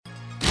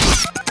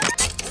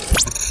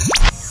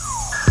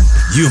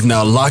You've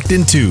now locked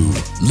into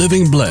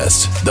Living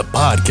Blessed, the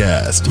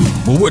podcast,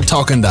 where we're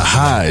talking the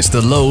highs,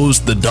 the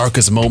lows, the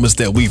darkest moments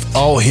that we've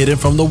all hidden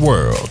from the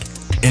world,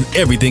 and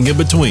everything in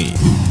between.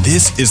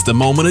 This is the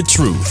moment of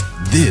truth.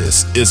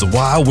 This is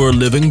why we're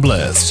living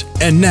blessed.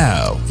 And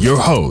now, your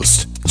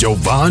host,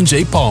 Jovan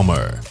J.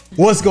 Palmer.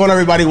 What's going on,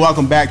 everybody?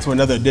 Welcome back to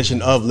another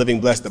edition of Living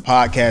Blessed, the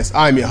podcast.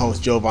 I'm your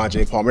host, Jovan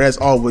J. Palmer. As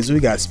always, we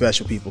got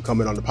special people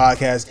coming on the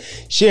podcast,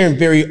 sharing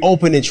very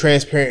open and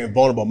transparent and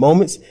vulnerable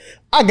moments.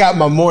 I got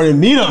my morning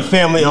meetup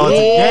family on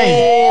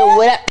today.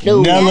 What up,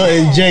 dude? Nella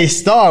and Jay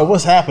Star.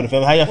 What's happening,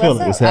 family? How y'all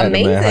feeling? What's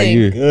happening, man? How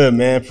you? Good,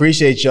 man.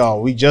 Appreciate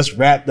y'all. We just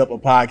wrapped up a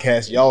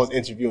podcast. Y'all was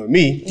interviewing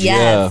me. Yes.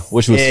 Yeah,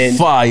 which was And-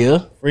 fire.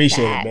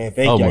 Appreciate it, man.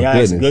 Thank Oh, y'all. my Y'all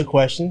asked goodness. good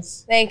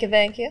questions. Thank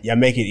you. Y'all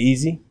make it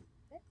easy.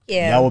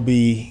 Yeah. Y'all will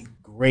be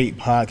great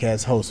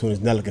podcast hosts soon as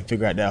Nella can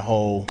figure out that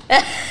whole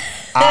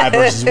I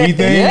versus we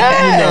thing.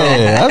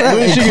 Yeah.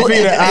 When she can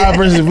figure the I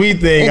versus we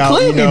thing out,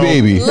 Include me,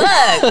 baby. Look,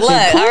 all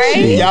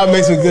right. Y'all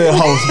make some good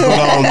hosts.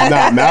 But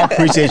nah, man, I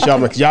appreciate y'all,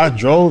 man, because y'all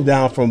drove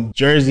down from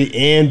Jersey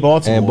and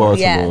Baltimore. And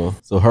Baltimore.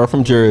 Yes. So her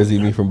from Jersey,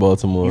 me from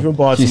Baltimore. You from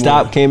Baltimore. She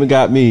stopped, came and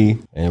got me,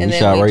 and we And then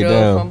shot we right drove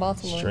down. from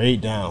Baltimore.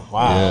 Straight down.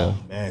 Wow. Yeah.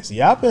 Man, so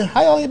y'all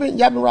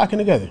been rocking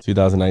together.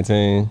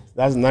 2019.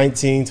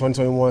 2019,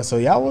 2021. So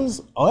y'all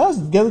was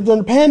together during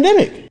the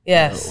pandemic.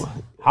 Yes.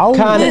 How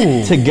Kind Ooh.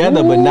 of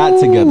together, but not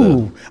together.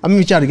 Ooh. I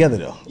mean, y'all together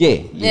though.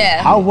 Yeah.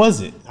 Yeah. How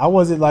was it? How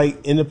was it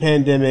like in the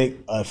pandemic,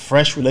 a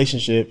fresh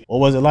relationship? What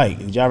was it like?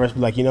 Did y'all rest be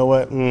like, you know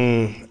what?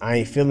 I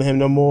ain't feeling him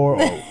no more?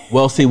 Or,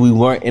 Well, see, we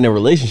weren't in a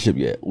relationship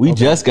yet. We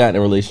just got in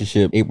a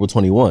relationship April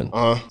 21.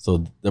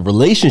 So the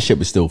relationship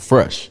is still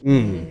fresh.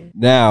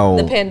 Now,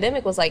 The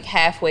pandemic was like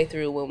halfway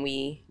through when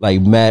we.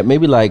 like Matt,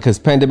 maybe like because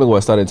pandemic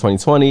started in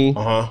 2020.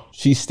 Uh-huh.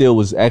 She still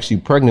was actually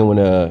pregnant when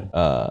the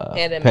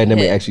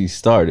pandemic hit. actually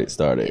started.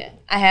 Yeah.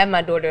 I had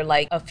my daughter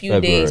like a few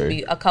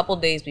February. a couple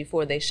days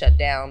before they shut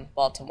down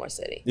Baltimore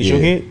City. Did you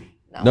hit?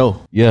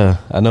 No, yeah,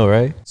 I know,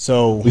 right?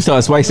 So We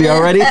started spicy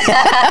already.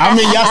 I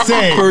mean, y'all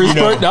said First,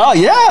 oh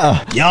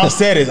yeah, y'all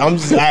said it. I'm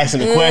just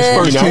asking the question.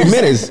 first you know, 2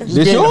 minutes. just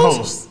This being the yours?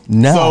 host.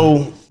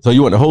 No. So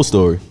you want the whole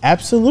story?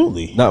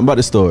 Absolutely. Nothing about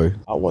the story.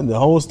 I want the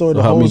whole story.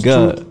 The help whole me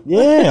God. truth.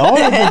 Yeah, all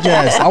that good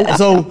jazz.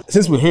 So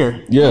since we're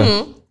here,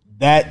 Yeah.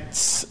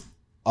 that's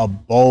a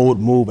bold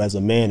move as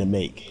a man to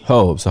make.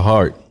 Oh, it's a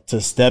heart. To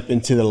step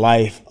into the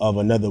life of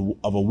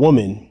a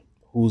woman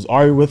who's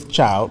already with a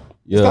child.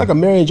 It's Yeah. kind of like a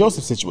Mary and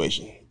Joseph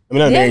situation. I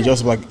mean, not Mary and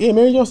Joseph, like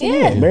Mary and Joseph.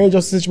 Yeah, Mary and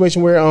Joseph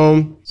situation where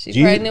She's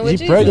pregnant with she's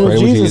Jesus. pregnant with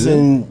Pregnant with Jesus, Jesus.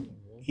 and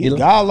he's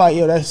God like,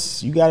 yo,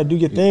 that's you got to do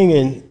your thing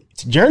and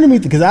journey me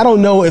because I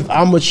don't know if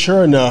I'm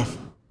mature enough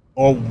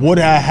or would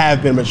I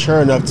have been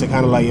mature enough to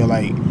kind of like,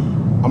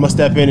 I'm gonna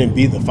step in and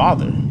be the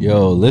father.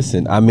 Yo,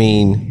 listen. I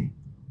mean,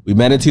 we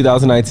met in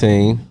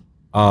 2019.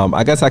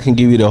 I guess I can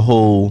give you the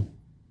whole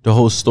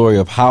story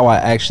of how I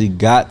actually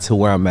got to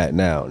where I'm at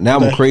now. Now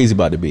I'm crazy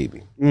about the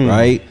baby,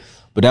 right?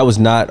 But that was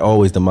not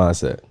always the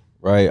mindset,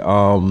 right?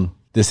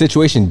 The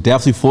situation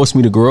definitely forced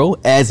me to grow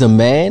as a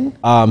man.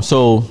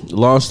 So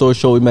long story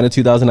short, we met in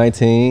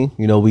 2019.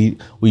 You know, we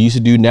used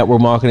to do network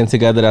marketing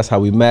together. That's how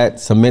we met.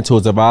 Some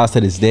mentors of ours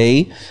to this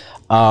day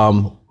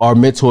are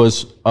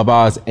mentors of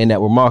ours in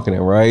network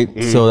marketing, right?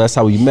 So that's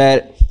how we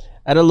met.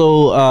 At a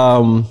little,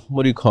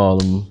 what do you call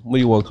them? What do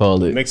you want to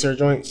call it? Mixer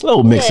joints.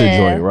 Little mixer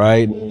joint,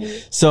 right?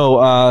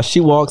 So she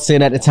walks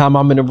in at the time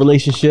I'm in a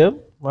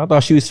relationship. I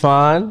thought she was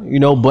fine, you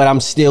know, but I'm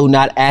still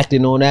not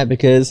acting on that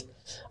because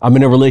I'm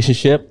in a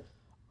relationship.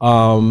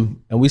 And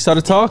we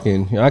started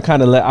talking. You know, I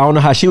don't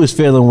know how she was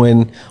feeling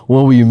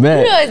when we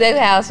met. You know exactly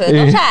how I feel.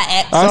 Don't try to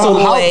act So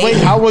some way.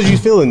 how was you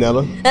feeling,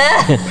 Nella?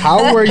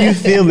 How were you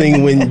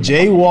feeling when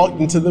Jay walked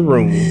into the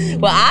room?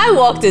 Well, I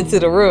walked into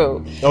the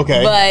room.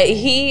 Okay. But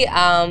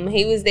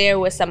he was there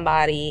with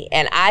somebody,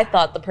 and I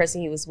thought the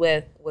person he was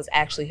with was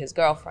actually his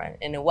girlfriend,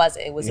 and it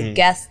wasn't. It was a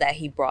guest that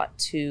he brought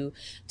to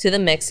the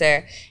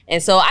mixer,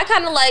 and so I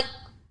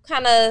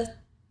kind of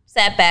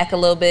sat back a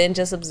little bit and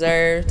just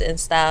observed and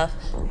stuff.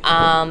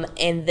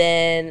 And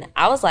then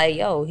I was like,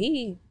 yo,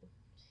 he,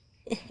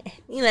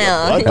 you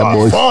know, What That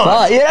boy's the fuck?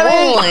 fine. You know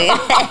what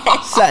I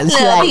mean? Something little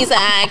slight. piece of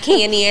eye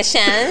candy and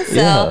shine. So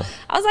Yeah.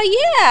 I was like,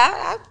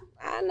 yeah,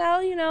 I know,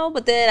 you know.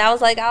 But then I was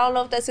like, I don't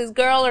know if that's his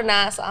girl or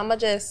not. So I'm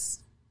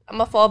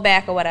gonna fall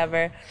back or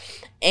whatever.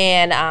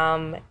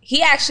 And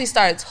he actually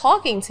started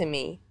talking to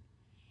me.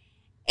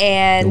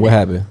 And What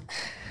happened?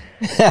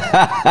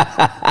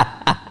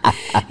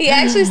 he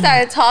actually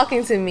started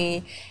talking to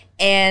me.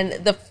 And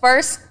the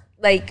first,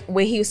 like,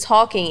 when he was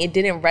talking, it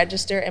didn't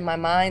register in my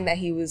mind that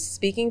he was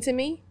speaking to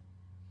me.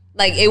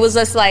 Like, it was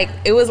just like,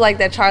 it was like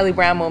that Charlie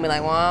Brown moment,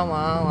 like, wah,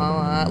 wah,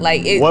 wah, wah.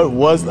 Like, it, What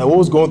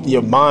was going through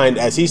your mind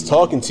as he's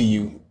talking to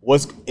you?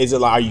 Is it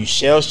like, are you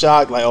shell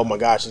shocked? Like, oh my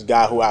gosh, this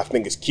guy who I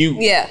think is cute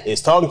Yeah.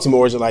 is talking to me,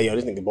 or is it like, yo,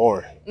 this nigga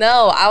boring?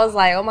 no, I was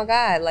like, oh my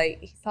God, like,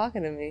 he's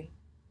talking to me.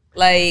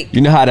 Like,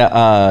 you know how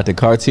the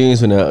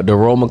cartoons, when the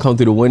Roman come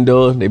through the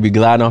window, they be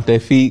gliding off their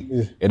feet,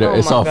 and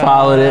it's on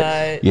fire with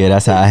it. Yeah,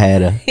 that's how I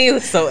had her. He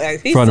was so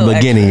from the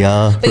beginning,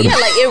 y'all. But yeah,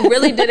 like it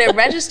really didn't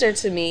register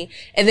to me.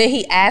 And then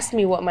he asked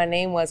me what my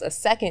name was a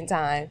second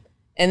time,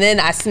 and then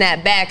I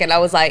snapped back and I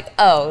was like,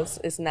 "Oh,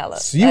 it's Nella."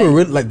 So you were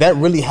really, like, that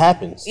really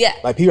happens. Yeah.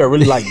 Like people are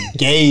really like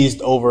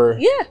gazed over.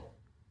 Yeah.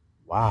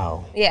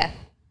 Wow. Yeah.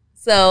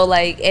 So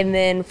like, and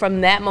then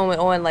from that moment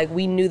on, like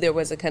we knew there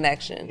was a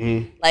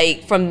connection.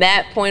 Like from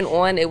that point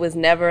on, it was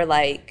never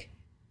like,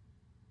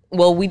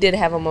 well, we did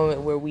have a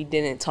moment where we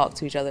didn't talk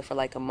to each other for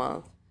like a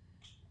month.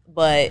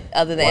 But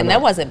other than, and that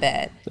wasn't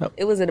bad. Nope.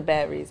 It wasn't a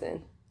bad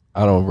reason.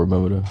 I don't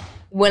remember that.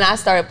 When I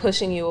started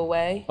pushing you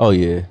away. Oh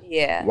yeah.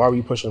 Yeah. Why were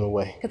you pushing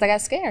away? Because I got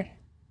scared.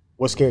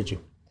 What scared you?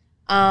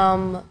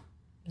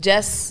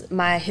 Just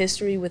my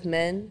history with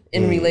men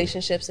in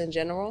relationships in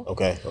general.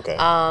 Okay.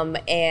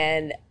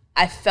 And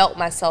I felt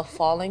myself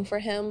falling for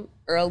him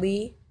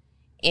early,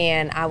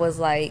 and I was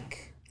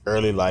like...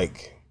 Early,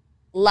 like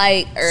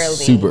early.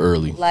 Super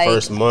early. Like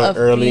first month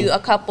early? A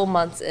couple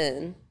months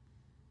in.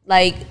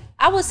 Like,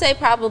 I would say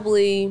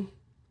probably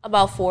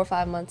about 4 or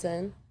 5 months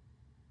in.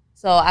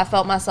 So I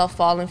felt myself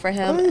falling for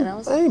him, and I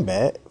was that ain't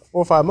bad.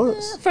 4 or 5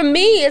 months. For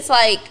me, it's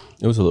like...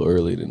 It was a little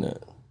earlier than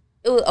that.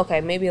 It was, okay,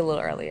 maybe a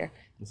little earlier.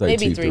 It's like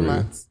maybe 3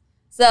 months.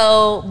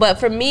 So, but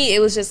for me, it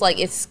was just like,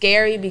 it's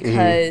scary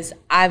because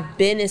I've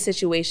been in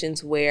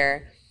situations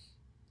where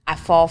I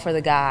fall for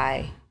the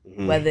guy,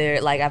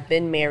 whether like I've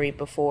been married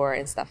before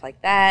and stuff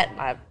like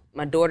that,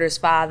 my daughter's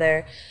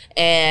father,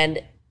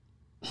 and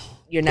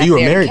you're not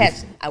there to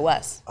catch. I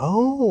was.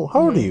 Oh,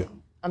 how old are you?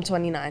 I'm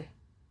 29.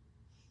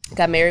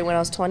 Got married when I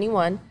was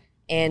 21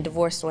 and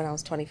divorced when I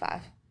was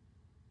 25.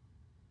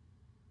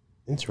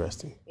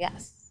 Interesting.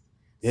 Yes.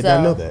 Did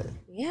not know that.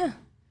 Yeah.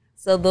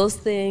 So those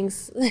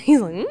things,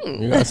 he's like,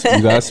 You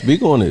gotta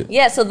speak on it.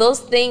 Yeah, so those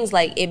things,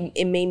 like,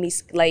 it made me,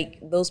 like,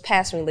 those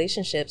past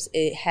relationships,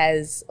 I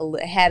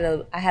had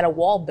a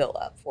wall built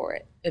up for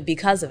it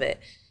because of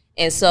it.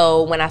 And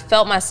so when I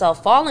felt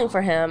myself falling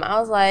for him, I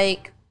was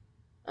like,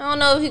 I don't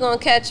know if he's gonna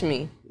catch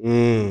me.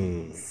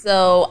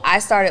 So I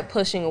started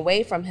pushing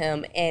away from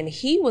him, and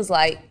he was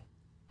like,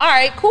 all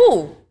right,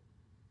 cool.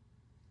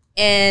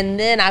 And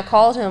then I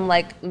called him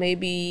like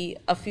maybe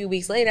a few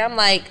weeks later. I'm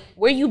like,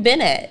 where you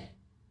been at?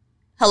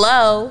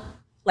 Hello?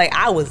 Like,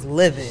 I was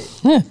livid.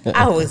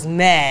 I was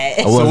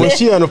mad. So when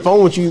she on the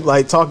phone with you,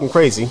 like, talking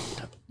crazy.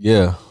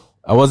 Yeah.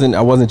 I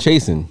wasn't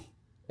chasing.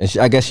 And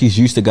I guess she's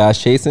used to guys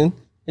chasing.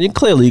 And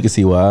clearly you can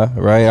see why,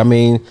 right? I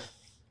mean,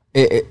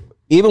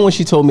 even when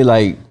she told me,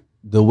 like,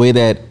 the way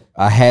that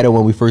I had her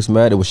when we first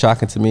met, it was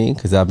shocking to me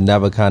because I've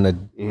never kind of,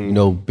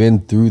 been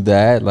through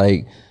that.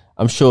 Like,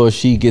 I'm sure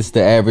she gets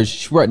the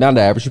average, not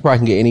the average, she probably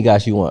can get any guy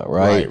she want,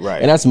 right?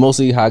 Right. And that's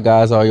mostly how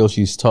guys are. Yo,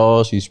 she's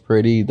tall, she's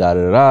pretty,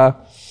 da-da-da.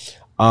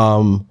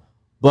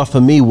 But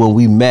for me, when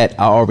we met,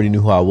 I already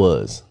knew who I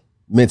was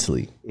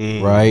mentally,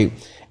 right?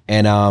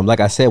 And like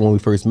I said, when we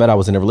first met, I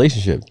was in a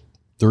relationship,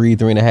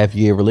 3.5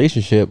 year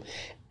relationship.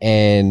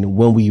 And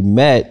when we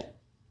met,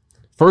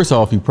 first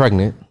off, you're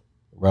pregnant,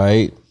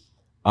 right?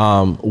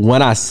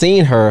 When I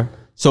seen her,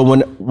 so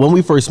when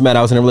we first met,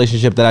 I was in a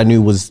relationship that I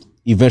knew was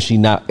eventually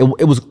not,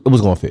 it was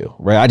going to fail,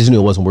 right? I just knew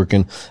it wasn't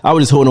working. I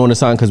was just holding on to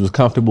something because it was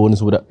comfortable and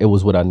it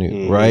was what I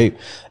knew, right?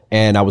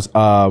 And I was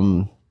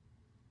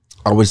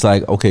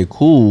like, okay,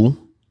 cool.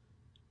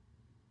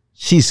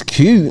 She's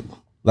cute.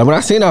 Like when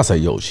I seen her, I was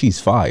like, yo, she's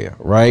fire,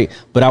 right?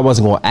 But I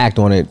wasn't going to act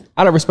on it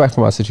out of respect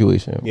for my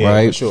situation,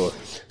 right? For sure.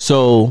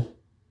 So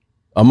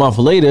a month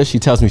later, she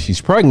tells me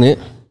she's pregnant.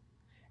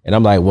 And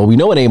I'm like, well, we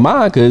know it ain't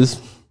mine because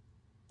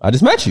I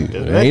just met you.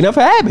 It ain't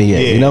nothing happened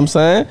yet. You know what I'm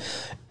saying?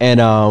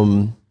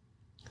 And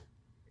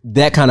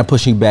that kind of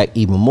pushed me back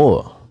even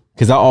more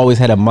because I always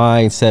had a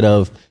mindset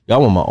of, yo, I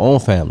want my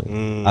own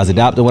family. I was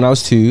adopted when I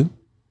was 2.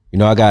 You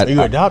know, You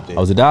were adopted? I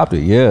was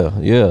adopted,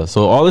 yeah.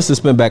 So all this is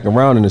spin back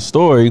around in the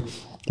story,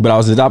 but I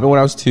was adopted when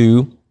I was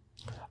 2.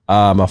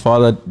 My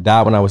father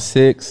died when I was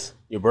 6.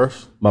 Your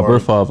birth? My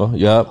birth father,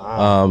 yep.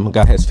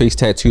 Got his face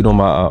tattooed on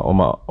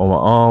my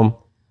arm.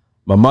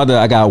 My mother,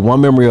 I got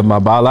one memory of my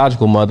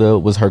biological mother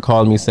was her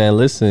calling me saying,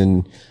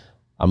 listen,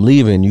 I'm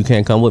leaving, you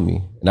can't come with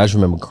me. And I just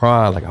remember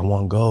crying, like, I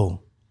want to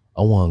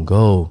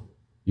go.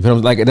 You feel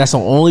me? Like, that's the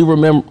only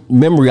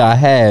memory I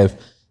have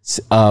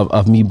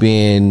of me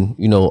being,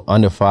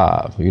 under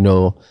 5,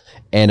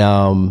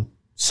 And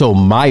so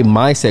my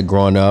mindset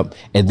growing up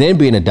and then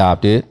being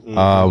adopted,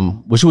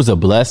 which was a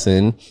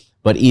blessing,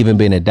 but even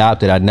being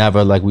adopted, I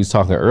never, like we was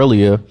talking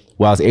earlier,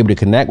 where I was able to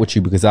connect with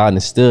you because I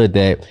understood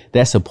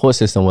that support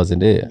system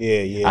wasn't there.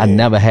 I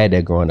never had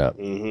that growing up.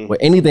 With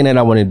anything that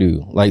I want to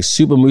do, like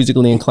super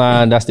musically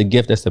inclined, that's the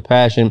gift, that's the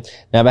passion.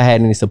 Never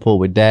had any support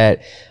with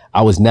that.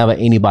 I was never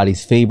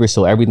anybody's favorite,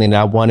 so everything that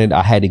I wanted,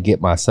 I had to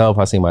get myself.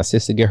 I seen my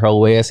sister get her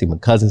way, I seen my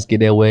cousins get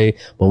their way.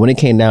 But when it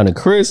came down to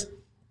Chris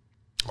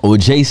or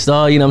J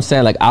Star, you know what I'm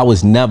saying? Like, I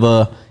was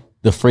never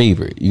the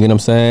favorite, you know what I'm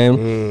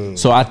saying?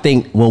 So I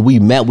think when we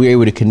met, we were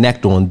able to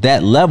connect on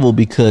that level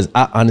because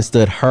I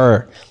understood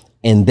her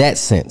in that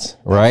sense,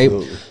 right?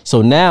 Absolutely.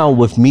 So now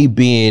with me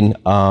being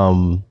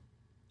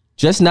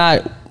just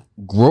not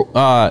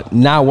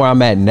where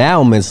I'm at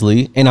now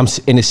mentally, and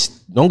it's,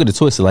 don't get it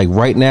twisted, like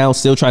right now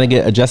still trying to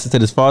get adjusted to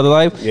this father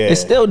life. It's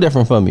still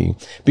different for me,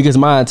 because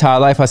my entire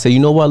life I say, you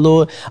know what,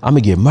 Lord, I'm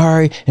gonna get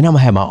married and I'm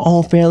gonna have my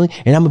own family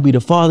and I'm gonna be the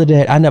father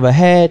that I never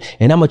had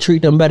and I'm gonna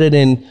treat them better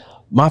than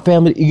my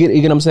family. You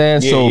get what I'm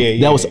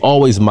saying? That was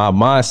always my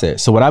mindset.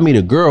 So when I meet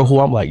a girl who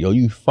I'm like, yo,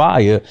 you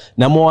fire.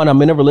 Number one,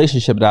 I'm in a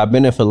relationship that I've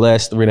been in for the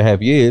last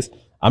 3.5 years.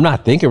 I'm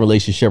not thinking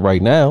relationship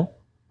right now,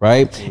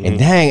 right? And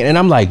dang, and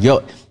I'm like,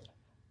 yo,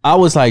 I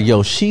was like,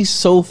 yo, she's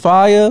so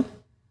fire.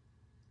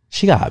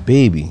 She got a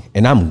baby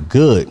and I'm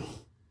good.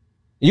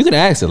 You can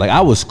ask her. Like,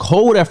 I was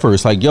cold at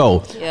first. Like,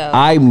 yo.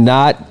 I'm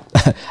not,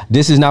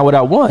 this is not what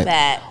I want.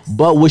 Facts.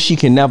 But what she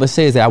can never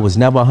say is that I was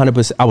never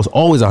 100%. I was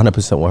always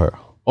 100% with her.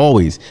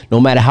 Always.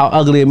 No matter how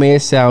ugly it may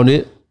have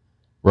sounded,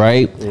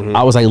 right?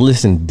 I was like,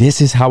 listen,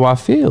 this is how I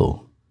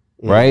feel.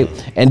 Right?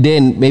 And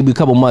then maybe a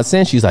couple months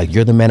in, she's like,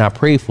 you're the man I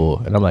prayed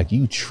for. And I'm like,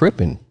 you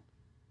tripping.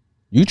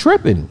 You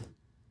tripping.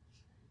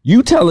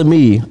 You telling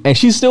me, and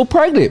she's still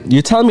pregnant.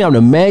 You're telling me I'm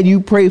the man you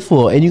prayed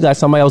for and you got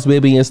somebody else's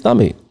baby in your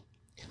stomach.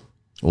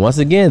 Once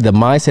again, the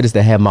mindset is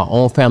to have my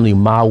own family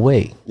my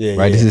way.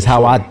 Right? This is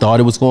how I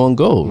thought it was going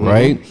to go.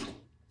 Right?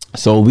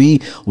 So we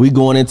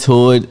going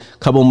into it, a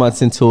couple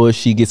months into it,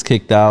 she gets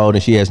kicked out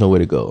and she has nowhere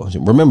to go.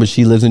 Remember,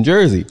 she lives in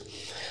Jersey.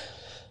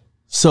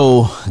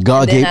 So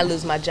God Then gave, I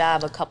lose my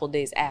job a couple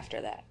days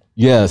after that.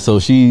 yeah, so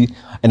she,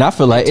 and I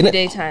feel like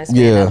 2-day time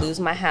span, I lose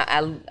my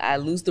house, I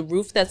lose the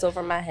roof that's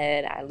over my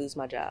head, I lose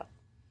my job.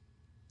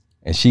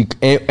 And she,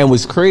 and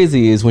what's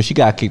crazy is when she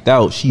got kicked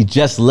out, she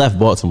just left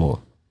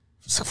Baltimore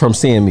from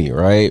seeing me,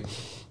 right?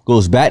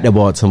 Goes back to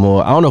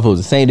Baltimore. I don't know if it was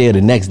the same day or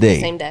the next day.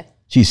 Same day.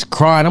 She's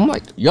crying. I'm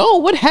like, yo,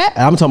 what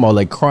happened? I'm talking about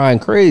like crying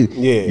crazy.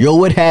 Yeah. Yo,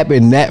 what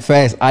happened that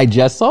fast? I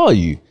just saw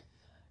you.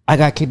 I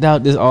got kicked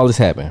out. All this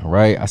happened,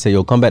 right? I said,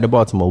 yo, come back to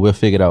Baltimore. We'll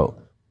figure it out.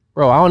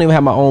 Bro, I don't even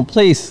have my own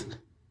place.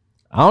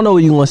 I don't know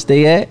where you want to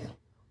stay at.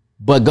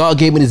 But God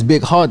gave me this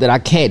big heart that I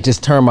can't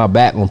just turn my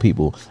back on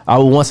people. I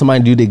would want somebody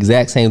to do the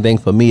exact same thing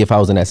for me if I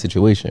was in that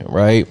situation,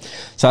 right?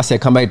 So I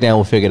said, come back down,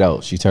 we'll figure it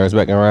out. She turns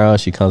back around,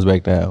 she comes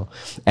back down.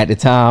 At the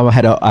time,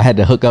 I had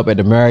to hook up at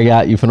the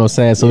Marriott, you feel what I'm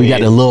saying? So we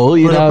got the little,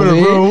 you know what I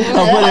mean?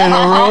 I put it in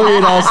a room, you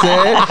know what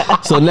I'm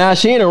saying? So now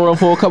she in a room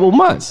for a couple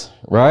months,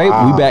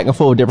 right? We back and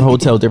forth, different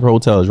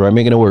hotels, right?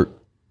 Making it work.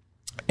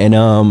 And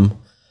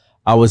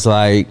I was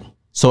like,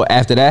 so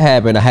after that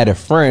happened, I had a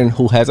friend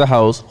who has a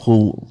house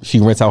who she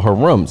rents out her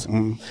rooms.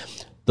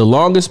 The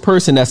longest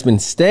person that's been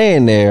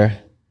staying there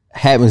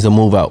happens to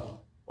move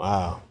out.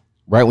 Wow.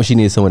 Right when she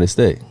needs someone to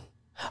stay.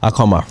 I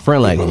call my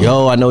friend like,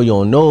 yo, I know you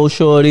don't know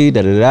shorty,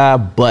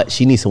 but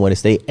she needs someone to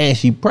stay and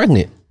she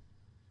pregnant.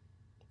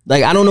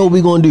 Like, I don't know what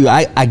we gonna do.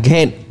 I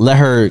can't let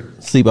her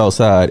sleep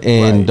outside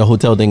and the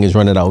hotel thing is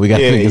running out. We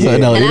gotta figure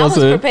something out. And You know I what was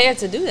I'm saying? prepared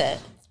to do that.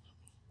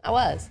 I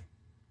was.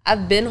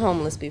 I've been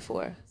homeless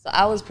before. So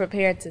I was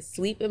prepared to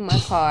sleep in my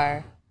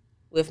car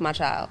with my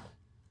child.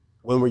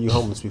 When were you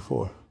homeless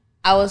before?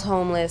 I was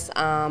homeless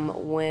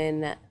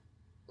when,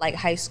 like,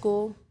 high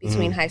school,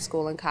 between high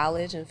school and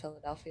college in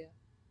Philadelphia.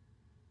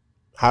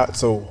 How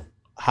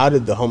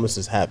did the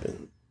homelessness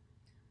happen?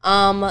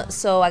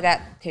 So I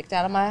got kicked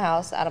out of my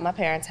house, out of my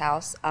parents'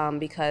 house,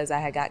 because I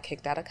had got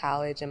kicked out of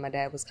college, and my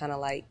dad was kind of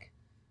like,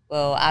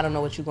 well, I don't know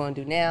what you're going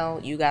to do now.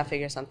 You got to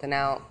figure something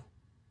out.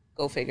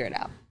 Go figure it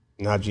out.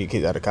 And how'd you get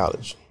kicked out of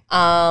college?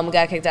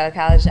 Got kicked out of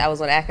college. I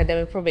was on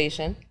academic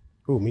probation.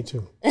 Ooh, me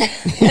too. That's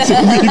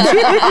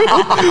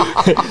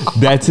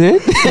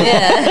it?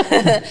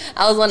 Yeah.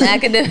 I was on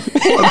academic.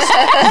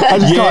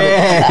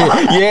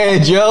 Yeah,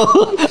 Joe.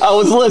 I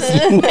was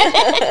listening.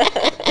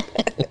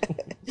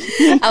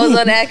 I was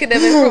on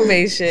academic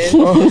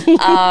probation.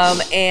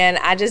 And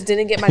I just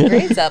didn't get my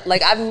grades up.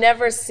 Like, I've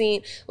never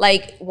seen,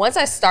 like, once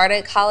I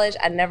started college,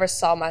 I never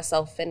saw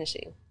myself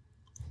finishing.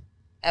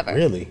 Ever.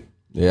 Really?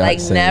 Yeah, Like,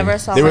 same. never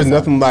saw There was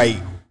myself. nothing like,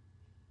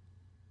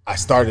 I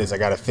started this, I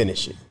gotta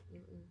finish it.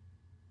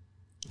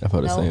 I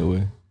felt the No. same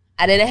way.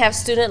 I didn't have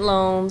student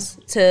loans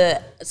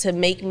to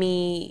make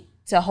me,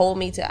 to hold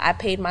me to, I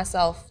paid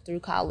myself through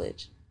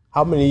college.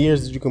 How many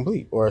years did you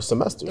complete, or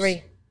semesters?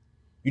 3.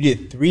 You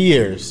did 3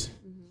 years.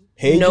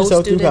 Paid No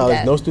yourself through student college,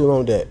 debt. no student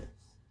loan debt.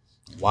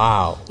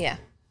 Wow. Yeah.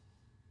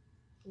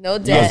 No Yeah,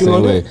 debt. do same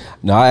you way.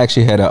 No, I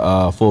actually had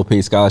a full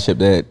paid scholarship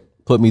that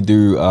put me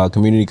through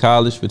community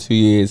college for 2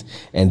 years,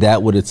 and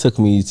that would have took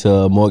me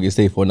to Morgan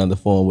State for another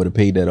form, would have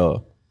paid that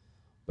off.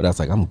 But I was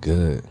like, I'm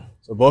good.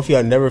 So both of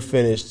y'all never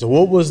finished. So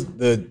what was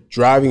the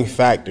driving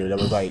factor that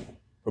was like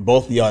for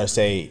both of y'all to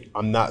say,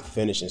 I'm not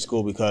finishing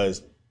school?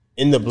 Because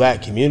in the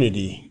black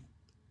community,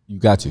 You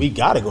got to. we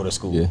gotta go to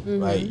school. Yeah.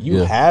 Like you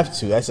Yeah. have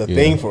to. That's a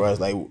thing for us.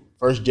 Like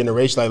first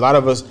generation, like a lot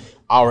of us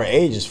our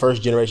age is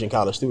first generation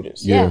college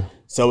students. Yeah.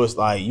 So it's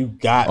like you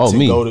got to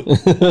me. go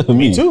to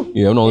me too.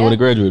 Yeah, I'm the only one that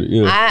graduated.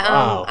 Yeah.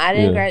 Wow. I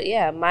didn't Yeah. graduate.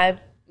 Yeah,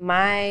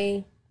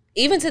 my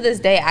even to this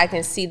day, I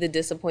can see the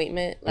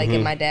disappointment like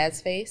in my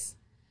dad's face.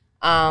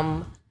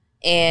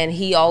 And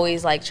he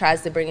always like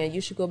tries to bring in,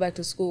 you should go back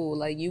to school.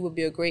 Like, you would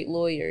be a great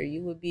lawyer.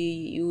 You would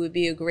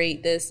be a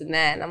great this and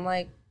that. And I'm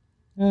like,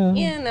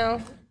 yeah,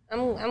 no,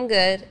 I'm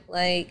good.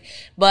 Like,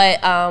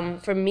 but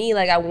for me,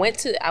 like I went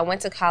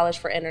to college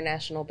for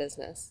international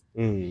business.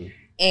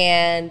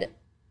 And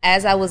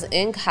as I was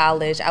in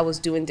college, I was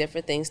doing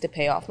different things to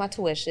pay off my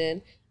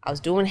tuition. I was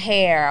doing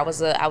hair. I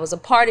was a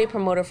party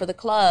promoter for the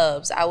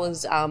clubs. I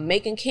was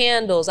making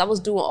candles. I was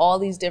doing all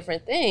these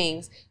different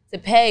things to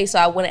pay so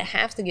I wouldn't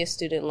have to get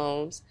student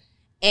loans.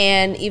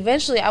 And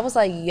eventually I was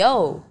like,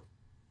 yo,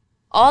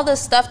 all the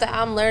stuff that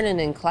I'm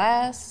learning in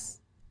class,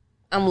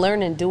 I'm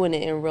learning doing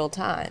it in real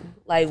time.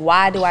 Like,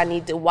 why do I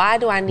need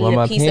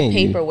a piece of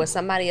paper with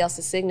somebody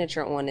else's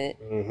signature on it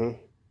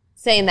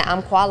saying that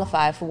I'm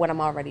qualified for what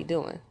I'm already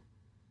doing?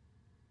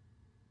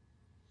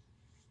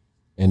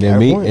 And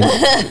then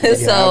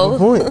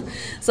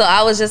so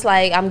I was just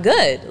like, I'm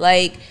good.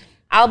 Like,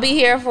 I've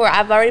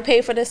already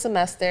paid for this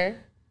semester.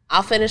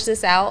 I'll finish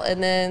this out,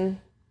 and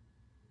then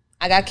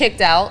I got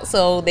kicked out,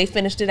 so they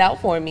finished it out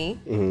for me.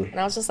 And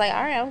I was just like,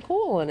 all right, I'm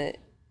cool on it.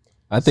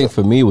 I think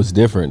for me it was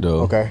different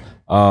though. Okay.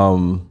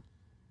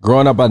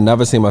 Growing up, I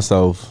never seen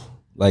myself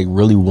like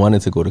really wanting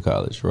to go to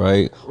college,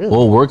 right? Really?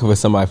 Or working for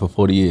somebody for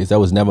 40 years. That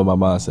was never my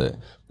mindset.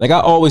 Like, I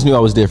always knew I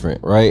was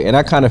different, right? And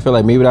I kind of feel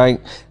like maybe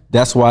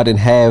that's why I didn't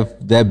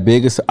have that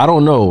biggest, I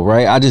don't know,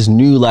 right? I just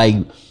knew like,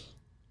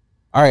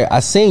 all right, I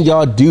seen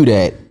y'all do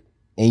that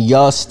and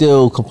y'all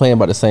still complain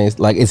about the same,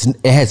 like it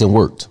hasn't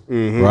worked,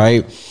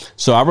 right?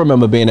 So I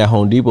remember being at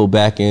Home Depot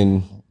back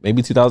in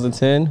maybe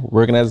 2010,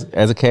 working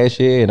as a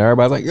cashier, and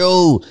everybody's like,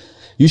 yo,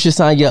 you should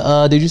sign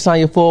your, did you sign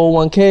your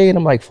 401k? And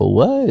I'm like, for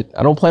what?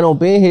 I don't plan on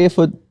being here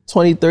for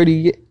 20, 30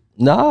 years.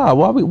 Nah,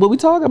 what we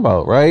talking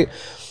about, right?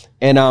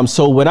 And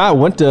so when I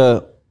went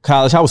to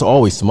college, I was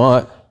always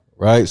smart,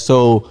 right?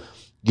 So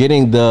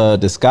getting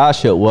the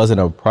scholarship wasn't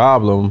a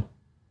problem,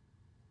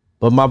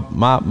 but my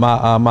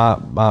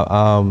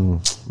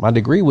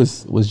degree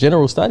was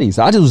general studies.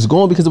 I just was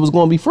going because it was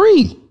going to be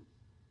free.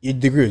 Your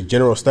degree was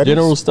general studies?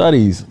 General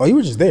studies. Oh, you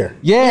were just there?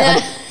 Yeah.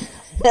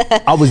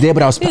 I was there,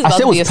 but I still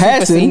was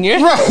passing.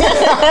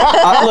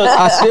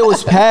 I still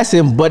was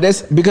passing, but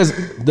that's because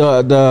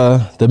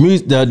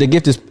the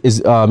gift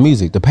is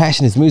music. The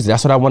passion is music.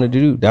 That's what I wanted to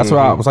do. That's why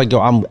I was like,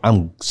 yo,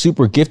 I'm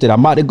super gifted.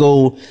 I'm about to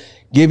go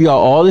give y'all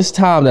all this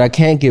time that I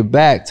can't get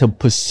back to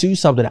pursue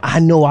something I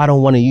know I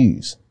don't want to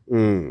use.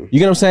 You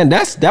get what I'm saying?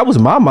 That was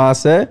my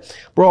mindset.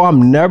 Bro,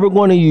 I'm never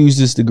going to use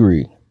this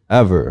degree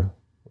ever,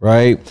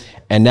 right?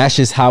 And that's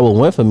just how it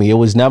went for me. It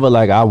was never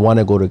like I want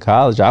to go to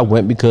college. I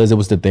went because it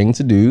was the thing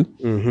to do.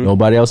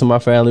 Nobody else in my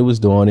family was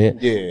doing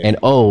it. Yeah. And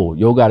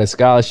yo got a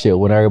scholarship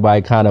when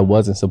everybody kind of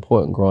wasn't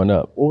supporting growing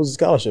up. What was the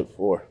scholarship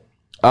for?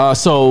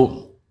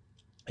 So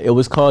it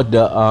was called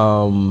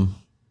the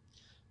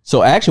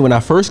so actually when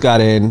I first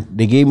got in,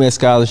 they gave me a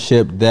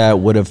scholarship that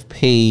would have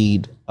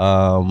paid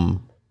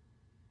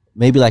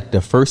maybe like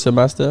the first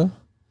semester,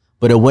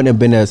 but it wouldn't have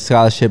been a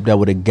scholarship that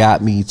would have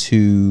got me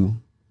to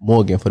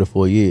Morgan for the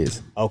 4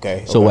 years.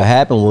 Okay. So what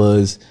happened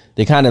was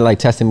they kind of like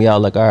tested me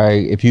out, like, all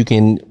right, if you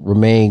can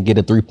get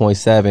a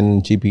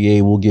 3.7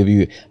 GPA, we'll give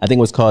you, I think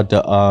it was called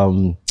the,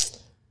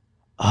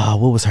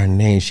 what was her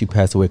name? She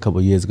passed away a couple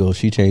of years ago.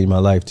 She changed my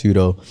life too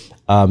though.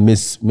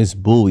 Miss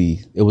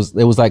Bowie. It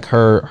was like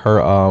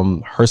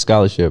her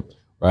scholarship,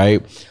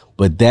 right?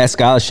 But that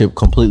scholarship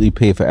completely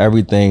paid for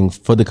everything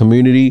for the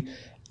community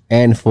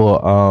and for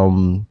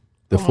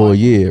the 4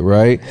 year,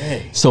 right?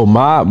 Dang. So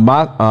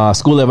my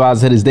school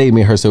advisor to this day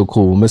made her so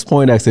cool. Miss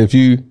Poindexter, if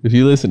you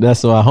listen,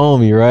 that's my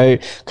homie,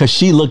 right? Cause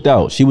she looked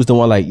out. She was the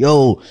one like,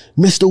 yo,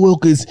 Mr.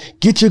 Wilkins,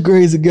 get your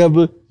grades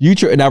together.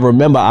 And I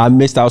remember I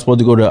was supposed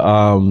to go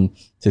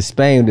to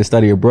Spain to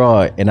study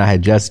abroad, and I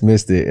had just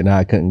missed it, and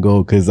I couldn't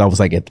go because I was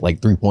like at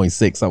like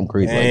 3.6, something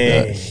crazy like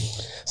that.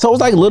 So it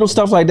was like little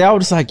stuff like that. I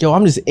was just like, yo,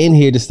 I'm just in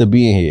here just to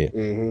be in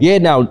here. Yeah,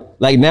 now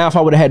if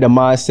I would have had the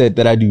mindset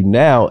that I do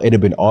now, it'd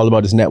have been all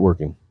about this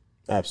networking.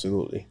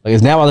 Absolutely. Like,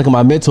 it's now I look at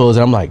my mentors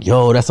and I'm like,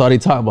 yo, that's all they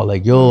talk about.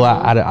 Like, yo,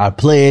 I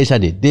pledged, I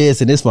did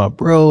this, and this my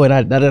bro, and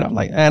I'm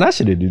like, man, I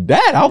should have did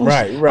that. I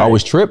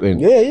was tripping.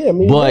 Yeah.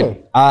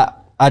 But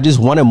I just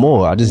wanted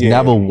more. I just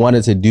never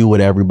wanted to do what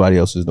everybody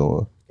else was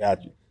doing.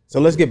 Got you. So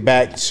let's get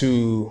back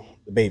to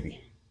the baby.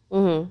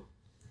 So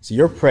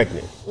you're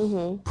pregnant.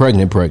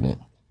 Pregnant.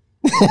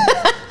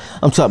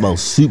 I'm talking about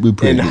super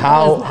pregnant. And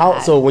how?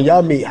 So when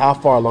y'all meet, how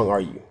far along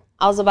are you?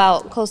 I was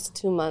about close to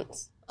 2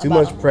 months. 2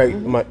 months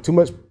pregnant.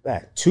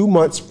 2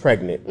 months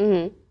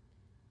pregnant.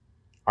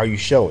 Are you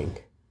showing?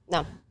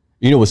 No.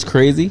 You know what's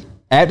crazy?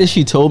 After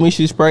she told me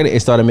she was pregnant,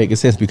 it started making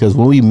sense because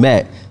when we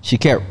met, she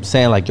kept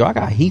saying like, yo, I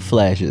got heat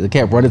flashes. I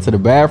kept running to the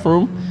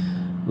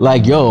bathroom.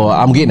 Like, yo,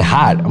 I'm getting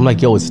hot. I'm like,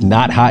 yo, it's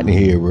not hot in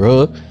here,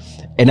 bro.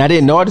 And I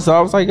didn't know it, so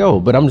I was like, yo,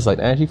 but I'm just like,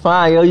 man, she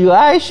fine, yo, you all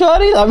right,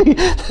 shorty?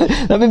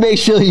 Let me make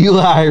sure you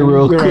all right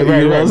real quick.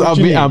 Right.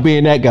 I'm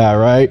being that guy,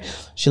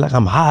 right? She like,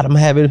 I'm hot, I'm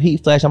having a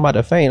heat flash, I'm about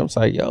to faint. I'm just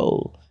like,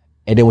 yo.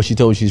 And then when she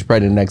told me she was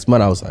pregnant the next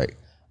month, I was like,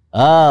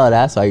 oh,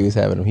 that's why you was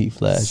having a heat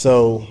flash.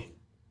 So,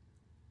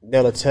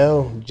 Nella,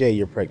 tell Jay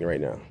you're pregnant right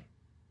now.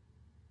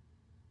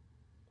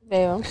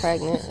 Babe, I'm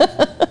pregnant.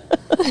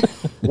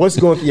 What's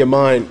going through your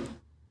mind?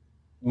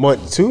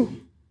 Month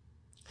 2?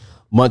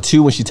 Month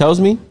 2 when she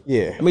tells me?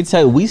 Yeah. Let me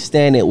tell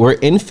you, we're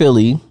in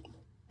Philly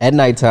at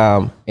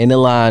nighttime in the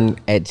line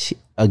at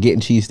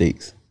getting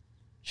cheesesteaks.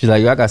 She's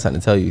like, yo, I got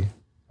something to tell you.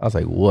 I was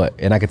like, what?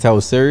 And I could tell it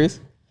was serious.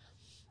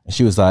 And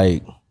she was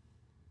like,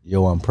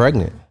 yo, I'm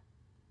pregnant.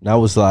 And I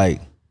was like,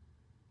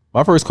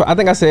 my first question, I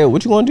think I said,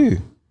 what you gonna do?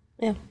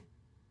 Yeah.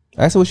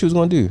 I asked her what she was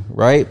gonna do,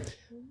 right?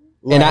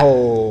 Like,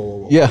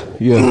 yeah.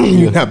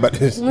 You're not about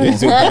to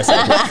zoom past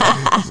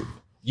that.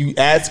 You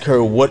ask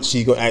her what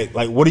she's gonna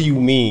like. What do you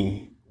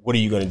mean? What are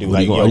you gonna do?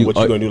 Like, what you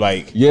gonna do?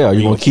 Like, yeah, are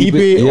you gonna keep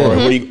it? Or Yeah. what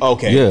are you?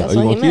 Okay, Yeah, That's are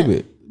you what gonna he keep meant.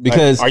 it?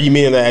 Because Like, are you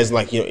meaning that as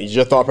like, is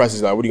your thought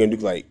process like, what are you gonna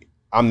do? Like,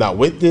 I'm not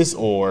with this,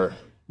 or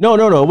no,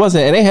 it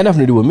wasn't. And it had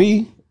nothing to do with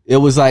me. It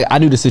was like I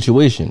knew the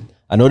situation.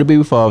 I know the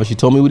baby father. She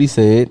told me what he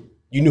said.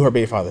 you knew her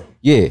baby father?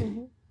 Yeah,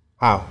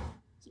 How?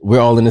 we was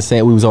all in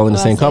the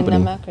same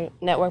company.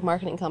 Network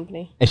marketing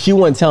company. And she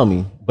wouldn't tell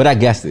me, but I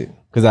guessed it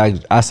because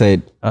I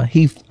said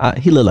he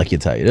looked like your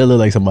type. It looked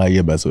like somebody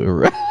you mess with.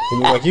 Right? He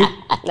look like you?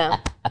 No.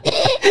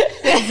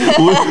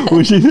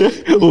 what she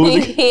said? What was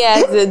it? He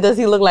asked, does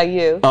he look like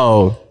you?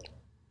 Oh,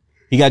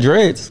 he got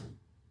dreads.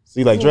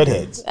 So you like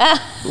dreadheads?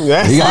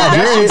 He got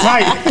dreads.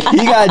 Tight.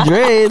 He got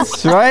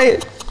dreads,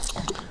 right?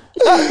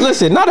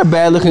 Listen, not a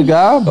bad looking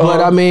guy, but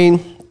I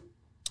mean,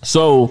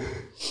 so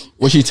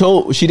when she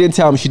didn't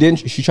tell me.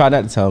 She tried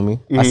not to tell me.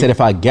 I said,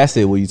 if I guess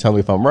it, will you tell me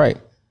if I'm right?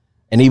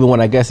 And even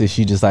when I guessed it,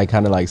 she just like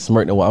kind of like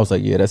smirked. I was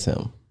like, yeah, that's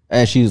him.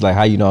 And she was like,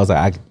 how you know? I was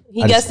like,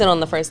 He guessed it on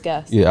the first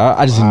guess. Yeah,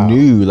 I just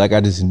knew, like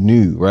I just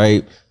knew,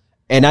 right?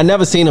 And I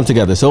never seen them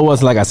together. So it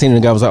wasn't like I seen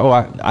them together. I was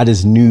like, oh, I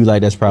just knew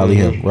like that's probably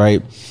him,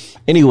 right?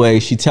 Anyway,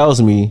 she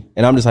tells me,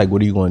 and I'm just like,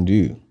 what are you going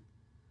to do?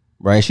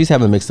 Right? She's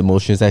having mixed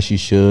emotions as she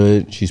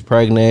should. She's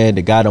pregnant.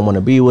 The guy don't want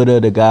to be with her.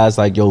 The guy's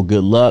like, yo,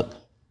 good luck.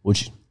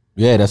 Which,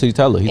 yeah, that's what you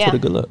tell her. He told her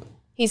good luck.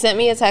 He sent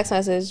me a text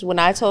message when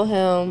I told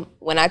him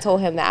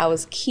that I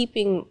was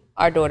keeping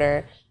our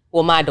daughter,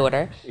 well, my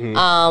daughter. When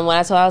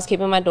I told him I was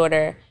keeping my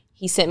daughter,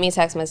 he sent me a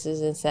text message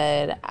and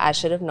said, I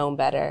should have known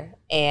better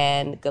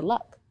and good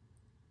luck.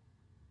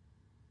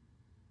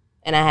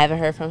 And I haven't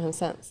heard from him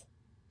since.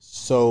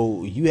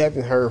 So you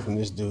haven't heard from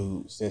this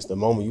dude since the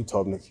moment you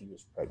told him that she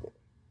was pregnant.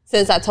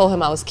 Since I told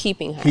him I was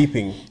keeping her.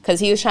 Keeping. Because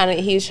he was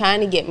trying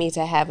to get me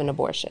to have an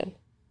abortion.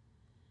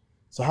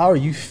 So how are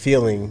you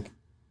feeling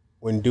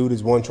when dude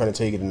is trying to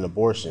tell you to get an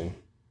abortion?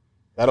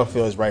 I don't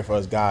feel it's right for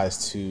us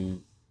guys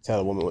to tell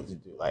a woman what to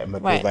do. Like,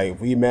 Right. like if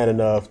we man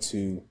enough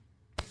to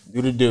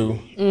do the do,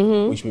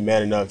 we should be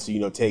man enough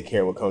to, take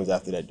care of what comes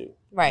after that do.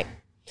 Right.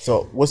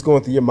 So what's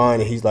going through your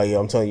mind? And he's like, yo,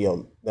 I'm telling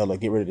you, no,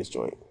 like, get rid of this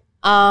joint.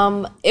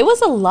 It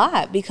was a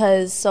lot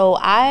because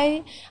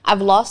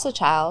I've lost a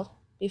child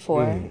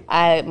before.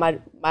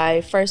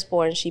 My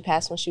firstborn, she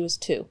passed when she was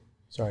 2.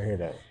 Sorry to hear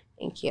that.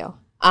 Thank you.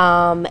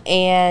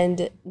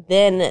 And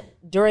then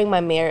during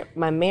my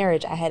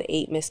marriage, I had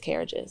 8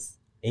 miscarriages.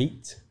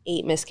 8?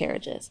 8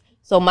 miscarriages.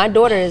 So my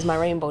daughter is my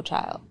rainbow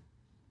child.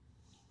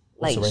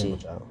 What's a rainbow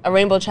child? A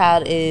rainbow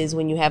child is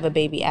when you have a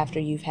baby after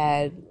you've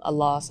had a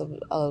loss of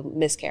a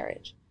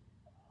miscarriage.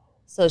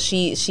 So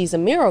she's a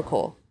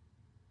miracle.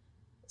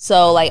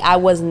 So like I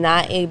was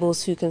not able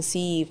to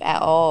conceive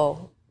at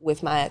all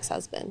with my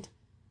ex-husband.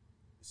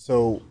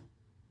 So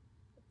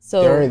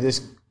during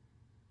this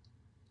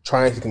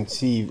trying to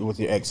conceive with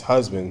your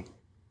ex-husband,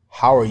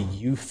 how are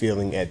you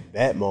feeling at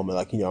that moment?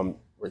 Like,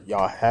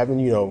 y'all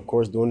having, of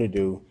course, doing the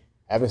do,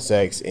 having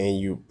sex, and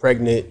you're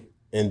pregnant,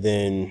 and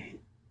then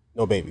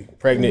no baby.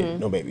 Pregnant,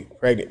 no baby.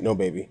 Pregnant, no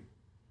baby.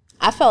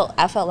 I felt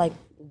like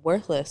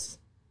worthless.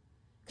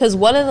 Because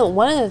one of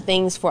the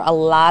things for a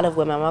lot of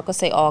women, I'm not gonna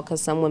say all,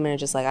 because some women are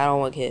just like, I don't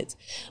want kids,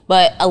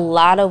 but a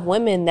lot of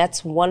women,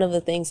 that's one of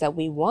the things that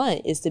we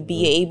want is to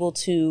be able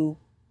to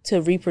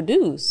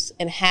reproduce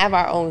and have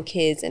our own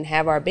kids and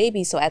have our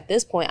babies. So at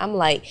this point, I'm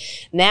like,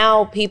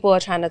 now people are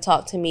trying to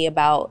talk to me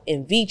about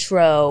in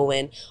vitro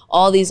and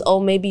all these,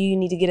 maybe you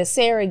need to get a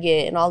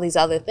surrogate and all these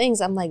other things.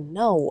 I'm like,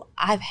 no,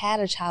 I've had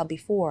a child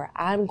before.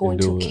 I'm going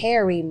to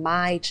carry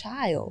my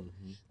child.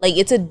 Like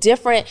it's a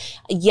different,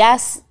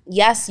 yes,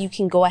 you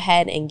can go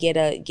ahead and get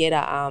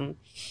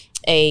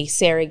a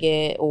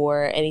surrogate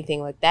or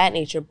anything like that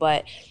nature,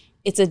 but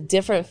it's a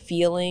different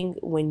feeling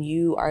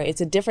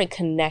it's a different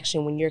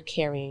connection when you're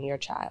carrying your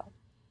child.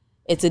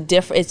 It's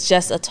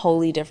just a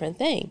totally different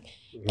thing.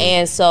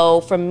 And so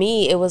for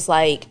me, it was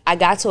like, I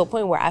got to a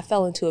point where I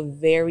fell into a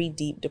very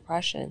deep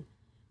depression.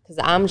 Cause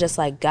I'm just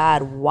like,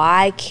 God,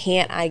 why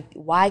can't I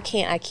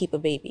keep a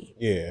baby?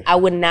 Yeah. I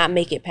would not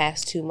make it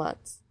past 2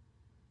 months.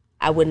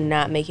 I would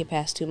not make it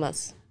past 2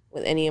 months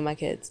with any of my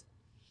kids.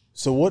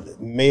 So what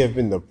may have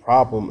been the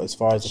problem as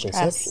far as the Stress.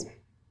 conception?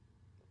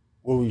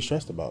 What were you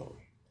stressed about?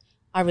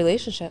 Our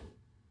relationship.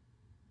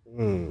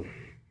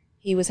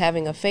 He was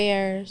having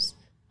affairs.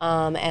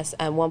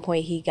 At one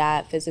point he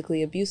got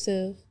physically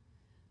abusive.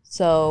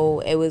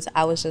 So I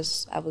was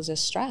just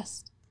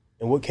stressed.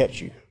 And what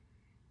kept you?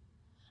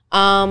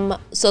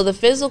 So the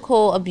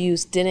physical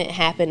abuse didn't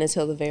happen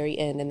until the very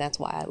end, and that's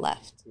why I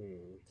left.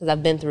 because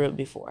I've been through it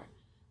before.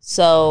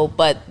 So,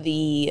 but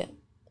the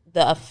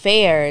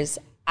affairs,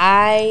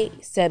 I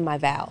said my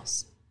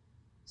vows.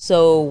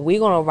 So we're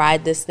going to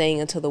ride this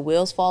thing until the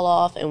wheels fall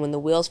off. And when the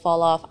wheels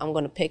fall off, I'm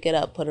going to pick it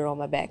up, put it on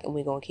my back, and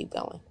we're going to keep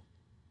going.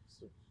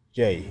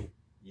 Jay,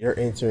 you're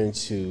entering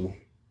into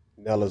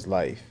Nella's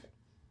life.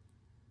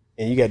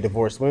 And you got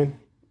divorced when?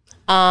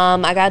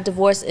 I got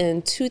divorced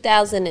in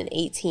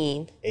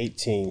 2018.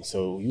 18.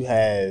 So you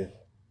have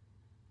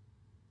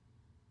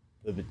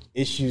the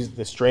issues,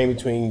 the strain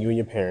between you and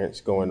your parents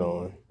going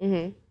on.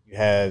 Mm-hmm. You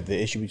have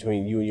the issue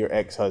between you and your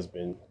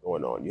ex-husband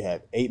going on. You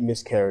have 8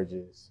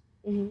 miscarriages.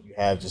 Mm-hmm. You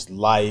have just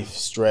life,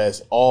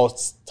 stress, all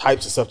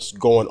types of stuff just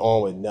going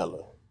on with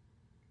Nella.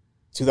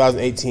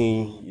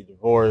 2018, you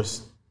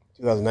divorced.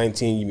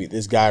 2019, you meet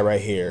this guy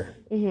right here.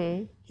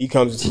 Mm-hmm. He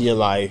comes into your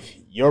life.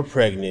 You're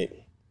pregnant.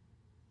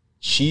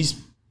 She's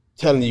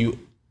telling you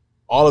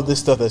all of this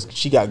stuff that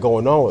she got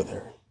going on with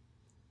her.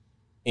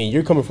 And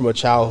you're coming from a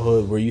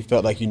childhood where you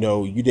felt like, you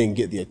didn't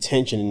get the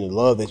attention and the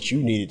love that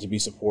you needed to be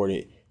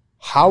supported.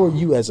 How are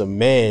you as a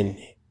man,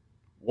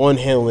 one,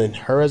 handling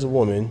her as a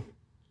woman,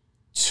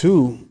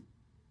 2,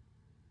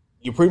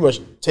 you're pretty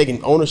much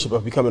taking ownership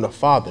of becoming a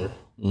father.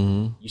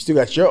 Mm-hmm. You still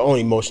got your own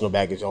emotional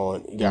baggage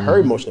on. You got her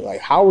emotional.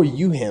 Like, how are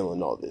you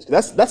handling all this?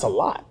 That's a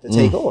lot to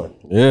take on.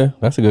 Yeah,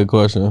 that's a good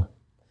question.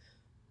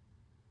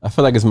 I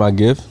feel like it's my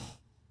gift.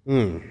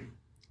 I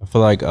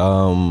feel like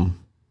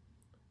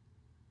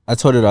I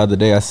told her the other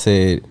day, I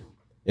said,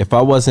 if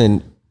I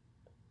wasn't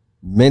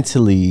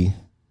mentally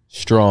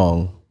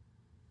strong,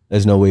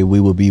 there's no way we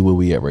would be where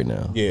we at right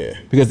now. Yeah.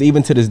 Because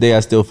even to this day, I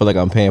still feel like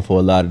I'm paying for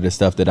a lot of the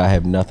stuff that I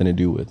have nothing to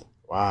do with.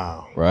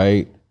 Wow.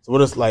 Right? So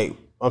what is like,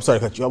 I'm sorry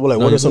to cut you off, but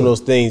what are some of those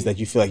things that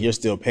you feel like you're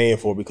still paying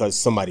for because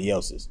somebody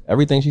else is?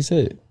 Everything she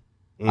said.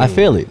 I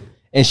feel it.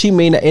 And she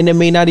may not, and it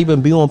may not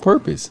even be on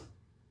purpose.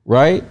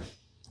 Right?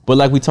 But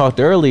like we talked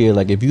earlier,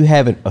 like if you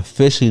haven't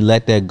officially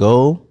let that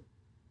go,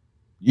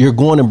 you're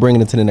going to bring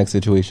it into the next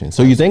situation.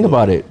 So you think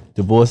about it,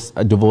 divorce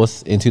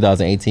in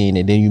 2018,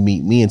 and then you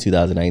meet me in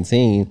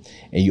 2019,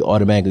 and you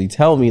automatically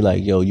tell me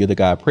like, yo, you're the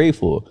guy I prayed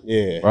for.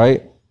 Yeah.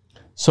 Right?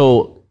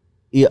 So,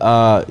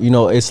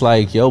 it's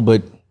like, yo,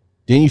 but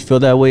didn't you feel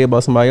that way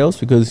about somebody else?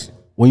 Because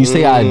when you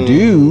say I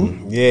do,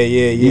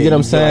 you get what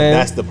I'm saying?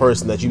 Like that's the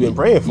person that you've been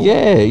praying for.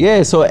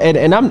 Yeah. So, and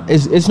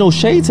it's no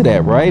shade to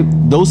that, right?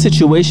 Those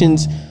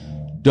situations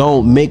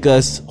don't make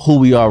us who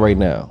we are right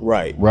now.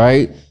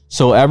 Right?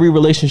 So every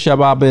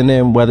relationship I've been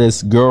in, whether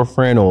it's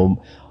girlfriend or,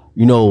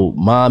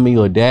 mommy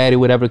or daddy,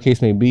 whatever the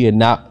case may be, and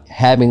not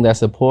having that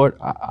support,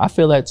 I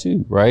feel that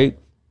too, right?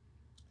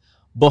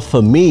 But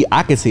for me,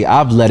 I can say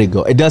I've let it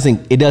go. It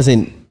doesn't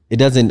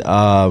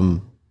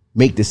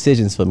make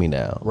decisions for me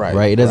now,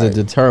 right? It doesn't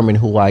determine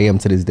who I am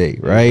to this day,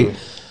 right? Mm-hmm.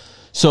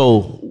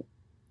 So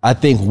I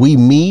think we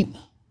meet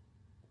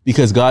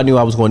because God knew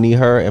I was going to need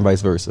her and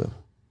vice versa,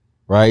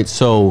 right?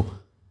 So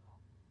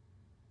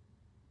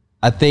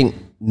I think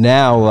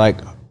now, like,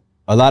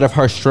 a lot of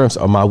her strengths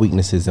are my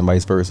weaknesses and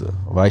vice versa,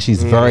 right?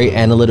 She's very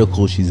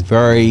analytical. She's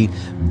very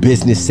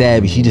business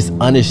savvy. She just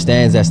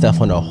understands that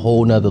stuff on a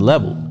whole nother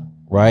level,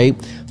 right?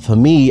 For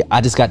me,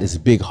 I just got this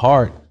big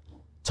heart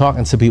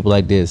talking to people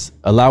like this,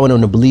 allowing them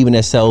to believe in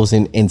themselves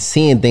and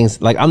seeing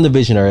things. Like, I'm the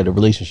visionary of the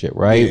relationship,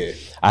 right? Yeah.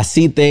 I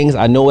see things.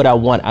 I know what I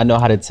want. I know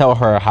how to tell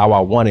her how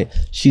I want it.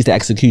 She's the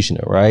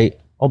executioner, right?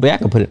 Oh, but I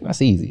can put it,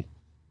 that's easy.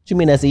 What you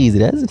mean that's easy?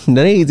 That ain't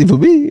easy for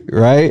me,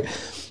 right?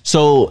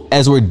 So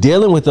as we're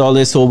dealing with all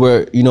this, so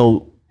we're,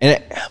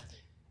 and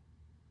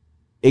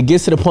it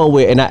gets to the point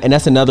where, and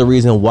that's another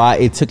reason why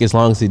it took as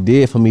long as it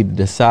did for me to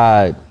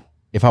decide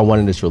if I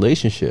wanted this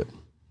relationship.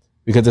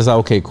 Because it's like,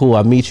 okay, cool,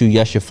 I meet you,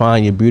 yes, you're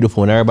fine, you're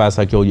beautiful, and everybody's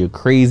like, yo, you're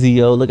crazy,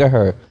 yo, look at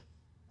her.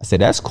 I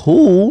said, that's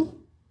cool,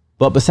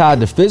 but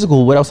besides the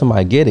physical, what else am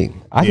I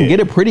getting? I can get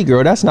a pretty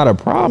girl, that's not a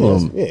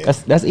problem.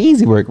 That's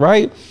easy work,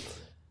 right?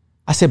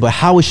 I said, but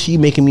how is she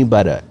making me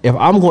better? If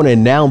I'm going to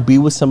now be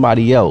with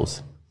somebody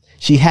else,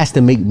 she has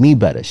to make me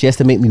better. She has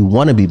to make me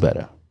want to be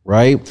better,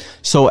 right?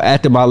 So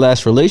after my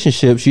last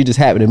relationship, she just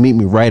happened to meet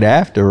me right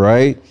after,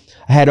 right?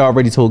 I had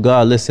already told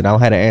God, listen, I don't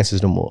have the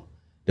answers no more.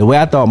 The way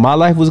I thought my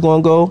life was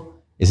going to go,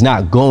 it's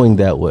not going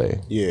that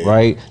way,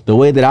 right? The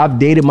way that I've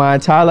dated my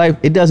entire life,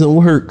 it doesn't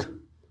work.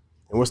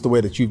 And what's the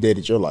way that you've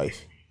dated your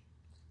life?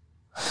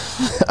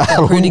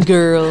 Pretty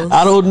girls.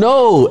 I don't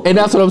know. And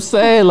that's what I'm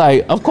saying.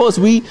 Like, of course,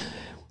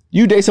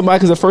 you date somebody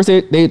because at first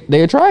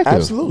they attractive,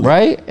 absolutely,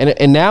 right?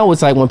 And now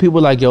it's like when people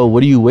are like, yo,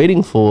 what are you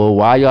waiting for?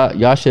 Why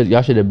y'all should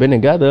have been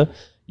together?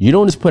 You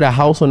don't just put a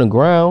house on the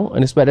ground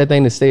and expect that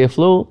thing to stay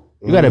afloat.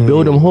 You got to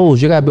build them holes.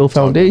 You got to build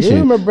foundation.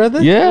 Yeah, my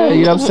brother. Yeah,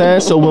 you know what I'm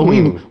saying? So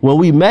when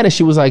we met and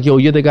she was like, yo,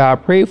 you're the guy I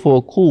prayed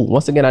for. Cool.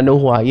 Once again, I know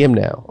who I am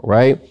now,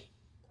 right?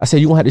 I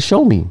said, you're going to have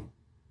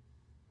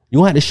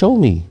to show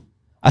me.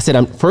 I said,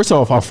 I'm fresh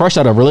out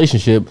of a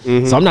relationship,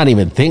 so I'm not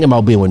even thinking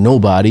about being with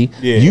nobody.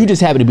 Yeah. You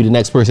just happen to be the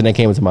next person that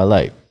came into my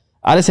life.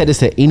 I just said this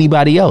to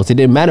anybody else. It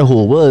didn't matter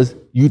who it was.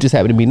 You just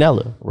happened to be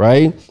Nella,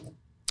 right?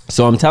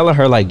 So I'm telling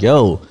her like,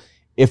 yo,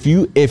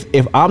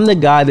 if I'm the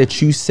guy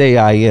that you say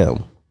I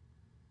am,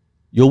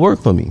 you'll work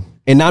for me.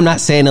 And I'm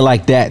not saying it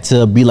like that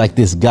to be like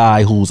this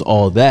guy who's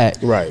all that.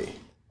 Right.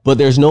 But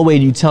there's no way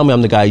you tell me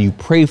I'm the guy you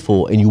pray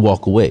for and you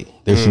walk away.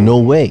 There's no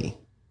way.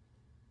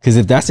 Because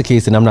if that's the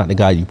case, then I'm not the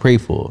guy you pray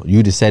for.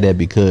 You just said that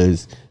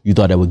because you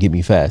thought that would get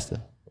me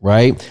faster,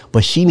 right?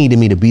 But she needed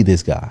me to be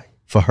this guy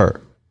for her,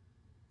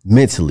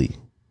 mentally,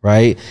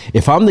 right?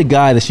 If I'm the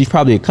guy that she's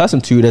probably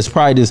accustomed to, that's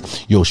probably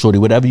just, yo, shorty,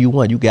 whatever you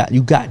want, you got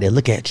that.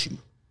 Look at you.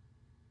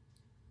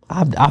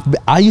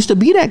 I used to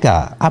be that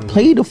guy. I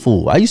played the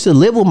fool. I used to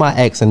live with my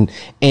ex, and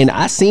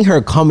I seen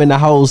her come in the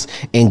house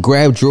and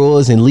grab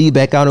drawers and leave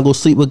back out and go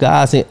sleep with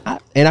guys. And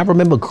I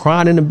remember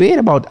crying in the bed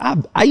about,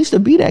 I used to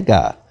be that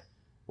guy,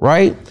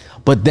 right?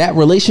 But that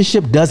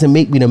relationship doesn't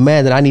make me the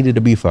man that I needed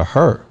to be for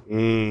her.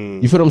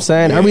 You feel what I'm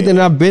saying? Yeah. Everything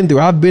that I've been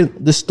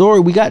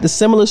through, we got the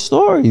similar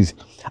stories.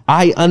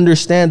 I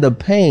understand the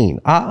pain.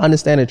 I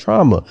understand the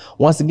trauma.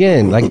 Once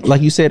again,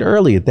 like you said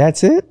earlier,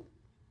 that's it.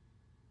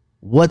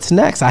 What's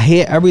next? I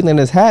hear everything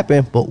that's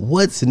happened, but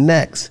what's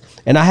next?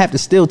 And I have to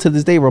still to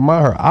this day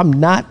remind her, I'm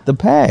not the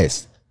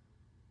past.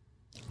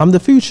 I'm the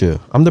future.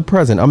 I'm the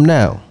present. I'm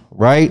now,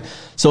 right?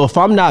 So if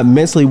I'm not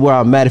mentally where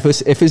I'm at,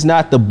 if it's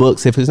not the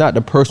books, if it's not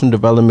the personal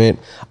development,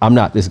 I'm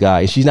not this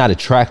guy. She's not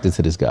attracted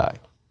to this guy.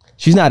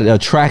 She's not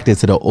attracted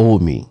to the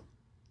old me.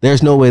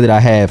 There's no way that I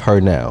have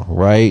her now,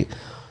 right?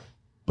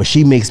 But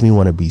she makes me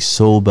want to be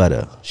so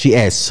better. She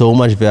adds so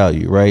much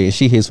value, right? And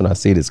she hates when I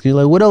say this. She's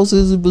like, what else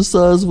is it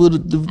besides what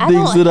the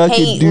things that I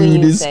can do?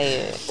 When you say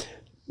it.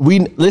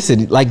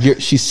 Listen, like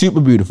she's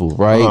super beautiful,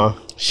 right? Uh-huh.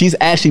 She's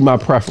actually my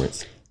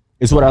preference.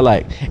 It's what I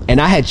like.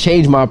 And I had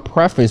changed my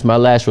preference my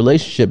last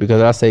relationship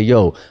because I say,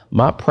 yo,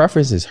 my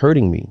preference is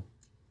hurting me.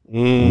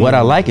 What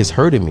I like is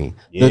hurting me.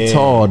 Yeah. The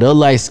tall, the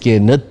light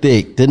skin, the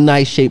thick, the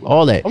nice shape,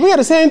 all that. We got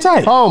the same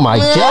type. Oh my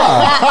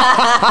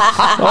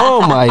God.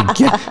 Oh my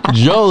God.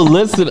 Joe,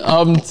 listen,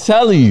 I'm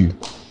telling you,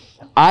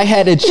 I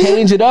had to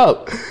change it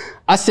up.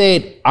 I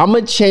said, I'm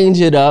going to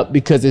change it up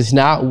because it's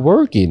not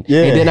working.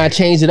 Yeah. And then I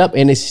changed it up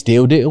and it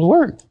still didn't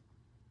work.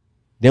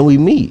 Then we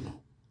meet.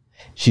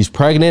 She's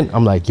pregnant.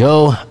 I'm like,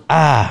 yo,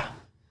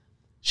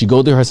 She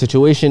go through her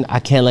situation. I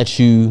can't let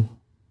you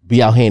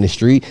be out here in the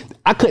street.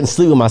 I couldn't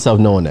sleep with myself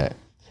knowing that.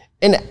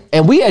 And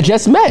we had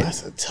just met.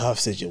 That's a tough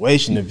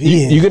situation to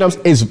be in. You get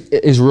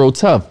it's real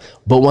tough.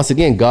 But once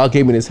again, God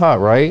gave me this heart,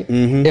 right?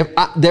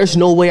 Mm-hmm. There's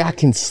no way I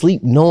can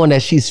sleep knowing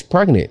that she's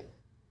pregnant.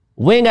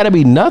 We ain't gotta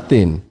be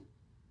nothing.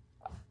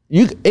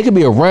 It could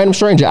be a random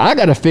stranger. I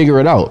gotta figure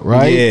it out,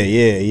 right?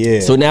 Yeah.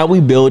 So now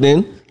we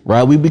building,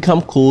 right? We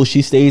become cool.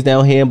 She stays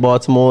down here in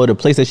Baltimore. The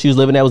place that she was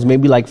living at was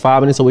maybe like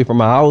 5 minutes away from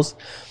my house.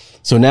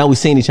 So now we're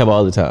seeing each other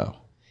all the time.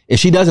 If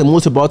she doesn't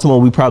move to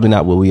Baltimore, we probably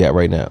not where we at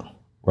right now,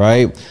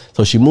 right?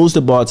 So she moves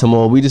to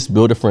Baltimore. We just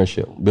build a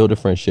friendship.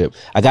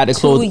 I got the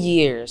close 2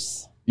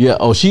 years. Yeah.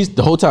 Oh, she's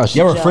the whole time.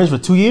 Y'all were friends for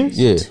 2 years?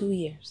 Yeah. 2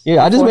 years.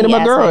 Yeah. I just met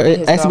my girl.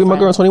 Asked to be my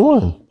girl at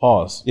 21.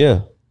 Pause.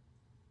 Yeah.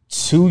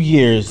 2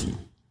 years.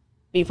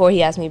 Before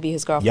he asked me to be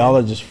his girlfriend. Y'all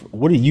are just,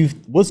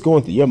 what's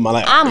going through your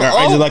mind?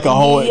 Like, is it like a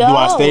whole, do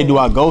I stay, do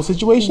I go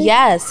situation?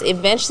 Yes.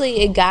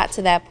 Eventually it got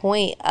to that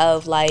point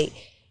of like,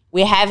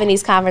 we're having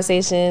these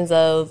conversations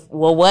of,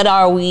 well, what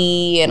are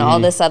we and all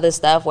this other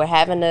stuff. We're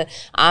having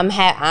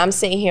I'm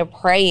sitting here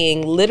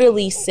praying,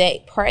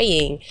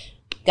 praying,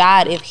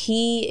 God, if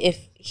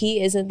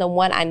he isn't the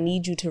one, I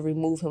need you to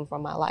remove him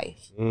from my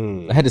life.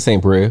 I had the same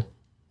prayer.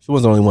 She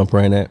wasn't the only one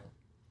praying that.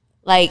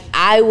 Like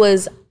I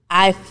was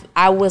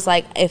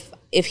like,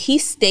 if he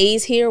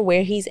stays here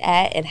where he's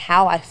at and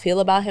how I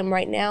feel about him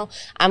right now,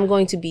 I'm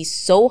going to be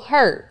so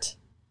hurt.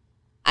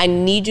 I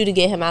need you to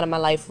get him out of my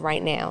life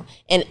right now.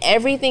 And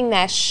everything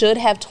that should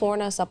have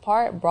torn us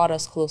apart brought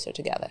us closer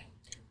together.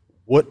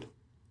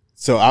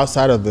 So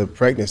outside of the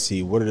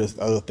pregnancy, what are the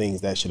other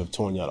things that should have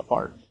torn y'all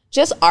apart?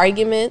 Just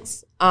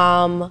arguments.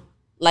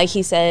 Like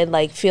he said,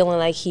 like feeling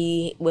like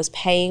he was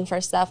paying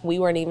for stuff. We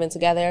weren't even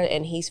together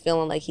and he's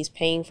feeling like he's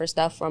paying for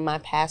stuff from my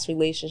past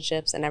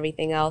relationships and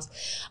everything else.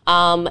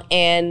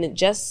 And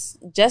just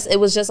it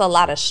was just a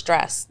lot of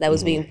stress that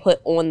was being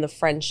put on the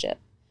friendship.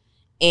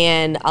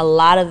 And a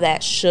lot of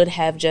that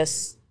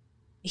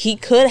he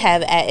could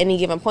have at any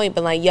given point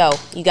been like, yo,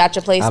 you got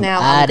your place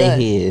now, I'm good.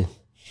 Here.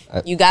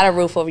 You got a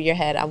roof over your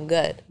head, I'm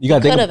good. You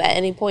could have at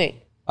any point.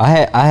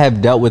 I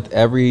have dealt with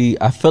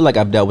I feel like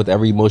I've dealt with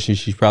every emotion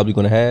she's probably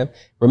going to have.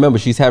 Remember,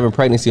 she's having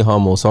pregnancy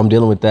hormones, so I'm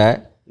dealing with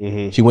that.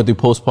 Mm-hmm. She went through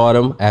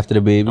postpartum after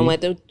the baby. I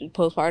went through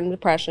postpartum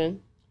depression.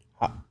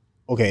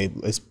 Okay,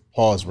 let's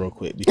pause real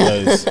quick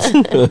because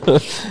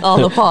all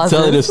the pauses.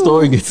 Tell her the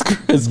story gets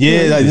crazy.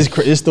 Yeah, like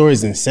this story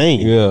is insane.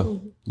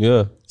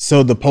 Yeah.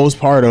 So the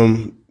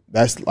postpartum,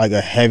 that's like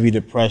a heavy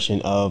depression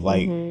of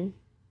like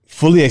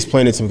fully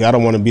explain it to me. I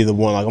don't want to be the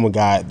one, like I'm a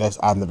guy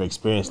I've never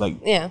experienced. Like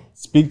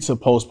speak to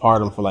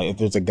postpartum for like if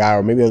there's a guy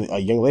or maybe a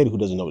young lady who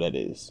doesn't know what that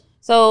is.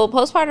 So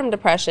postpartum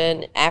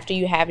depression, after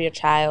you have your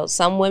child,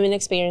 some women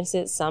experience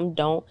it, some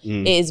don't.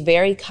 It is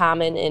very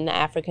common in the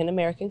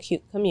African-American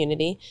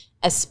community,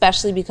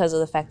 especially because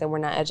of the fact that we're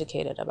not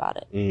educated about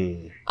it.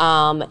 And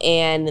I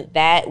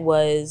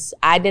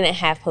didn't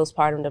have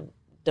postpartum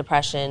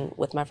depression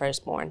with my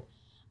firstborn.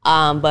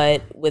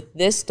 But with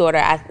this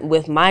daughter,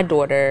 with my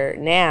daughter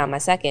now, my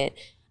second,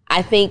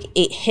 I think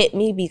it hit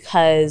me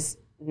because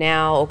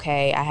now,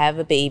 okay, I have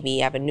a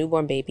baby. I have a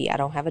newborn baby. I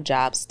don't have a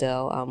job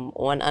still. I'm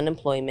on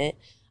unemployment.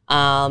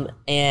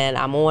 And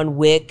I'm on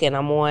WIC and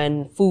I'm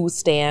on food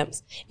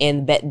stamps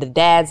and the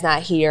dad's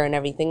not here and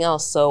everything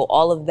else. So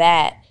all of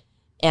that,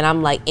 and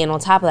I'm like, and on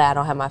top of that, I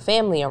don't have my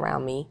family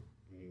around me.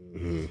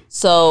 Mm-hmm.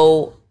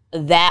 So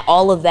that,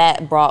 all of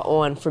that brought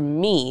on, for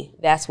me,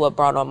 that's what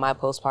brought on my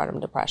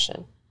postpartum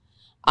depression.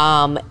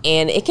 And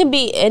it can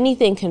be,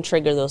 anything can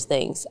trigger those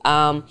things.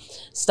 I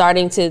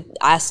started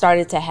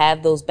to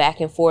have those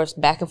back and forth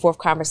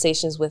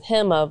conversations with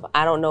him of,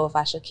 I don't know if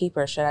I should keep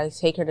her. Should I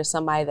take her to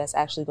somebody that's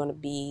actually going to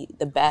be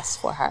the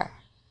best for her?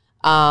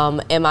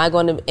 Am I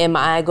going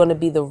to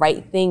be the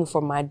right thing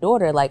for my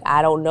daughter? Like,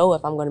 I don't know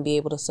if I'm going to be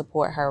able to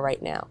support her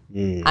right now.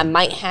 I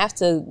might have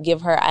to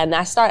give her, and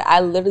I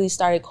literally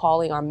started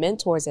calling our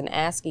mentors and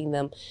asking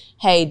them,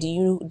 hey, do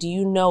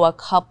you know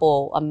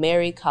a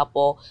married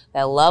couple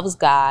that loves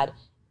God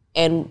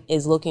and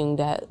is looking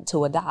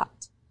to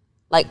adopt?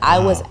 Like,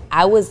 wow.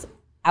 I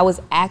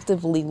was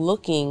actively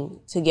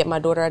looking to get my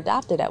daughter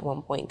adopted at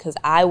one point, because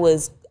I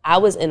was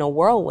in a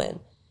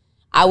whirlwind.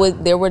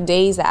 There were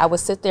days that I would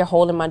sit there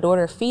holding my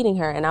daughter, feeding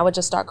her, and I would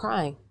just start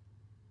crying.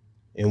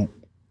 And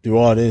through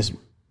all this,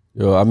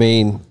 I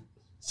mean,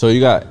 so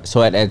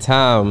at that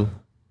time,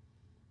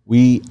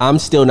 I'm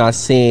still not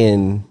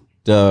seeing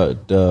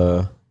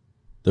the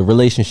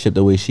relationship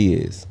the way she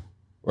is,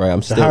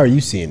 right? How are you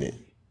seeing it?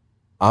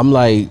 I'm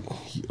like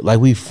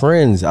we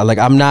friends.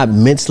 I'm not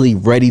mentally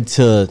ready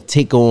to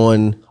take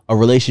on a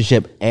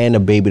relationship and a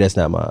baby that's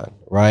not mine,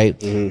 right?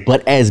 Mm-hmm.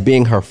 But as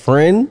being her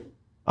friend,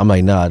 I'm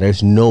like, nah,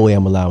 there's no way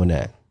I'm allowing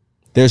that.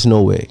 There's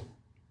no way.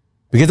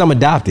 Because I'm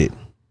adopted.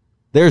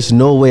 There's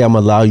no way I'm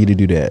allow you to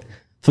do that.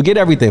 Forget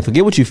everything.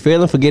 Forget what you're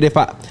feeling. Forget if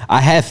I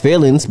have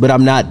feelings, but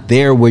I'm not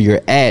there where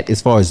you're at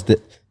as far as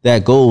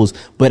that goes.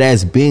 But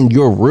as being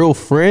your real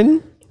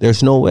friend,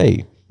 there's no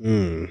way.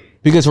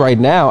 Because right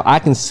now I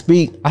can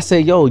speak. I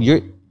say, yo,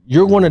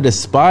 you're going to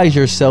despise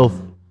yourself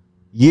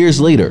years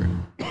later.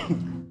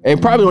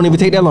 It probably don't even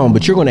take that long,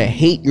 but you're going to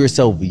hate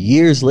yourself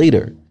years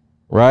later,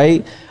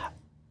 right?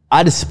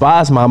 I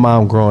despised my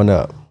mom growing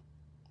up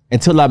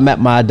until I met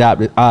my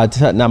adopted,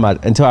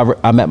 until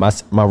I met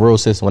my real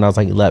sister when I was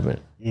like 11,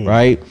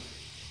 right?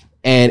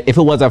 And if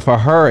it wasn't for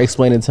her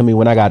explaining to me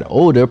when I got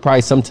older,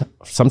 probably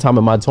sometime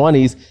in my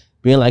 20s,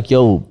 being like,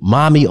 yo,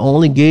 mommy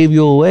only gave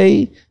you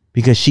away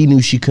because she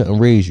knew she couldn't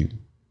raise you.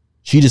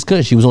 She just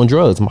couldn't. She was on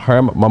drugs. My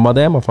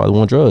mother and my father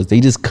were on drugs. They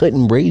just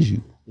couldn't raise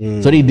you.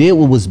 So they did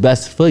what was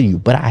best for you.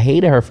 But I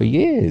hated her for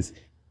years.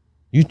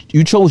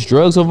 You chose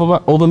drugs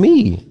over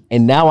me.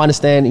 And now I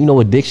understand,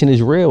 addiction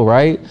is real,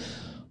 right?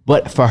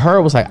 But for her,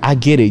 it was like, I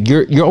get it.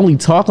 You're only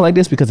talking like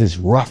this because it's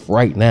rough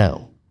right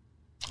now.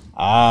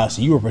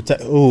 So you were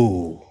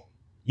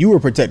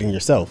protecting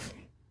yourself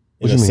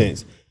in a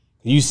sense.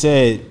 You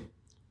said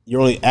you're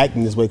only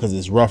acting this way because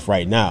it's rough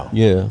right now.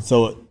 Yeah.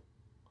 So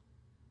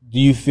do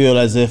you feel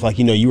as if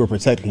you were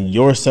protecting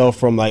yourself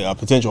from like a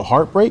potential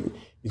heartbreak?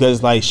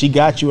 Because like she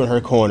got you in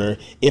her corner.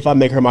 If I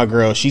make her my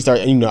girl, she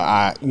started,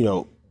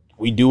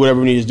 we do whatever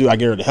we need to do. I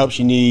get her the help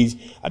she needs.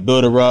 I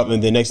build her up,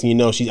 and the next thing you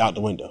know, she's out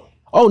the window.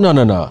 Oh, no.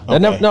 Okay.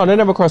 That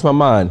never crossed my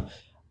mind.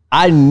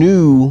 I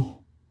knew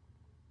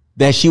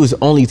that she was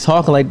only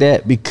talking like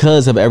that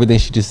because of everything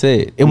she just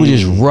said. It was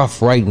just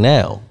rough right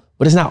now,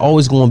 but it's not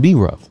always going to be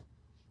rough.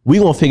 We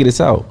going to figure this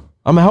out.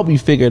 I'm going to help you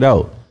figure it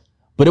out.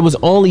 But it was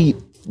only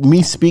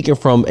me speaking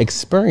from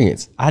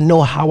experience. I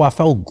know how I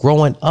felt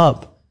growing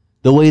up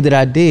the way that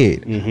I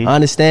did. I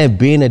understand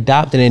being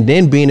adopted and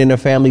then being in a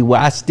family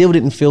where I still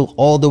didn't feel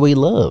all the way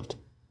loved,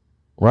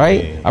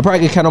 right? Yeah. I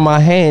probably can count on my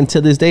hand to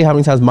this day how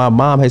many times my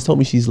mom has told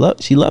me she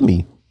loved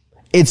me.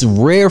 It's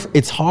rare,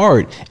 it's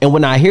hard. And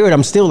when I hear it,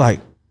 I'm still like,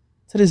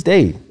 to this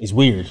day. It's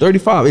weird.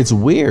 35, it's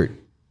weird.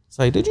 It's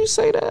like, did you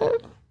say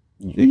that?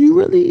 Do you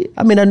really?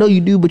 I mean, I know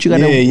you do, but you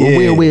got a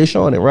weird way of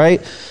showing it,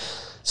 right?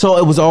 So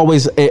it was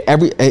always,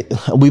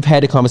 we've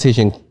had the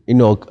conversation,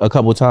 a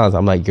couple of times.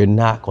 I'm like, you're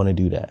not going to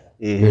do that.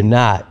 You're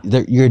not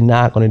going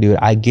to do it.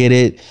 I get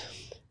it.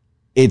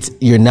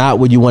 You're not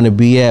where you want to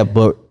be at,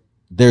 but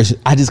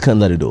I just couldn't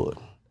let her do it.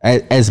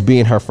 As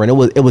being her friend,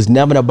 it was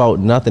never about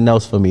nothing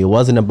else for me. It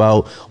wasn't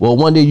about, well,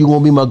 one day you're going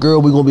to be my girl.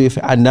 We're going to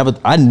be I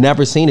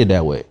never seen it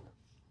that way.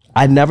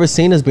 I never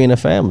seen us being a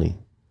family.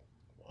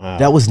 Wow.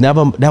 That was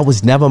never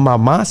my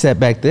mindset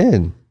back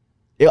then.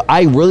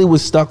 I really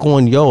was stuck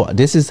on,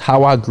 this is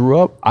how I grew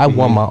up. I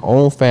want my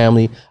own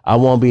family. I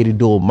want to be able to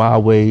do it my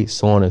way,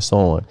 so on and so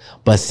on.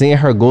 But seeing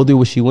her go through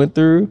what she went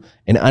through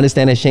and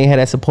understand that she ain't had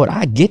that support,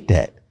 I get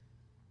that.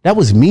 That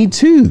was me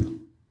too.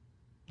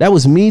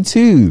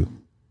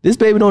 This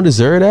baby don't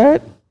deserve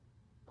that.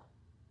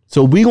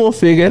 So we gonna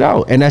figure it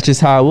out. And that's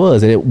just how it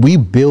was. And we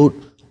built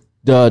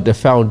the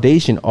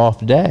foundation off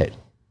that.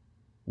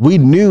 We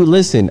knew,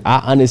 listen, I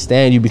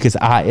understand you because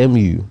I am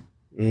you.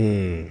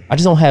 I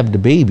just don't have the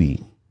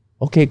baby.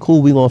 Okay,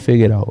 cool, we gonna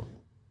figure it out.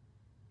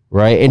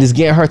 Right? And just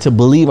getting her to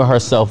believe in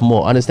herself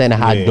more, understanding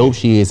how dope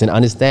she is and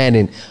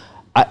understanding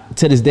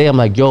to this day, I'm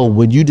like, yo,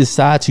 when you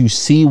decide to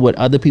see what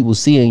other people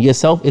see in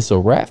yourself, it's a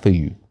wrap for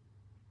you.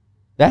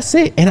 That's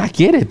it. And I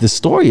get it. The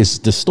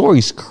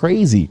story's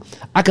crazy.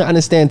 I can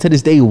understand to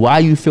this day why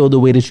you feel the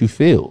way that you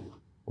feel,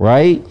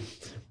 right?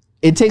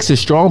 It takes a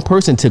strong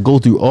person to go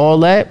through all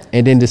that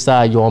and then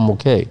decide, yo, I'm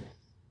okay.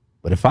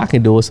 But if I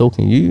can do it, so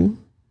can you.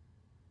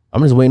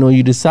 I'm just waiting on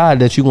you to decide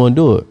that you're going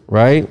to do it,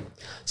 right?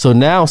 So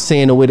now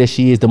saying the way that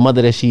she is, the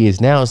mother that she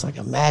is now, it's like,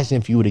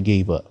 imagine if you would have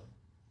gave up.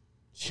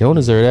 She don't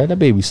deserve that. That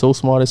baby's so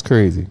smart, it's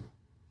crazy,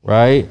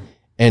 right?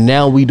 And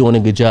now we doing a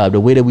good job. The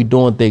way that we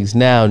doing things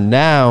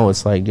now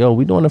it's like, yo,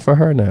 we doing it for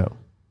her now,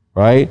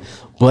 right?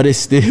 But it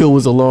still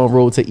was a long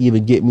road to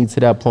even get me to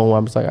that point where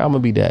I'm just like, I'm gonna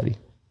be daddy,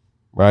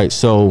 right?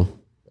 So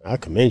I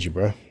commend you,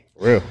 bro,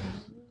 for real,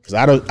 because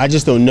I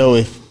just don't know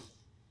if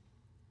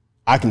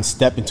I can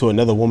step into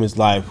another woman's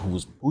life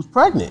who's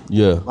pregnant.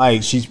 Yeah,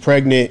 like she's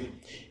pregnant,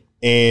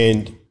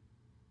 and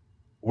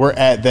we're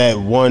at that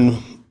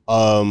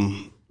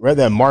we're at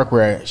that mark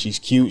where she's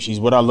cute. She's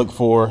what I look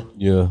for.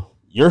 Yeah.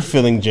 You're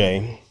feeling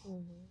Jay.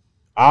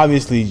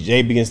 Obviously,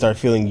 Jay begins to start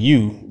feeling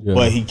you,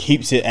 but he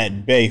keeps it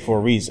at bay for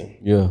a reason.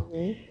 Yeah.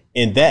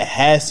 And that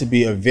has to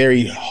be a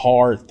very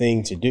hard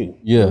thing to do.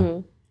 Yeah.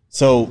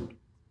 So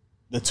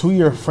the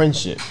 2-year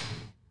friendship,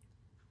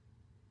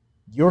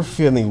 you're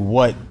feeling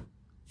what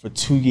for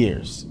 2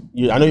 years?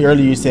 I know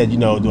earlier you said,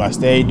 do I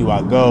stay? Do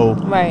I go?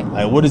 Right.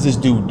 Like, what is this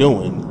dude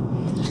doing?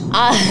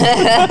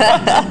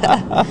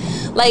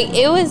 Like,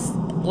 it was,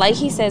 like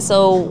he said,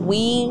 so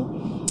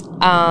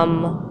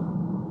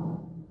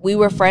we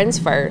were friends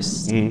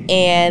first,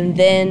 and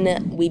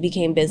then we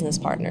became business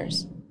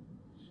partners.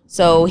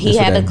 So he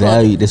had a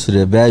value. This is where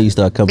the value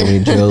start coming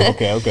in, Joe.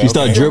 Okay. You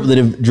start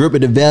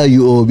dripping the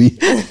value on me.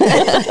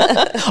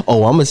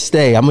 Oh, I'm gonna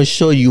stay. I'm gonna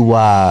show you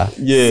why.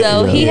 Yeah.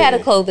 So he had a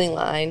clothing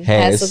line.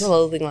 Has a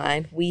clothing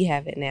line. We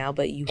have it now,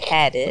 but you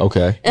had it.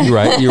 Okay. You're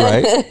right.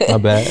 My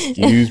bad.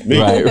 Excuse me.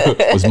 Right.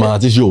 What's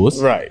mine is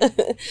yours. Right.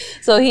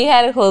 So he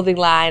had a clothing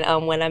line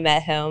when I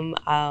met him.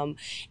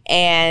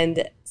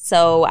 And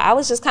so I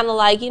was just kind of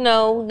like,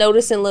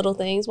 noticing little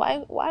things.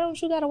 Why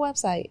don't you got a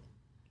website?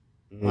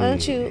 Why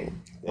don't you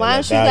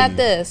got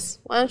this?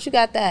 Why don't you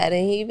got that?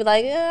 And he'd be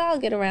like, yeah, I'll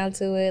get around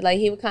to it. Like,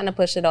 he would kind of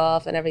push it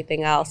off and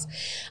everything else.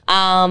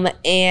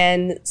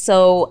 And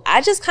so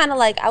I just kind of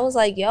I was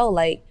like, yo,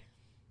 like,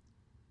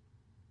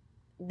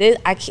 this,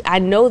 I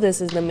know this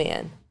is the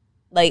man.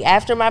 Like,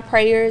 after my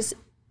prayers,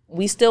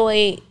 we still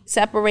ain't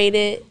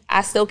separated.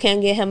 I still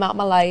can't get him out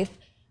my life.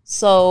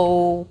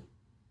 So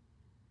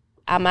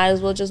I might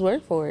as well just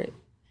work for it.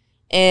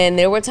 And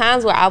there were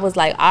times where I was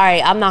like, all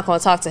right, I'm not going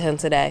to talk to him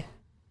today.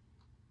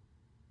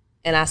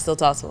 And I still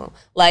talk to him.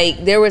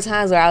 Like, there were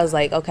times where I was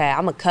like, okay,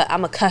 I'm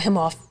gonna cut him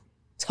off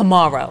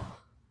tomorrow.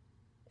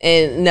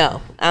 And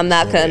no, I'm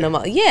not cutting him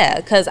off. Yeah,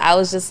 because I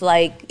was just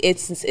like,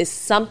 it's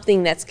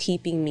something that's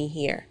keeping me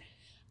here.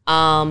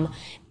 And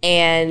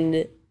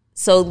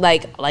so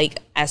like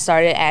I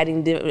started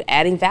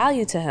adding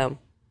value to him.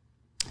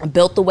 I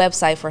built the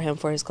website for him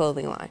for his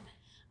clothing line.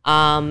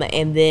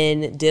 And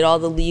then did all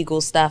the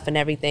legal stuff and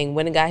everything.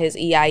 Went and got his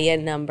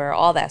EIN number,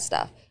 all that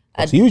stuff.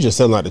 So you were just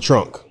selling out the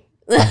trunk.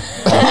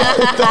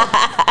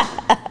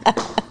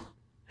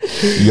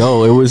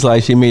 Yo, it was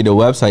like she made the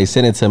website,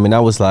 sent it to me, and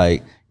I was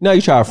like,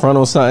 you try to front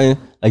on something,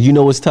 like,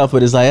 it's tough,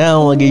 but it's like, I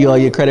don't want to give you all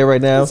your credit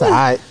right now. It's all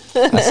right.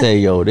 I say,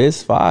 yo,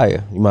 this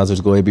fire. You might as well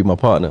just go ahead and be my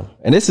partner.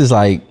 And this is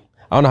like,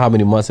 I don't know how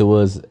many months it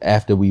was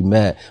after we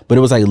met, but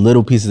it was like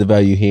little pieces of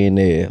value here and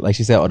there. Like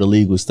she said, all the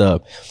legal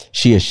stuff.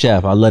 She a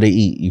chef. I let her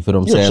eat. You feel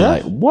what I'm saying?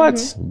 Chef? Like, what?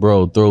 Mm-hmm.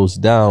 Bro, throws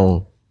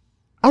down.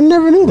 I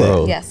never knew that.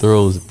 Bro, Yes.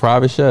 throws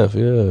private chef,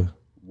 yeah.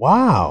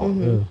 Wow.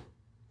 Mm-hmm.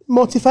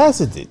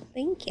 Multifaceted.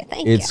 Thank you.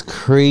 It's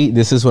crazy.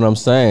 This is what I'm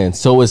saying.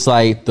 So it's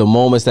like the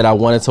moments that I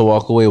wanted to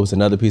walk away was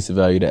another piece of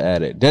value to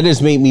add it. That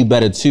just made me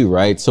better too,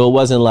 right? So it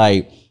wasn't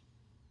like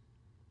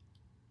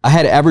I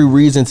had every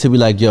reason to be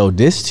like, yo,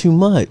 this too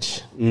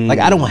much. Like,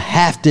 I don't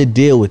have to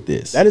deal with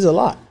this. That is a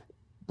lot.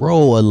 Bro,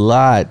 a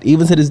lot.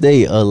 Even to this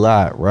day, a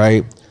lot,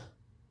 right?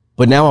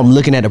 But now I'm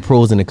looking at the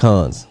pros and the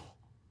cons.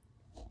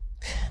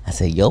 I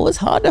say, yo, it's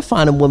hard to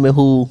find a woman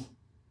who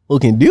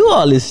can do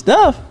all this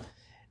stuff.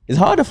 It's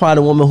hard to find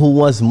a woman who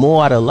wants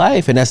more out of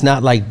life, and that's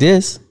not like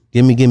this.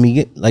 Give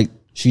me. Like,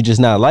 she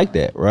just not like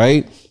that,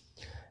 right?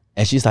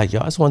 And she's like, yo,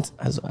 I just want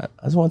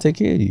to take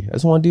care of you. I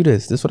just want to do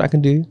this. This is what I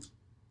can do.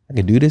 I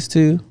can do this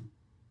too.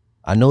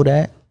 I know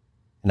that.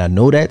 And I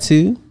know that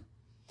too.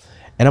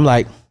 And I'm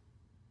like,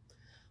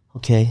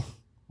 okay.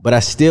 But I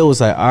still was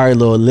like, all right,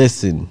 Lord,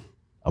 listen.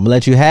 I'm going to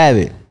let you have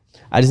it.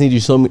 I just need you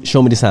to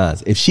show me the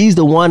signs. If she's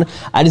the one,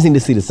 I just need to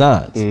see the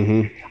signs.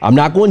 Mm-hmm. I'm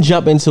not going to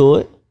jump into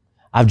it.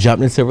 I've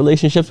jumped into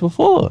relationships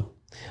before.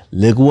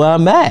 Look where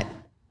I'm at.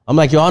 I'm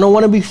like, yo, I don't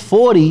want to be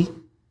 40,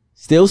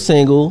 still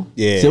single,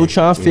 still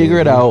trying to figure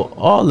it out,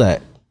 all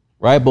that,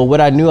 right? But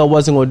what I knew I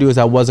wasn't going to do is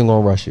I wasn't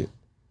going to rush it.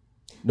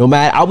 No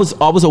matter, I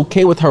was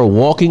okay with her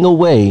walking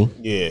away.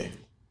 Yeah.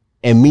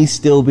 And me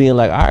still being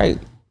like, all right,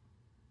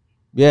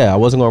 yeah, I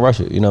wasn't going to rush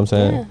it. You know what I'm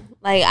saying?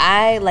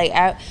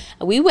 Yeah.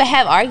 We would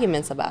have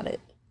arguments about it.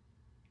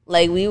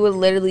 Like, we would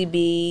literally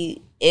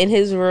be in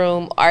his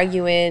room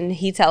arguing.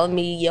 He telling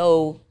me,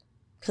 yo,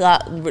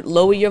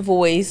 lower your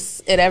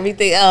voice and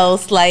everything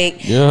else.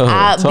 Like,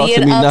 talk to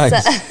me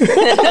nice.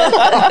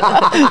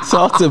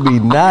 Talk to me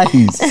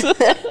nice.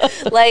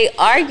 Like,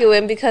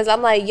 arguing because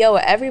I'm like, yo,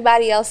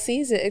 everybody else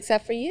sees it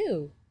except for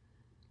you.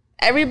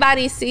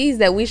 Everybody sees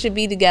that we should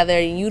be together,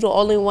 and you the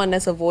only one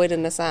that's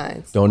avoiding the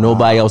signs. Don't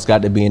nobody else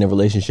got to be in a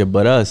relationship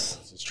but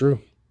us. It's true.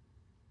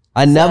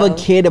 I never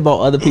cared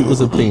about other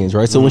people's opinions,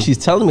 right? So when she's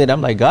telling me that,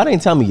 I'm like, God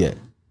ain't telling me yet.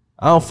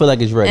 I don't feel like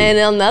it's ready. And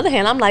on the other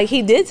hand, I'm like,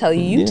 he did tell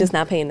you, you just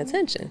not paying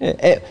attention.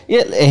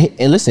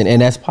 And listen,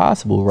 and that's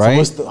possible,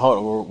 right? So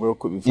hold on, real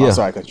quick before I'm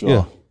sorry I cut you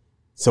off.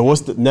 So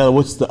what's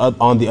the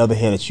on the other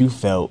hand that you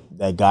felt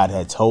that God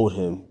had told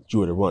him that you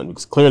were the one?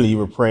 Because clearly you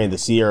were praying the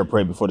Sierra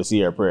prayer before the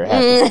Sierra prayer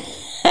happened.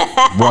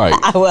 Right.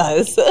 I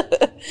was.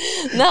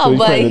 No, So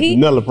but the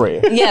Nella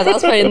prayer. Yes, I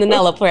was praying the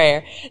Nella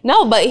prayer.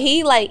 No, but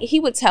he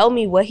would tell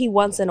me what he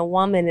wants in a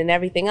woman and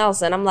everything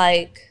else, and I'm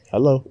like,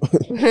 hello,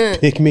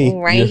 pick me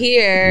right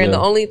here. The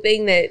only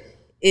thing that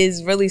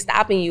is really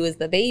stopping you is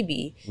the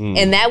baby,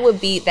 and that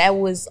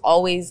was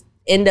always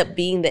end up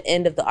being the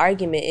end of the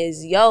argument.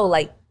 Is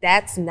like,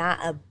 that's not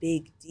a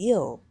big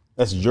deal.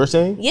 That's what you're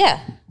saying? Yeah.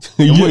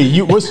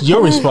 What's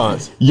your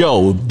response?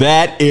 Yo,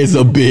 that is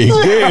a big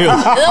deal.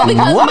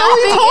 What are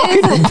we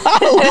talking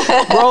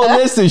about? Bro,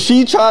 listen,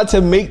 she tried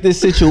to make this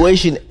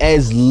situation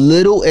as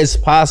little as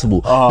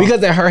possible.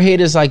 Because in her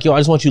head, it's like, yo, I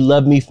just want you to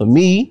love me for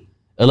me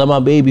and love my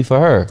baby for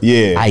her.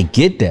 Yeah. I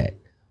get that.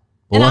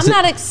 But and I'm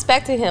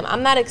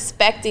not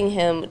expecting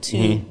him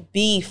to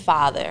be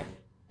father.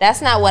 That's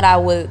not what I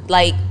would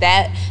like.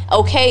 That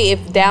okay,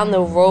 if down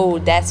the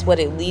road that's what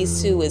it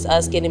leads to, is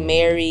us getting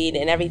married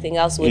and everything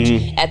else, which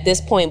at this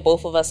point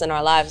both of us in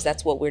our lives,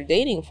 that's what we're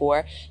dating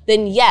for,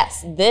 then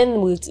yes, then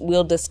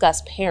we'll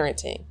discuss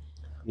parenting.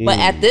 But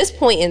at this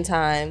point in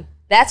time,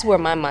 that's where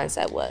my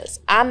mindset was.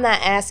 I'm not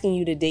asking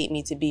you to date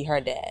me to be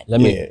her dad. Let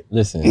me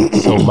listen.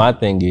 So my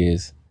thing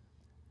is,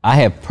 I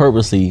have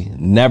purposely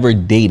never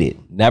dated,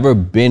 never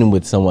been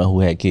with someone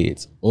who had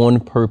kids on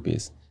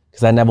purpose,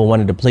 because I never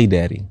wanted to play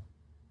daddy.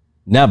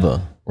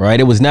 Never, right?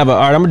 It was never, all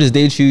right, I'm gonna just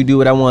date you, do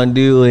what I want to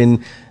do,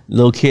 and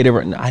little kid.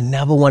 I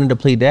never wanted to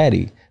play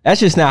daddy. That's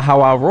just not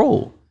how I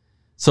roll.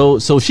 So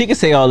she can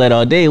say all that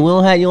all day.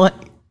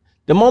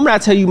 The moment I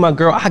tell you my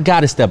girl, I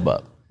gotta step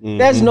up.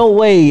 There's no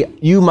way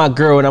you my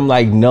girl and I'm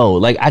like, no.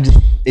 Like, I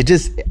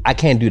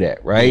can't do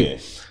that, right? Yeah.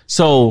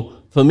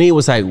 So for me, it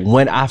was like,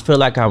 when I feel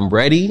like I'm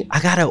ready,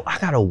 I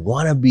gotta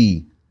wanna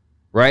be,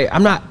 right?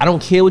 I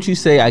don't care what you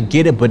say, I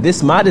get it, but this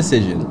is my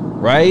decision,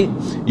 right?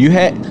 You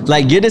had,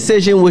 like, your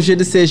decision was your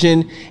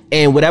decision,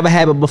 and whatever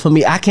happened, but for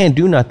me, I can't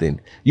do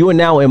nothing. You are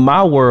now in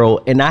my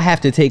world, and I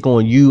have to take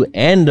on you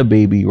and the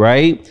baby,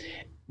 right?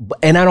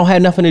 And I don't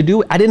have nothing to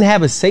do. I didn't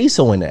have a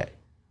say-so in that,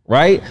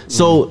 right?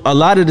 So a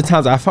lot of the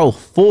times I felt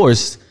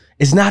forced.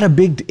 It's a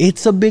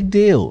big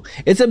deal.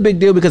 It's a big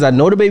deal because I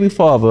know the baby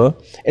father,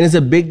 and it's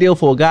a big deal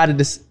for a guy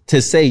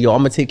to say, yo, I'm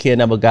gonna take care of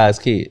another guy's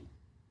kid.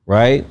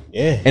 Right?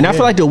 Yeah. And I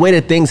feel like the way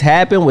that things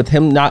happen with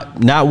him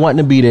not wanting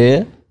to be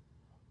there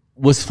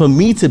was for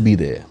me to be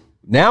there.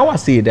 Now I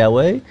see it that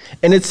way.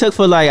 And it took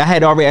for, like, I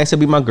had already asked her to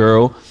be my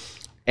girl.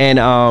 And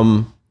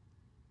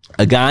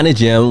a guy in the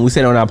gym, we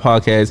said on our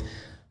podcast,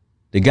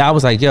 the guy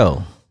was like,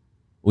 yo,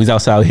 we was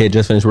outside here,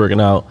 just finished working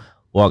out,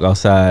 walk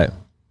outside.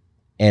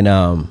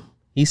 And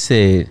he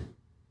said,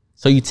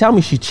 so you tell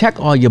me she checked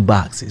all your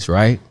boxes,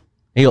 right?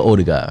 He an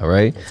older guy,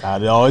 right? That's how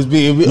they always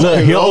be. Look,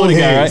 he an older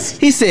guy, right?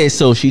 He said,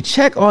 so she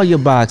checked all your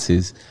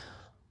boxes,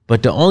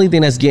 but the only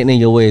thing that's getting in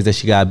your way is that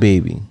she got a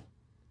baby.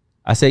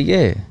 I said,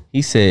 yeah.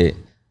 He said,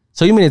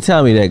 so you mean to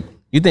tell me that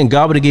you think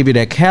God would have gave you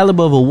that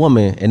caliber of a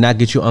woman and not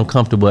get you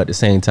uncomfortable at the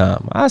same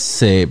time? I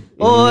said,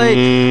 boy,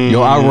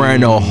 yo, I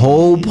ran the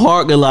whole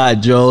parking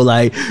lot, Joe.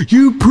 Like,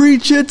 you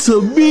preach it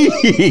to me,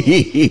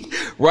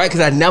 right?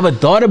 Because I never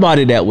thought about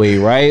it that way,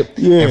 right?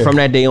 Yeah. And from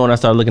that day on, I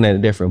started looking at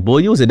it different. Boy,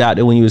 you was a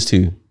doctor when you was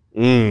 2.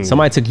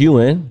 Somebody took you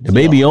in. The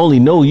baby only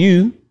know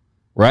you,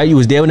 right? You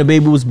was there when the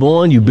baby was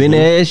born. You been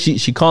there.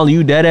 She calling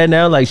you dad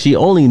now. Like, she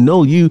only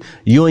know you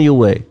on your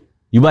way.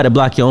 You about to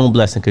block your own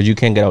blessing because you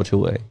can't get out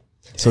your way.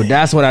 So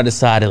that's when I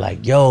decided,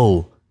 like,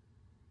 yo,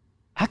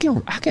 I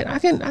can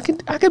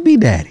be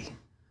daddy.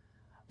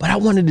 But I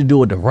wanted to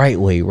do it the right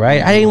way,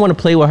 right? I didn't want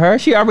to play with her.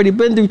 She already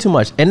been through too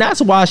much. And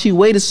that's why she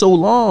waited so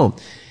long.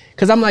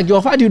 Because I'm like, yo,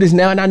 if I do this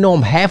now and I know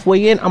I'm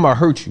halfway in, I'm going to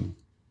hurt you.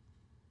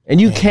 And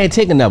you can't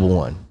take another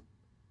one.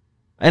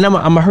 And I'm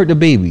going to hurt the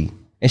baby.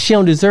 And she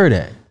don't deserve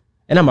that.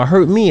 And I'm going to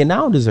hurt me, and I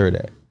don't deserve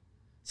that.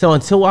 So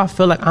until I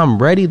feel like I'm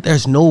ready,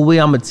 there's no way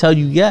I'm going to tell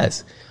you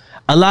yes.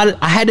 I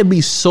had to be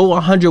so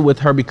 100 with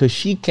her because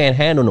she can't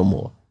handle no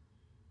more.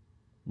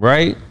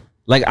 Right?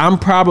 Like, I'm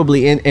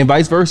probably, and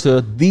vice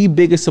versa, the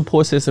biggest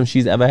support system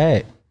she's ever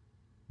had.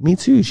 Me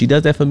too. She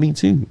does that for me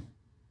too.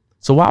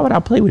 So why would I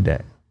play with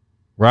that?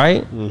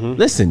 Right?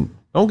 Listen,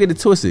 don't get it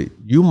twisted.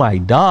 You my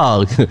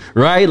dog,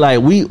 right?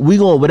 Like, we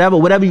going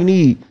whatever you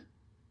need,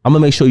 I'm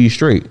gonna make sure you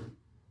straight.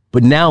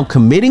 But now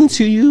committing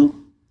to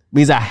you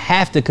means I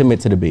have to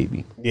commit to the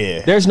baby.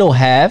 Yeah. There's no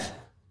half.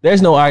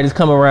 There's no, I just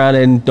come around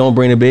and don't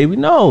bring the baby.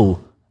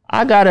 No,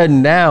 I got her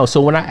now.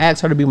 So when I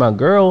asked her to be my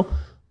girl,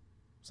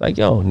 it's like,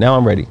 yo, now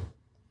I'm ready.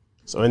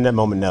 So in that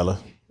moment, Nella,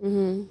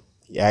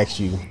 he asked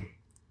you.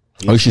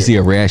 Oh, you should see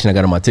a reaction I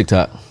got on my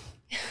TikTok.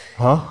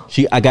 Huh?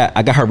 I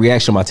got her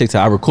reaction on my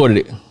TikTok. I recorded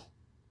it.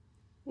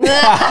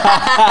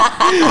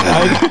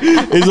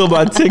 It's on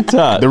my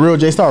TikTok. The real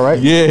J Star, right?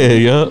 Yeah,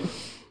 yup.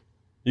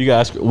 You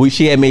guys,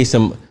 she had made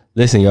some.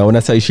 Listen, y'all. When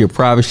I tell you she a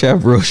private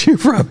chef, bro, she a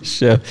private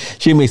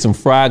chef. She made some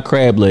fried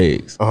crab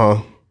legs.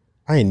 I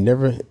ain't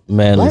never.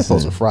 Man, Black listen.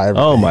 folks are fried.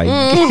 Oh my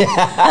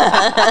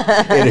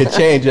god, it'll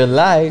change your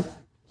life.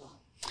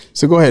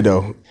 So go ahead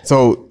though.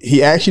 So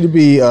he asked you to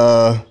be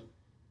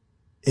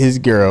his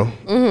girl,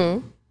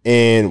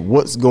 and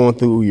what's going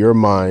through your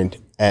mind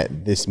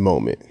at this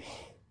moment?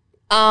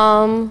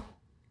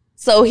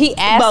 So he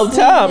asked About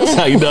time. That's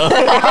how you know.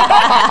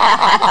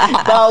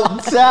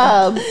 About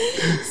time.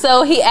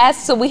 So he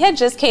asked, so we had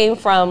just came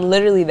from,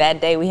 literally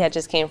that day, we had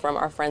just came from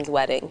our friend's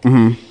wedding.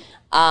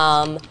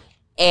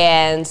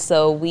 And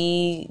so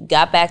we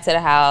got back to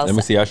the house. Let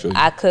me see, I'll show you.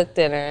 I cooked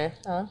dinner.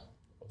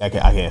 I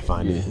can't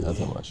find it. That's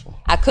not much.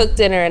 I cooked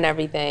dinner and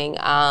everything.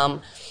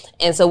 And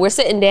so we're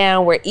sitting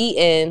down, we're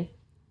eating,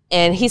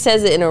 and he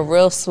says it in a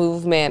real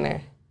smooth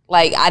manner.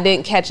 Like, I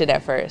didn't catch it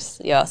at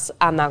first. Yo,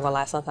 I'm not gonna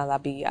lie. Sometimes I'll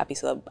be a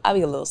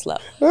little slow.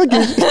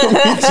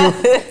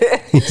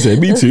 He said,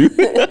 me too.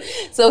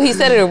 So he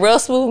said it in a real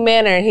smooth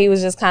manner, and he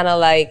was just kind of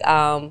like,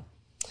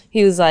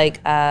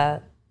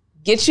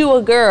 get you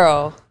a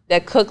girl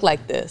that cook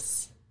like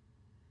this.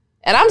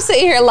 And I'm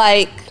sitting here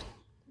like,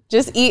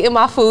 just eating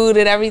my food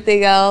and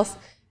everything else.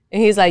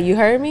 And he's like, you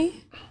heard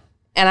me?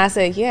 And I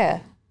said, yeah.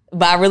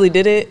 But I really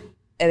did it.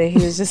 And then he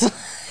was just...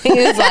 He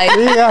was like,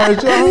 yeah,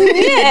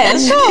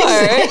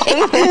 sure.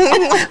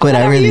 But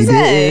I really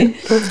did.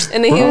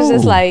 And then he was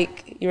just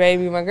like, you ready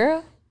to be my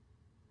girl?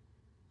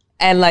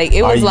 And like,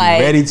 it Are was you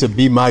like, ready to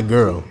be my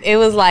girl? it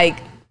was like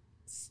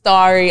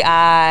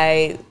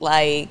starry-eyed.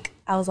 Like,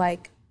 I was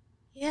like,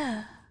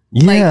 yeah.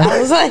 Yeah. Like, I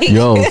was like,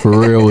 yo,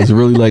 for real, it was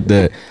really like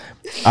that.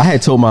 I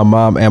had told my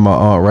mom and my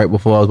aunt right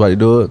before I was about to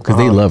do it because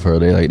they love her.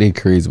 They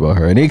crazy about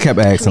her, and they kept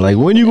asking like,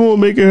 "When you gonna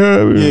make it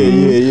happen?"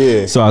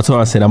 Yeah. So I told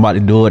her, I said, "I'm about to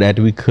do it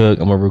after we cook.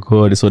 I'm gonna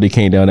record it." So they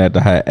came down after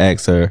I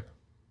asked her,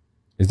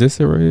 "Is this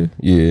it right here?"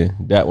 Yeah,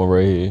 that one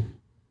right here.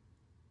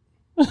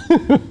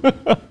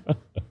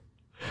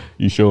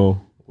 You sure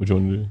what you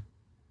want to do?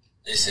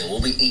 Listen,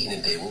 what we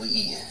eating today? What we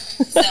eating?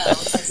 So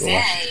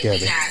today we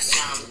got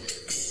some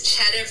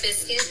cheddar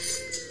biscuits.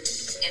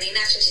 And they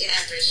not just your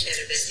average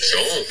cheddar biscuits.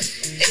 Sure.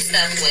 They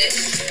stuffed with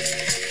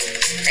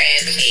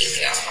crab cake,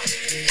 y'all.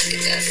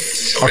 Look at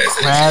this. A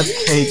crab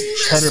cake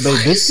cheddar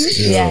bay biscuit?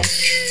 Yeah.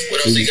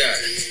 What else we got?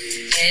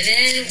 And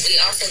then we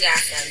also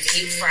got some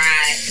deep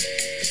fried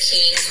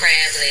king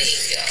crab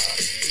legs, y'all.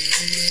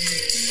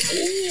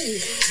 Ooh.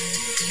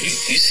 You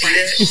see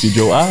that? You see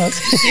Joe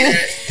eyes? You see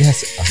that?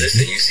 Yes.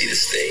 Listen, you see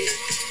this thing?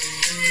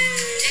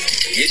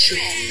 Get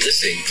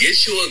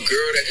you a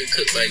girl that can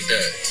cook like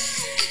that.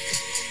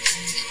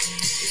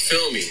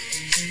 Feel me? Hear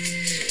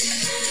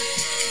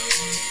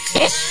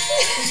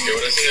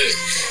what I said?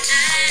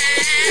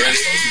 Ready?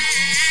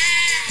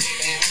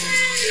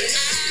 Yeah.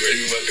 You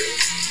ready with my girl?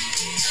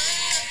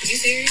 You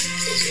serious?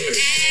 That's good.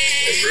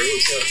 That's real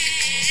tough.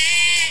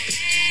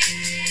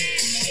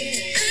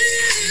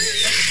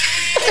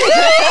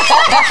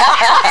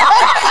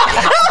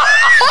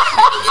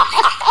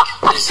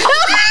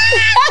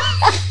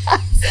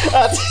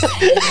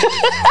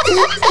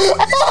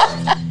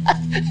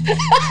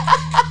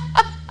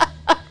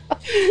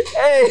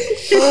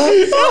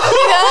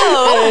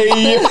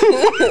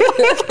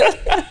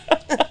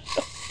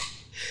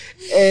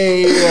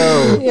 Hey,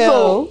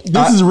 yo.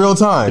 This is real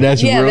time.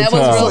 That's real that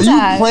was time. real So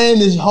time. you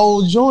planned this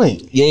whole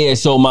joint. Yeah,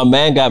 so my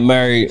man got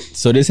married.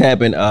 So this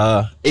happened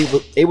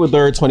April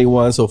 3rd,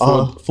 21. So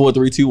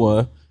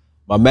 4-3-2-1.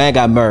 My man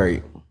got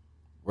married,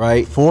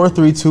 right? 4,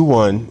 3, 2,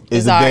 1 is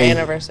It's the our day.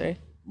 anniversary.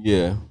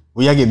 Yeah.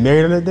 Will y'all get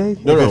married on that day?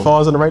 No, if no. it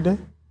falls on the right day?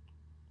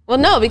 Well,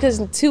 no, because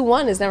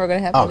 2-1 is never going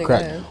to happen Oh,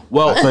 crap. again.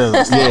 Well,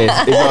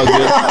 yeah, it's all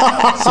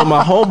good. So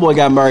my homeboy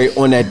got married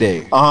on that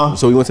day.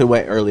 So we went to the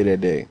wedding early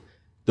that day.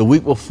 The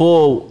week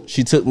before,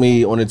 she took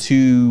me on a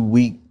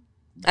 2-week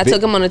I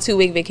took him on a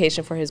 2-week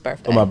vacation for his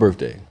birthday. on my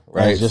birthday,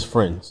 Right. right? Just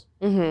friends.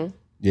 Yeah,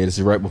 this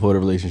is right before the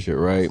relationship,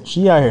 right?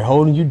 She out here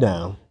holding you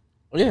down,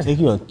 Yeah.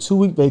 taking you on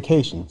 2-week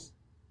vacations.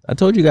 I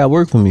told you got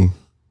work for me.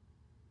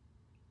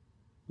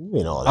 You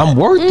ain't all that. I'm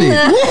worth it.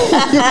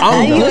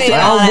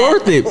 I'm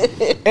worth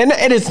it. And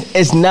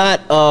it's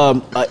not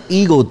an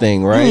ego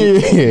thing, right?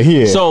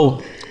 Yeah.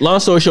 So, long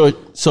story short,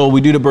 so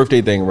we do the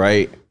birthday thing,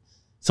 right?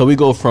 So we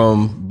go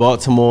from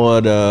Baltimore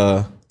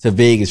to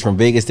Vegas, from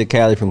Vegas to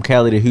Cali, from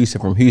Cali to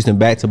Houston, from Houston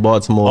back to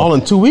Baltimore. all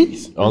in 2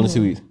 weeks? All in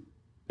 2 weeks.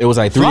 It was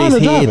like 3 Flying days or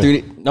here, driving?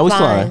 3 days. No, it's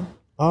Flying. flying.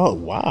 Oh,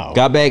 wow.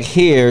 Got back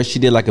here, she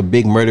did like a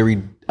big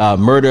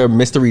murder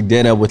mystery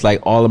dinner with like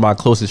all of my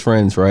closest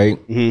friends, right?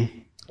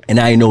 And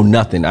I ain't know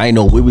nothing. I ain't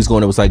know where we was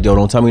going. It was like, yo,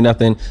 don't tell me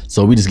nothing.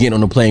 So we just getting on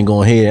the plane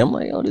going here. I'm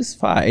like, oh, this is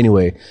fine.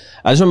 Anyway,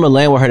 I just remember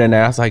laying with her that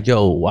night. I was like,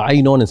 yo, why are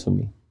you doing this for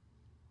me?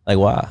 Like,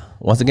 why?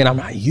 Once again, I'm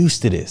not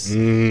used to this.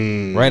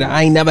 Right?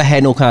 I ain't never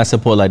had no kind of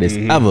support like this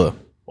ever.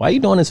 Why you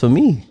doing this for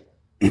me?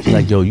 She's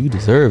like, yo, you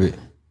deserve it.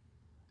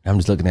 And I'm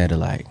just looking at her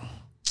like,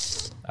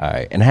 all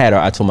right. And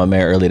I told my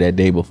man earlier that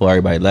day before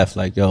everybody left,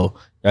 like, yo,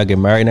 y'all get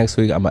married next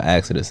week? I'm going to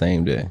ask her the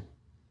same day.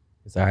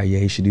 It's all right, yeah,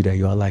 you should do that.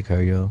 Yo, I like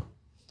her, yo.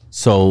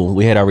 So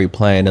we had already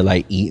planned to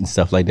like eat and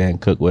stuff like that and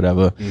cook,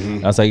 whatever. I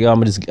was like, yo, I'm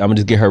gonna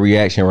just get her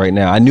reaction right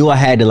now. I knew I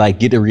had to like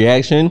get the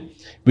reaction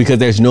because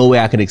there's no way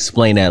I could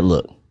explain that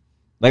look.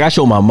 Like I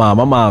showed my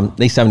mom,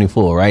 they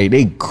 74, right?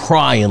 They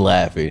crying,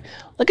 laughing.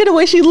 Look at the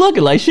way she's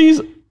looking, like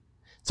she's.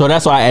 So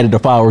that's why I added the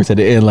fireworks at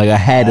the end. Like I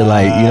had to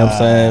like, you know what I'm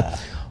saying?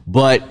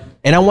 But,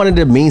 and I wanted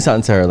to mean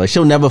something to her. Like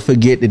she'll never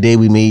forget the day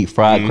we made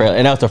fried crab.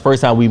 And that was the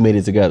first time we made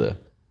it together.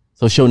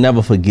 So she'll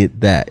never forget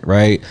that,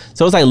 right?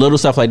 So it's like little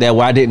stuff like that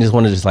where I didn't just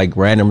want to just like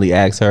randomly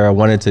ask her. I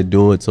wanted to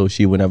do it so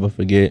she would never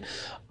forget.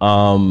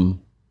 But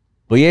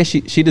yeah,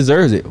 she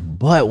deserves it.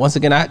 But once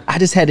again, I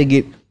just had to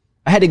get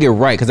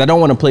right because I don't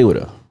want to play with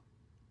her,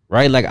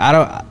 right? Like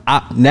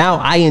now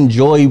I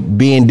enjoy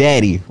being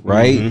daddy,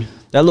 right?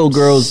 That little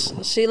girl's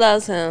She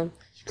loves him.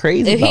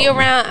 crazy. If he about me.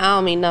 around, I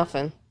don't mean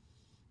nothing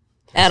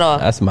at all.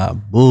 That's my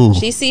boo.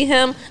 She see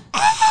him,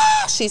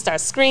 she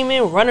starts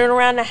screaming, running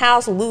around the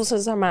house,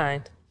 loses her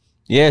mind.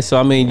 Yeah, so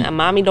I mean, And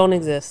mommy don't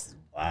exist.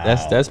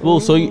 That's bull.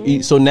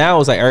 So now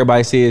it's like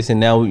everybody sees, and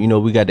now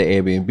we got the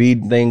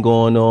Airbnb thing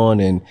going on,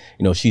 and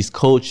she's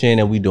coaching,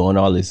 and we doing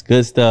all this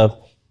good stuff.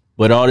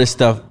 But all this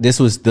stuff, this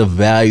was the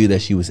value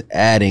that she was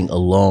adding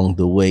along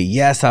the way.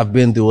 Yes, I've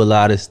been through a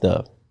lot of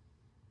stuff,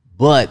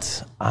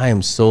 but I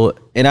am so,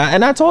 and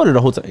I told her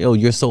the whole time, yo,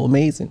 you're so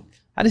amazing.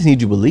 I just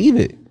need you to believe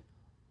it.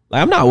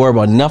 Like I'm not worried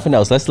about nothing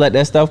else. Let's let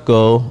that stuff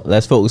go.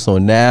 Let's focus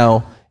on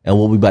now and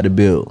what we about to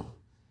build.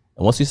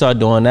 And once we start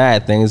doing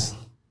that, things,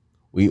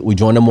 we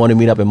joined the morning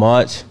meetup in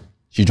March.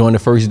 She joined the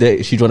first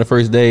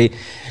day.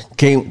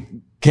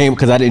 Came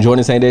because I didn't join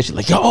the same day. She's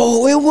like,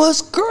 yo, it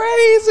was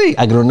crazy.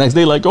 I get on the next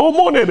day like, oh, I'm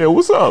on there.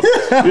 What's up?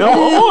 Yeah, I'm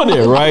on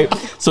there, right?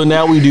 So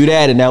now we do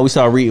that, and now we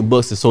start reading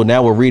books. And so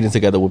now we're reading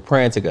together, we're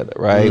praying together,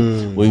 right?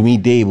 We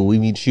meet David, we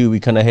meet you, we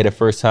kind of had the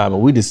first time,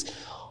 and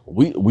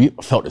we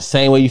felt the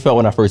same way you felt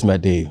when I first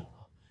met Dave.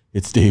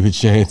 It's David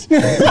Chance.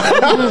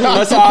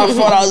 That's how I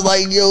felt. I was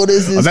like, yo,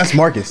 this is. Oh, that's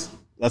Marcus.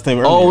 That's the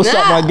name. Oh, what's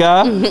up, my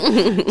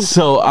guy?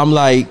 So I'm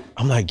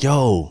like,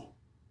 yo,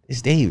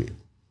 it's David.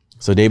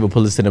 So David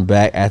pulled us to the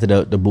back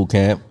after the boot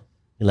camp.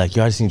 He's like,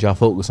 yo, I just need y'all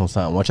focus on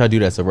something. Once y'all do,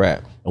 that's a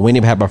wrap. And we didn't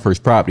even have my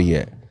first property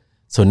yet.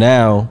 So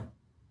now,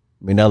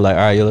 they're like,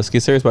 all right, yo, let's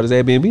get serious about this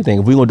Airbnb thing.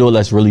 If we're gonna do it,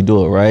 let's really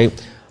do it,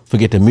 right?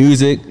 Forget the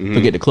music,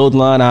 forget the clothing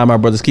line. My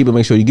brother's keeper,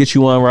 make sure you get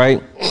you one,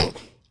 right?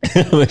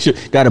 Make sure,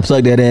 gotta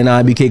plug that in,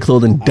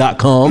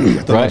 ibkclothing.com,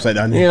 right? You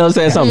know what I'm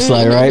saying? Something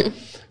slight, right?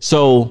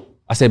 So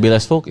I said,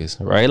 let's focus,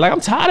 right? Like I'm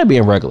tired of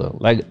being regular.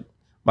 Like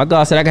my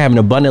God said I can have an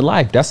abundant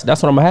life. That's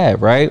what I'm gonna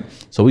have, right?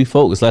 So we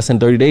focused. Less than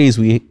 30 days,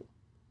 we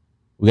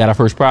got our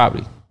first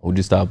property. We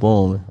just start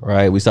booming,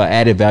 right? We start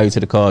adding value to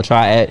the call.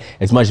 Try add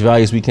as much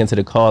value as we can to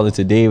the call and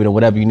to David, and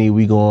whatever you need,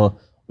 we're gonna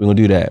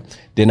do that.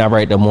 Then I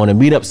write the morning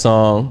meetup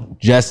song,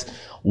 just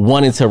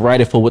wanting to write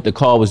it for what the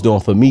call was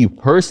doing for me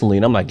personally.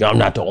 And I'm like, yo, I'm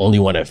not the only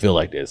one that feel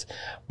like this.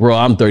 Bro,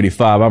 I'm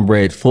 35. I'm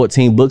read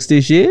 14 books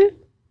this year.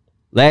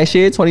 Last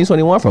year,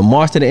 2021, from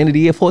March to the end of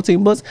the year,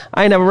 14 books.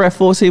 I ain't never read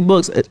 14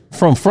 books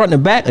from front to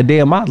back a day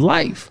of my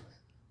life.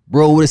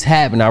 Bro, what is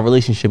happening? Our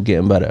relationship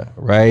getting better,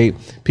 right?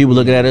 People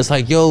looking at us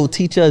like, yo,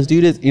 teach us, do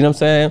this. You know what I'm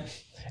saying?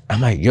 I'm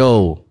like,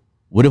 yo,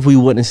 what if we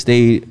wouldn't have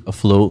stayed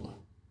afloat,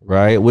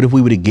 right? What if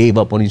we would have gave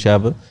up on each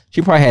other?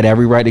 She probably had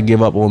every right to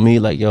give up on me.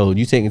 Like, yo,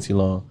 you taking too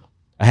long.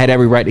 I had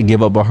every right to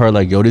give up on her.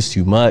 Like, yo, this is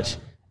too much.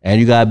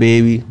 And you got a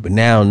baby. But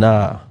now,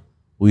 nah.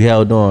 We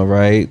held on,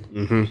 right?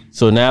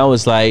 So now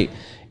it's like,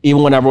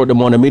 even when I wrote the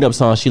morning meetup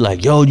song, she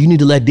like, yo, you need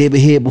to let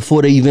David hear it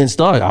before the event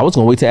started. I was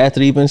gonna wait till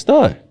after the event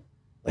started.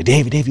 Like,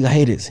 David, you gotta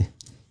hear this.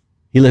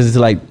 He listens to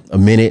like a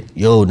minute.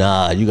 Yo,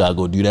 nah, you gotta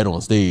go do that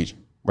on stage.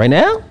 Right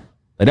now?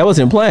 Like that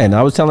wasn't planned.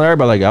 I was telling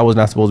everybody like I was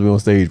not supposed to be on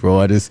stage, bro.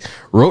 I just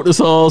wrote the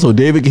song so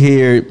David could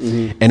hear it.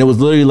 And it was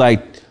literally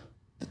like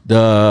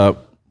the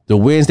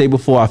Wednesday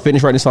before I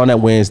finished writing the song that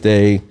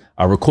Wednesday.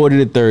 I recorded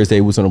it Thursday.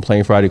 We was on a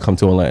plane Friday to come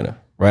to Atlanta.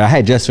 Right? I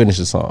had just finished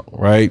the song,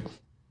 right?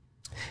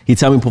 He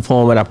tell me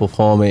perform it, I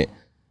perform it.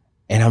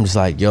 And I'm just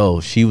like, yo,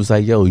 she was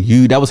like, yo,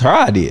 that was her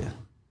idea.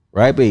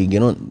 Right, babe?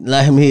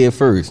 Let him hear it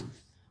first.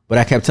 But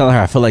I kept telling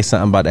her, I feel like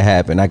something about to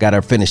happen. I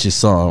gotta finish this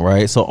song,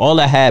 right? So all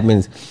that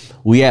happens,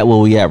 we at where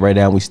we at right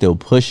now, we still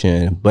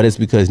pushing, but it's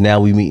because now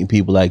we meeting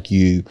people like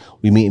you,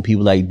 we meeting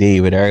people like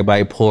David,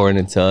 everybody pouring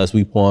into us,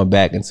 we pouring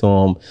back into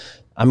them.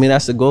 I mean,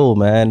 that's the goal,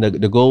 man.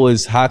 The goal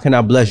is how can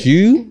I bless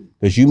you?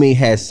 Because you may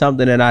have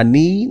something that I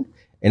need.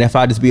 And if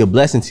I just be a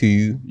blessing to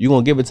you, you're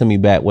going to give it to me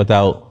back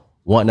without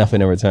wanting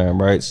nothing in return,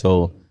 right?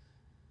 So,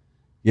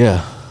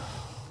 yeah.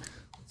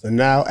 So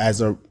now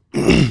as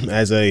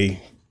a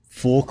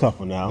full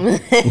couple now,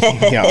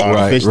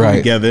 yeah, officially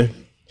together.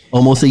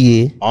 Almost a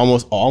year.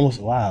 Almost,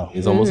 wow.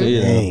 It's almost a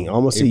year. Dang,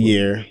 almost April. A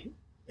year.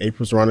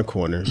 April's around the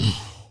corner.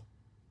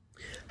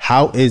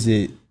 How is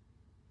it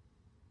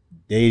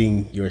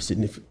dating your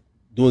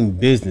doing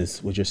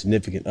business with your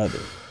significant other?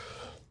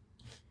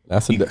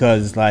 That's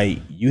Because like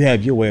you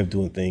have your way of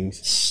doing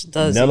things.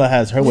 Does Nella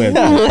has her way of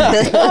doing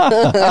things.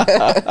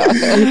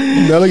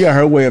 Nella got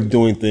her way of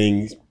doing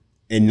things,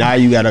 and now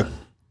you got to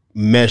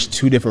mesh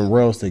two different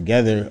worlds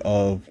together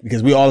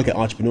because we all look at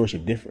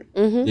entrepreneurship different.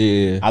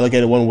 yeah. I look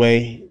at it one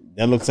way,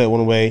 Nella looks at it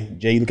one way,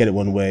 Jay look at it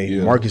one way,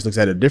 Marcus looks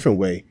at it a different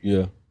way.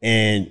 Yeah.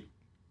 And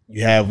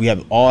we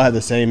all have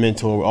the same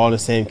mentor, we're all in the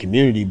same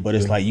community, but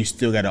it's like you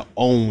still got to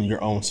own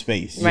your own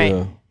space. Right.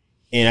 Yeah.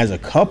 And as a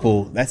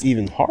couple, that's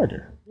even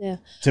harder. Yeah.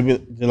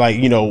 To like,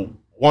 you know,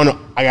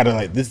 I gotta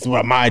like, this is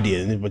what my idea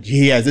is, but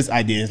he has this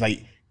idea. It's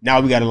like, now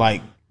we gotta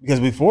like,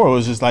 because before it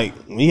was just like,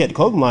 when he had the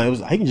clothing line, it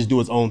was he can just do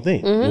his own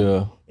thing.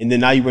 Yeah. And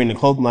then now you bring the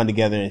clothing line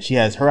together and she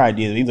has her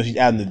ideas, even though she's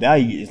adding the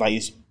value, it's like,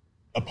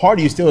 a part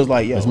of you still is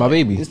like, yo, It's my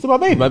baby. It's still my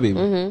baby. My baby.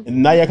 And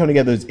now y'all come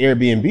together this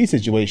Airbnb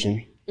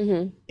situation.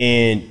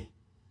 And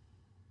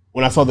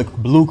when I saw the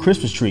blue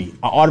Christmas tree,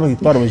 I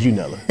automatically thought it was you,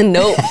 Nella.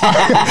 Nope.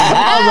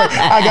 I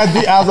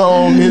was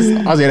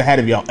like, it had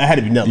to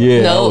be Nella.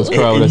 Yeah. No. I was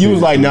crying. And you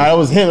was like, no, that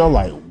was him. I'm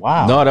like,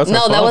 wow. No, that's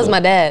No, that was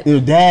my dad. Your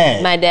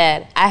dad. My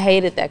dad. I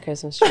hated that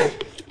Christmas tree.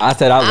 I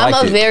said I liked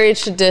I'm a it. very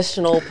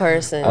traditional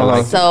person.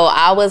 liked So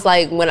I was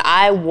like, when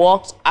I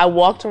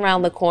walked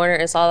around the corner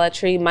and saw that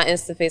tree, my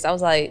instant face, I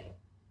was like,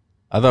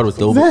 I thought it was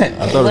dope. that?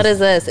 I thought what it is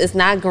this? It's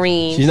not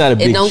green. She's not a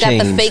big It don't got the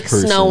change fake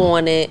person. snow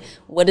on it.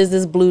 What is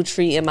this blue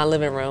tree in my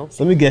living room?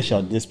 So let me guess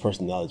y'all this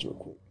personality real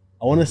quick.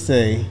 I want to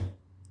say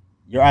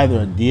you're either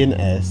a D and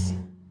S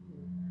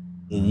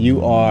and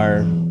you are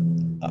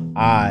a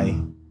I,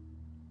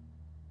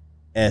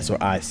 S, or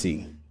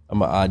IC.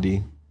 I'm an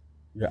ID.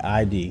 You're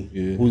ID.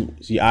 Yeah.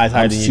 So your I's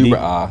higher I'm than your super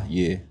D? I.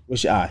 Yeah.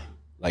 What's your I?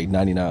 Like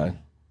 99.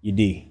 Your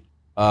D.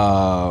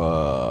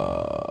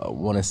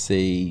 Want to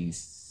say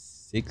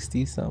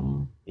 60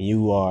 something. And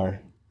you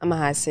are I'm a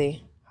high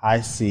C.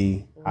 high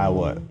C, high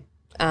what?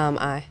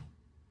 I.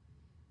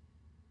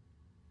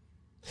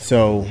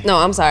 So No,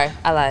 I'm sorry.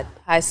 I lied.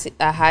 High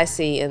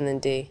C and then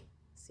D.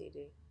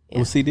 CD.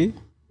 What's CD?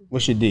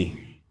 what's your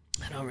D?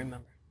 I don't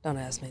remember. Don't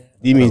ask me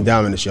that. D means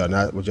dominance, y'all,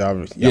 not what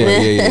y'all.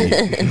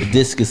 Yeah.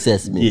 Disc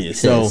assessment. Yeah,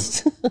 so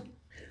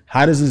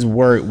how does this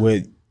work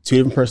with two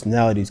different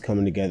personalities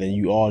coming together and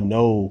you all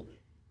know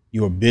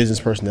your business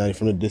personality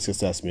from the DISC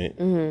assessment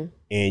and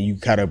you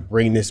kind of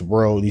bring these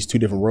two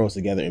different worlds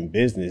together in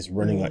business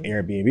running an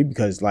Airbnb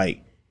because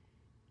like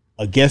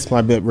a guest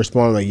might be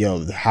responding like, yo,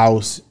 the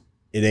house,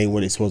 it ain't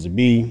what it's supposed to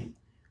be.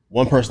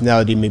 One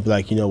personality may be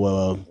like, you know,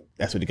 well,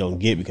 that's what they're gonna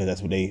get because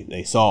that's what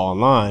they saw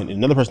online. And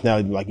another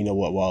personality be like, you know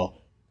what, well,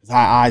 it's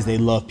high eyes, they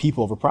love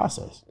people over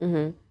process.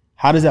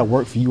 How does that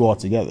work for you all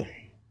together?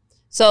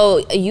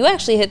 So you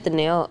actually hit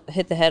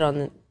the head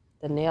on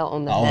the nail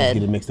on the I always head.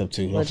 get it mixed up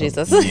too. Oh,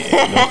 Jesus.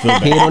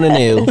 Head on the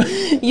nail.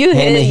 You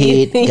Hand the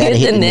head, hit gotta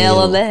hit the the nail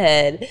nail. on the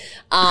head.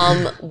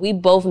 We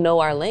both know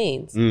our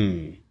lanes.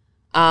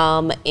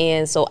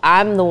 And so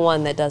I'm the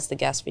one that does the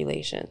guest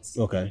relations.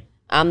 Okay.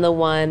 I'm the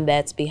one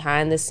that's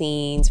behind the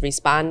scenes,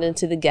 responding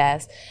to the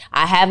guests.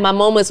 I have my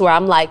moments where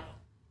I'm like,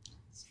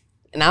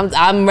 and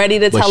I'm ready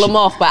to tell them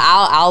off, but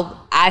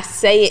I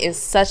say it in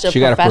such a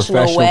She got a professional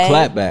professional way.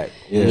 clap back.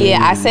 Yeah,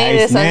 I say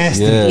it in Nice,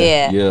 such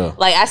nasty. Yeah.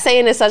 Like I say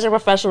it in such a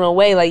professional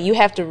way. Like you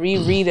have to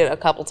reread it a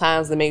couple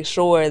times to make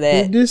sure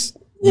that This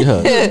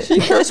Yeah. she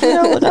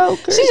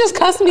just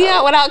cussed me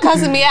out without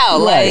cussing me out.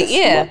 Like,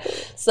 yeah.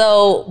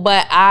 So,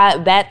 but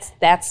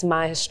that's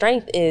my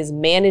strength is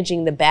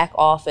managing the back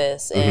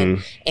office and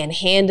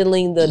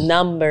handling the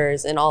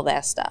numbers and all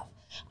that stuff.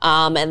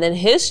 And then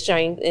his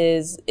strength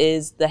is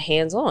the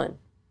hands-on.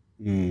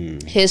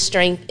 His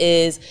strength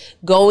is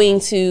going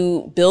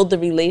to build the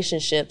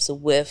relationships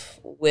with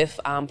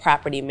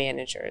property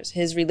managers.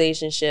 His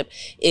relationship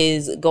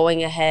is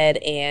going ahead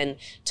and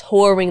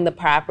touring the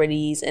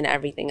properties and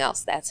everything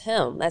else. That's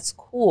him. That's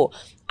cool.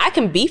 I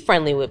can be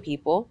friendly with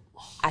people.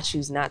 I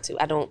choose not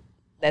to.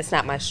 That's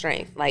not my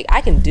strength. Like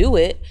I can do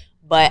it,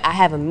 but I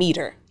have a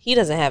meter. He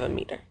doesn't have a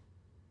meter.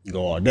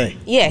 go all day.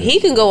 Yeah, he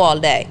can go all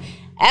day.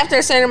 After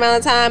a certain amount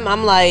of time,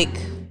 I'm like,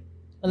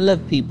 I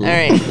love people. all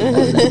right.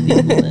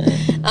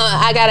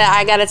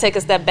 I gotta take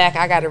a step back.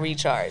 I gotta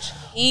recharge.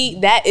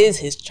 That is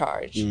his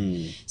charge.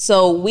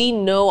 So we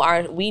know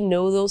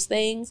those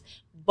things,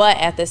 but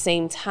at the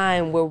same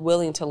time, we're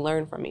willing to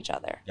learn from each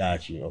other.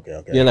 Got you.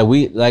 Okay. Yeah,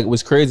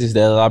 what's crazy is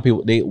that a lot of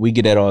people we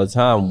get that all the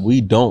time.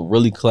 We don't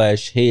really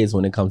clash heads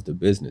when it comes to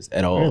business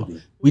at all.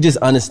 Really? We just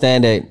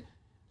understand that,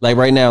 like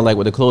right now, like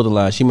with the clothing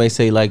line, she may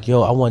say like,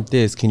 "Yo, I want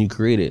this. Can you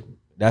create it?"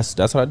 That's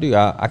what I do.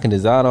 I can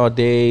design all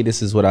day.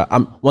 This is what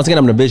I'm. Once again,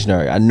 I'm the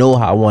visionary. I know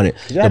how I want it.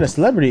 You had a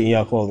celebrity in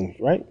your clothing,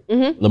 right?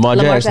 Lamar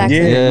Jackson.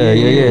 Jackson.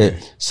 Yeah.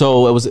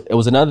 So it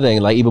was another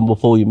thing. Like even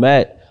before we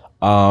met,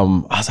 I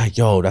was like,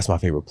 yo, that's my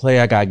favorite player.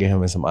 I gotta get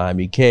him in some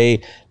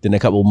IMEK. Then a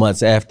couple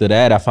months after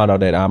that, I found out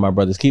that My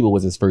Brother's Keeper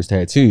was his first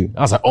tattoo.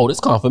 I was like, oh, this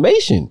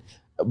confirmation.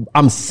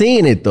 I'm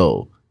seeing it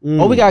though.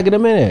 Oh, we gotta get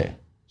him in there.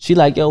 She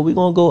like, yo, we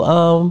gonna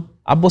go.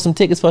 I bought some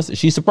tickets for us.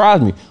 She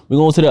surprised me. We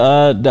going to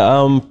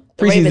the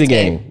preseason Ravens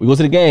game. game. We go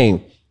to the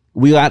game.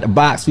 We got the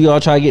box. We all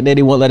try to get there.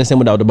 They won't let us in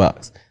without the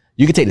box.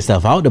 You can take the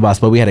stuff out the box,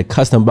 but we had a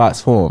custom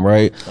box for them,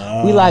 right?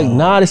 We like,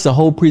 nah, this is a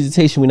whole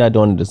presentation. We're not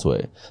doing it this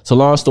way. So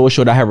long story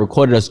short, I had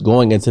recorded us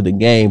going into the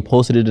game,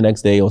 posted it the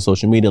next day on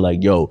social media,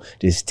 like, yo,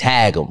 just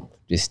tag them.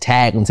 Just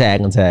tag them,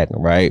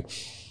 right?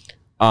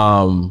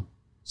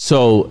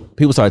 So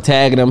people started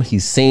tagging him.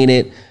 He's seen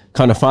it.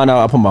 Come to find out,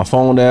 I put my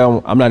phone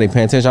down. I'm not even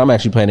paying attention. I'm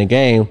actually playing the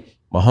game.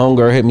 My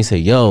homegirl hit me, say,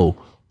 yo,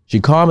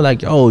 she called me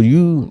like, yo,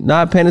 you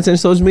not paying attention to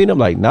social media? I'm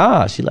like,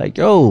 nah. She like,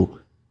 yo.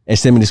 And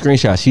send me the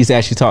screenshot. She's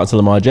actually talking to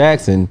Lamar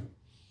Jackson.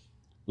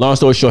 Long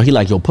story short, he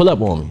like, yo, pull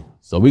up on me.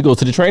 So we go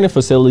to the training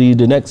facility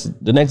the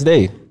next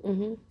day.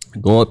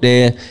 Go up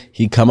there.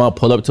 He come out,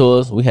 pull up to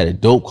us. We had a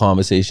dope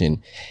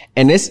conversation.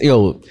 And this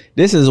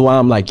is why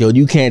I'm like, yo,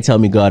 you can't tell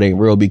me God ain't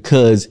real,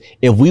 because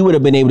if we would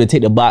have been able to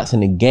take the box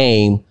in the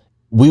game,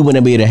 we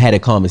wouldn't be able to have a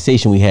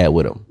conversation we had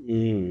with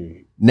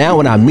him. Now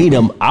when I meet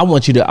him, I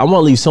want to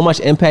leave so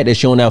much impact that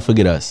she'll never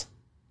forget us.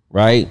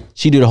 Right?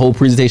 She did the whole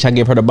presentation. I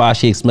gave her the box.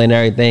 She explained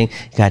everything.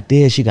 You got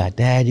this, you got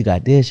that, you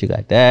got this, you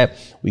got that.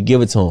 We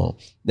give it to him.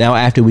 Now,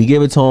 after we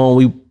give it to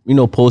him, we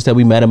post that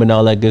we met him and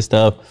all that good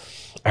stuff.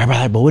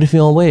 Everybody like, but what if you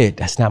don't wear it?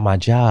 That's not my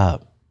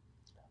job.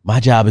 My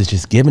job is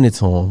just giving it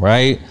to him,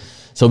 right?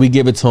 So we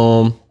give it to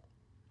him.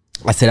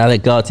 I said, I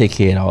let God take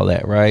care of all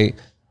that, right?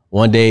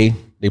 One day,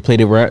 they played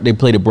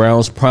the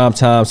Browns prime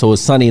time, so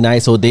it's Sunday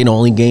night, so they the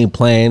only game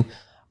playing.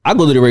 I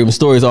go to the Raven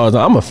stories all the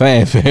time. I'm a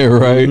fan,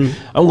 right?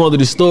 I'm going to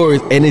the stories,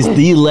 and it's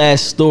the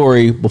last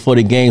story before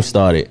the game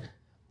started.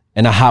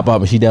 And I hop up,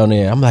 and she down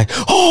there. I'm like,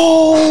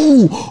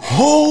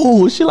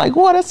 oh. She like,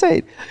 what? I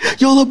said,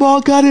 yo,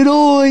 LeBron got it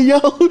on, yo.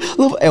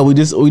 And we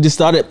just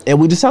started, and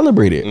we just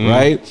celebrated,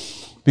 right?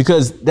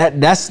 Because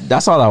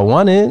that's all I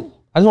wanted.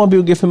 I just want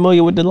people to get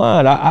familiar with the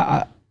line.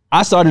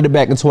 I started it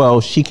back in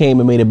 12. She came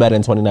and made it better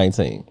in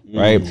 2019,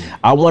 right?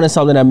 I wanted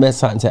something that meant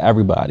something to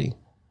everybody.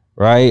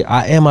 Right?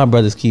 I am my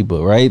brother's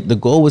keeper, right? The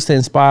goal was to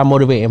inspire,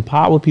 motivate,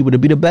 empower people to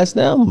be the best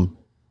them.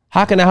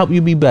 How can I help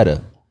you be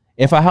better?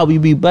 If I help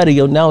you be better,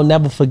 you'll now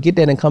never forget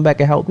that and come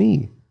back and help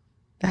me.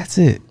 That's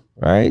it,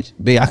 right?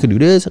 Babe, I can do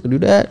this, I can do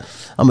that.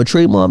 I'm a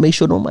trademark, make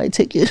sure nobody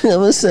take it. You know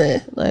what I'm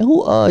saying? Like,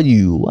 who are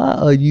you? Why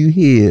are you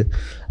here?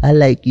 I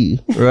like you,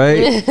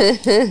 right?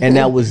 And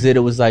that was it.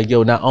 It was like,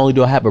 yo, not only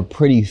do I have a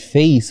pretty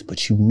face,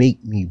 but you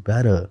make me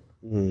better.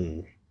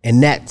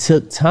 And that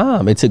took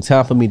time. It took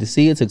time for me to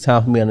see. It took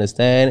time for me to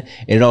understand.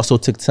 And it also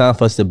took time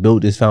for us to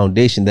build this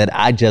foundation that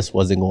I just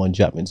wasn't going to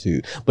jump into.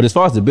 But as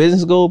far as the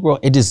business goes, bro,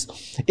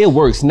 it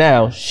works.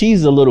 Now,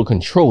 she's a little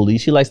controlling.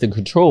 She likes to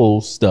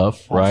control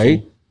stuff,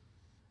 right?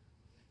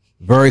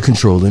 Very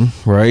controlling,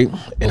 right?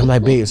 And I'm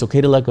like, babe, it's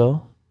okay to let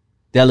go.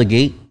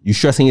 Delegate. You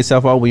stressing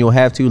yourself out when you don't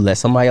have to. Let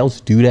somebody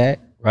else do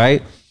that,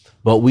 right?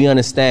 But we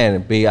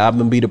understand, babe, I'm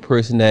going to be the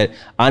person that,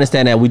 I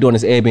understand that we're doing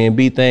this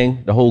Airbnb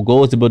thing. The whole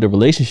goal is to build a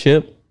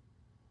relationship.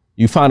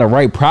 You find a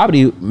right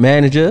property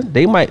manager,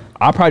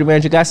 our property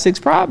manager got 6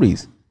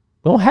 properties.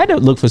 We don't have to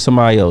look for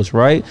somebody else,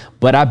 right?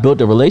 But I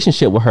built a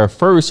relationship with her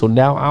first, so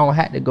now I don't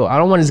have to go. I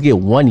don't want to just get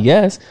one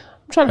yes.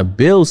 I'm trying to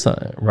build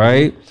something,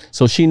 right?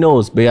 So she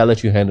knows, babe, I'll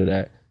let you handle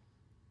that.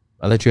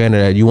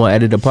 You want to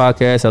edit the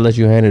podcast? I'll let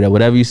you handle that.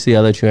 Whatever you see,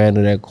 I'll let you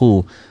handle that.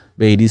 Cool.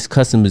 Babe, these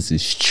customers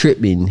is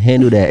tripping.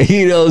 Handle that.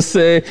 You know what I'm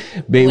saying?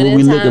 Babe, what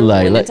we looking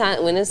like? When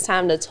it's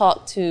time to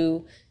talk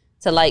to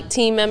like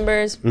team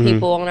members,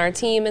 people on our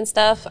team and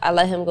stuff, I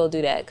let him go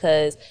do that.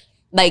 Because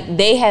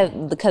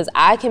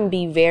I can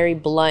be very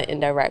blunt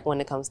and direct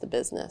when it comes to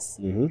business.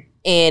 And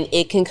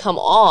it can come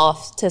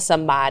off to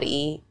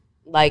somebody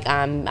like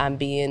I'm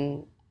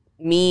being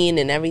mean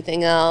and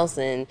everything else.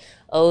 And,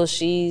 oh,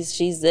 she's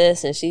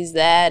this and she's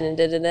that and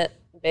da-da-da.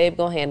 Babe,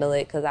 go handle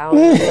it, because I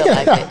don't feel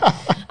like it.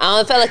 I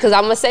don't feel it, because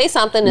I'm going to say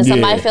something and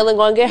somebody feeling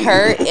going to get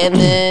hurt, and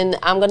then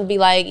I'm going to be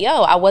like,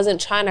 yo, I wasn't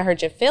trying to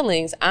hurt your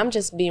feelings. I'm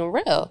just being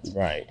real.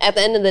 Right. At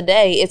the end of the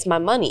day, it's my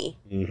money.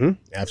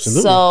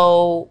 Absolutely.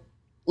 So,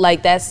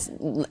 like,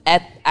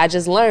 I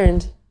just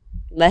learned,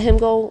 let him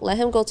go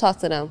talk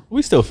to them.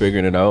 We still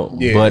figuring it out.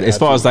 Yeah, but as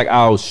far as like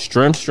our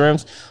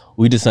strengths,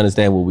 we just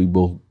understand what we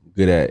both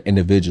good at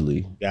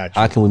individually. Gotcha.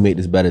 How can we make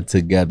this better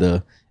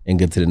together and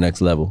get to the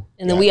next level?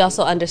 And then we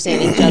also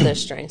understand each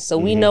other's strengths. So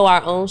we know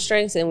our own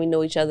strengths and we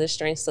know each other's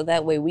strengths. So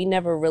that way we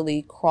never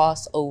really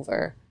cross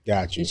over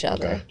each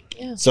other. Okay.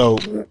 Yeah. So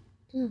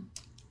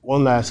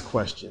one last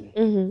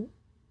question.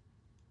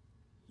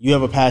 You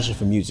have a passion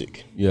for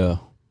music. Yeah.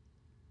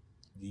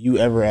 Do you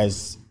ever,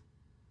 as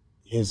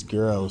his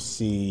girl,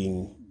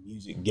 seeing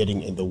music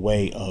getting in the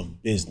way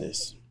of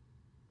business?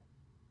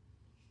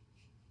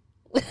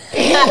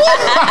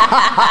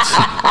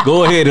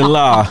 Go ahead and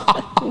lie.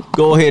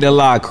 Go ahead and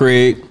lie,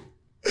 Craig.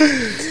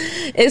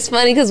 It's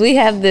funny because we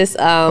have this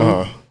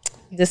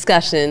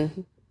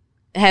discussion,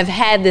 have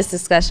had this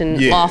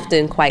discussion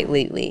often quite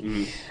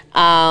lately.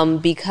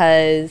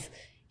 Because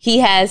he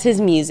has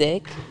his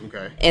music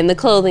and the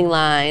clothing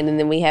line, and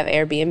then we have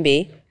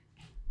Airbnb.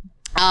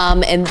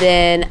 And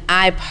then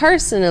I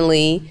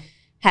personally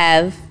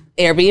have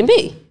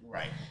Airbnb.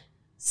 Right.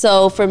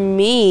 So for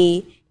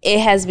me, it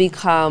has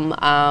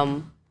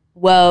become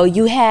well,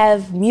 you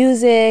have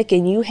music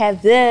and you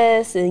have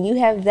this and you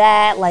have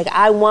that. Like,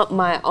 I want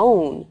my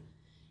own.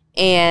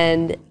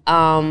 And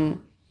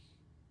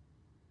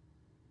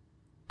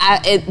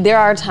there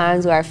are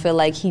times where I feel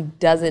like he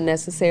doesn't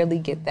necessarily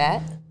get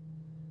that.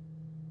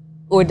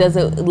 Or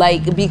doesn't,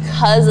 like,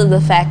 because of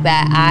the fact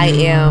that I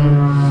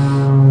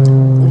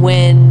am,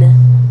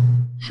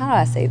 how do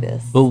I say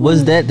this? But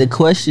was that the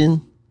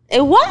question?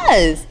 It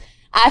was.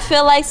 I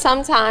feel like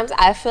sometimes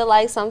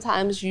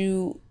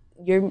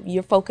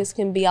your focus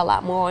can be a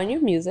lot more on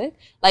your music.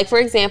 Like, for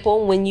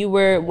example, when you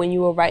were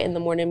writing the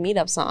Morning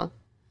Meetup song,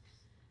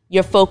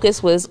 your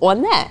focus was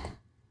on that.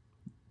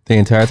 The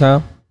entire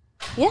time?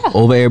 Yeah.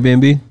 Over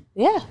Airbnb?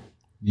 Yeah.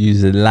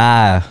 Use a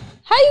lie.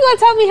 How you gonna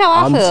tell me how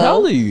I feel? I'm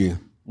telling you.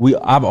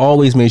 I've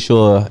always made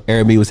sure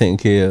Airbnb was taken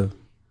care of.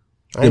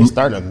 I didn't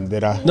start nothing,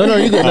 did I? No,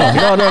 you good.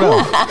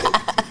 No.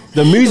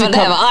 The music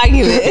have an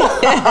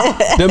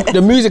argument.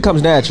 the music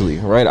comes naturally,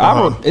 right?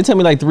 It took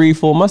me like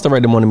 3-4 months to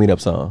write the Morning Meetup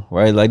song,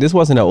 right? Like, this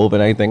wasn't an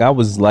overnight thing. I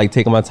was like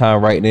taking my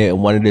time writing it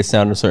and wanted it to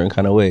sound a certain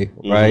kind of way,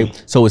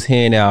 right? So it's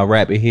here now, I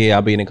rap it here,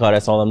 I'll be in the car,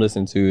 that's all I'm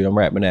listening to, I'm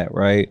rapping that,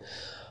 right?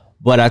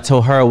 But I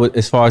told her,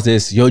 as far as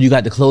this, you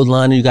got the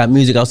clothesline and you got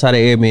music outside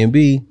of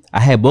Airbnb. I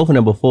had both of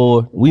them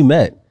before we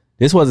met.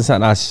 This wasn't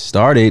something I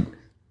started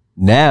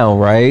now,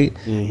 right?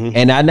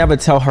 And I never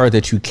tell her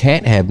that you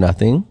can't have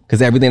nothing,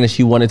 because everything that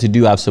she wanted to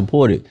do, I've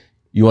supported.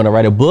 You want to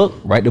write a book?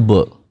 Write the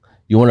book.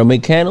 You want to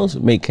make candles?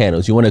 Make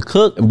candles. You want to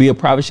cook and be a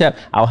private chef?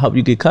 I'll help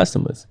you get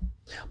customers.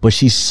 But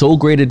she's so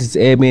great at this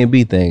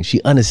Airbnb thing.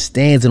 She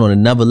understands it on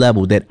another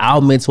level, that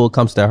our mentor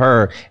comes to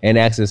her and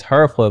asks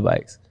her for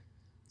advice.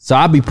 So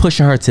I'll be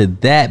pushing her to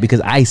that because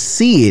I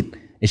see it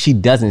and she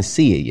doesn't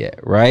see it yet,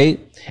 right?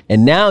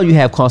 And now you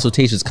have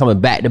consultations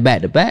coming back to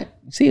back to back.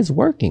 You see, it's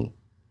working.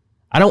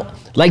 I don't,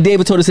 like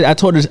David told us,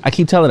 I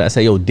keep telling her, I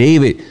say, yo,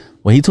 David,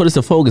 when he told us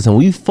to focus, and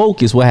we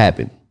focus, what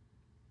happened?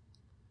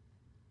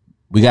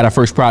 We got our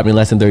first property in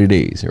less than 30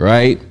 days,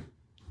 right?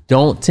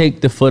 Don't take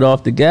the foot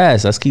off the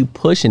gas. Let's keep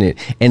pushing it.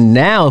 And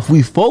now if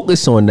we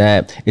focus on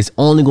that, it's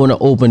only going to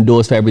open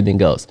doors for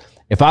everything else.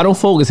 If we don't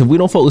focus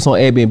on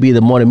Airbnb,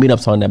 the Morning Meetup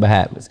song never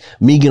happens.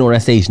 Me getting on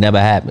that stage never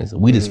happens.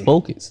 We just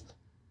focus,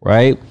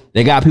 right?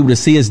 They got people to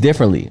see us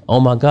differently. Oh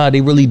my God, they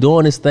really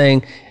doing this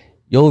thing.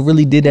 Yo,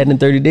 really did that in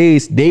 30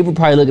 days. They were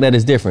probably looking at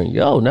us different.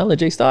 Yo, Nella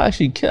J Star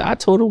actually, I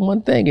told them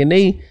one thing and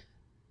they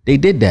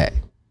did that.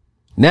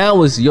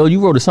 Now it's, yo, you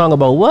wrote a song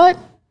about what?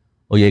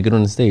 Oh yeah, get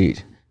on the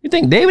stage. You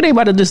think David ain't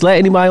about to just let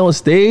anybody on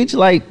stage?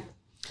 Like,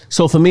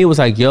 so for me, it was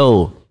like,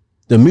 yo,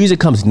 the music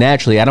comes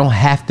naturally. I don't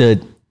have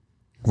to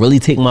really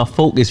take my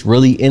focus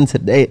really into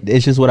that.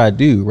 It's just what I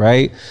do,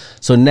 right?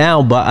 So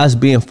now by us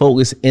being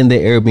focused in the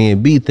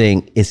Airbnb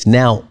thing, it's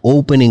now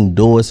opening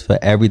doors for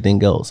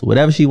everything else.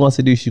 Whatever she wants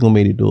to do, she's gonna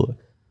make it do it.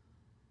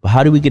 But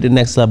how do we get to the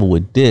next level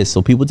with this?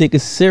 So people take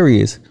it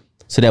serious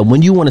so that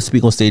when you want to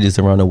speak on stages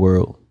around the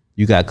world,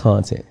 you got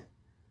content.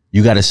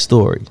 You got a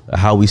story of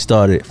how we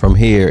started from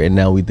here and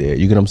now we there.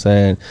 You get what I'm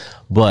saying?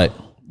 But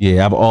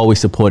yeah, I've always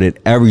supported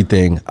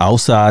everything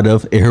outside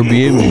of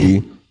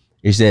Airbnb.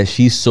 Is that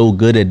she's so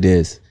good at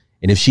this.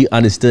 And if she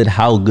understood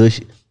how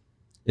good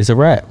it's a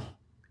wrap.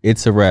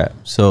 It's a wrap.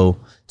 So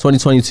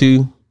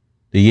 2022,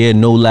 the year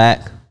no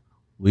lack,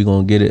 we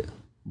gonna get it.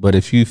 But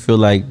if you feel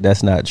like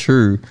that's not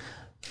true,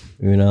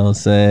 you know what I'm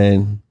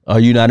saying? Are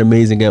you not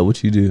amazing at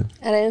what you do?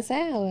 I didn't say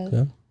I was.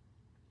 Okay.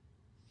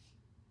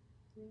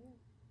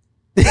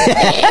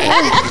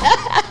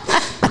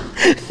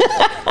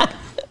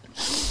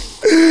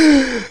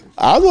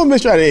 I was gonna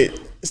make sure I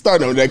didn't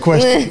start on that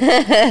question.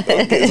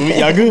 Okay, so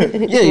y'all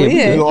good? Yeah.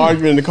 We're gonna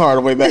argue in the car on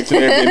the way back to the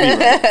Airbnb.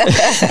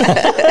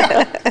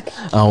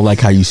 Right? I don't like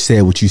how you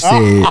said what you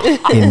said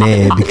in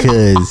there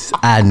because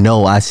I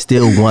know I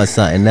still want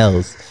something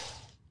else.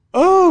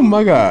 Oh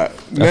my God,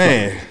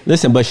 man!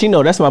 Listen, but she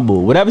know that's my boo.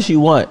 Whatever she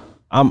want,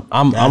 I'm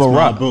a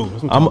rock. Boo.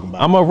 That's what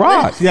I'm a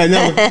rock. Yeah,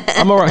 no,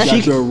 I'm a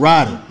rock. you're a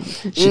rider.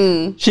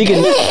 She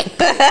can.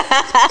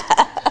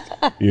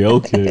 Yeah,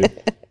 okay.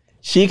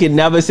 She can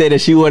never say that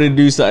she wanted to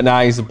do something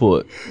I ain't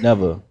support.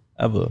 Never,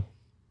 ever.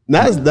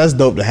 That's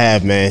dope to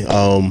have, man.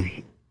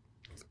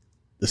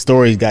 The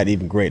stories got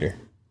even greater.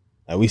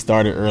 Like, we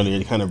started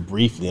earlier, kind of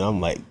briefly. And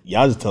I'm like,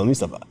 y'all just telling me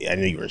stuff. I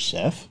knew you were a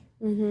chef.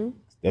 Mm-hmm.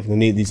 Definitely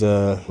need these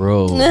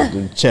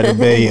Bro. Cheddar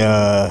Bay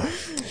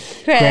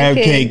crab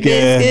cake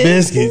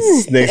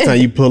biscuits next time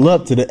you pull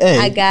up to the egg.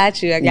 I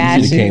got you.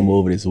 She came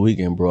over this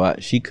weekend, bro.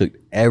 She cooked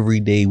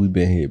every day we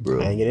been here, bro.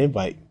 I ain't get an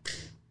invite.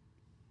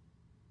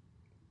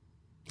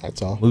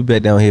 That's all. We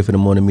bet down here for the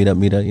Morning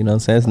meetup. You know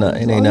what I'm saying?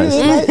 It ain't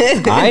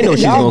nothing. I ain't know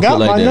she was Y'all gonna got cook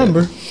like my that.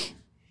 number.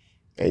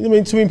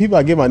 Ain't too many people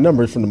I get my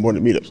number from the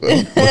Morning meetups.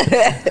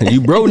 So. You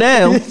bro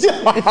now.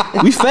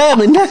 We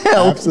family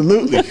now.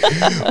 Absolutely.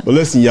 But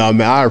listen, y'all,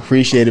 man, I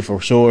appreciate it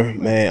for sure,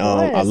 man.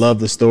 I love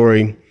the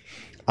story.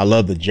 I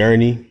love the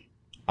journey.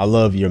 I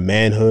love your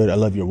manhood. I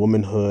love your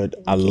womanhood.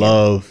 I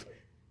love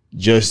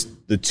just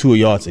the two of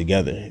y'all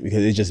together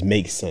because it just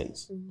makes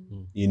sense.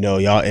 You know,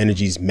 y'all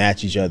energies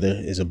match each other.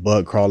 There's a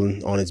bug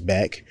crawling on his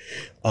back.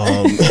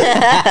 I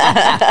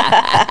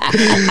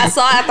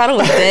saw it. I thought it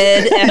was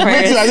dead at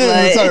first. I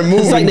just started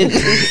moving.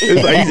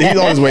 It's like he's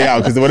on his way out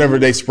because whatever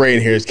they spray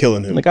in here is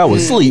killing him. Like I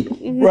was asleep.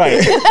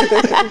 Right.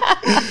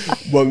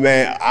 But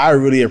man, I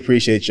really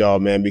appreciate y'all,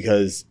 man,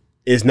 because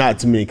it's not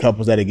too many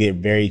couples that get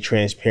very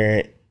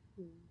transparent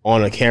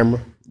on a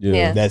camera.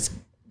 Yeah. That's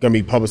gonna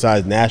be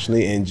publicized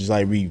nationally and just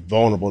like be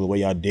vulnerable the way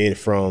y'all did,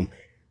 from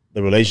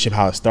the relationship,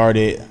 how it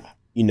started,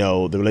 you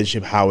know, the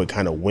relationship, how it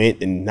kind of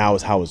went, and now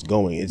it's how it's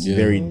going. It's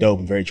very dope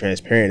and very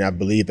transparent. I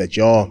believe that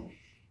y'all,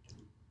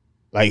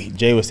 like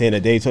Jay was saying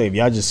that day, if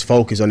y'all just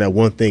focus on that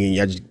one thing and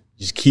y'all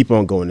just keep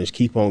on going,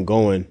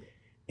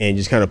 and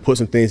just kind of put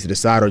some things to the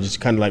side, or just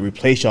kind of like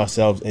replace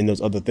yourselves in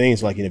those other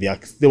things. Like, you know, if y'all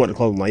still want the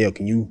clothing line, yo,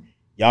 can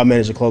y'all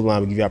manage the clothing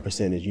line, we'll give y'all a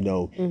percentage, you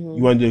know.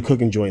 You want to do the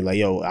cooking joint, like,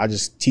 yo, I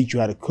just teach you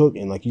how to cook,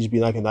 and like you just be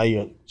like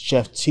you're a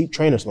chef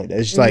trainer or something like that.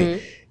 It's just like,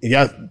 if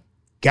y'all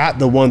got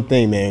the one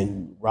thing,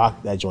 man,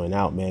 rock that joint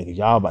out, man, because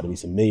y'all about to be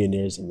some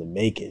millionaires in the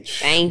making.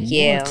 Thank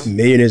you.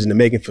 Millionaires in the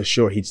making for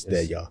sure. He's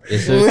dead, y'all.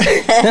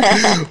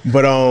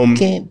 But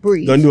Can't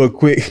breathe. gonna do a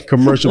quick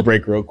commercial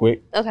break real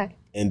quick. Okay.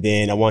 And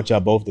then I want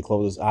y'all both to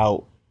close us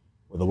out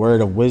with a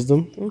word of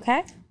wisdom,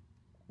 Okay.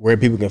 where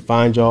people can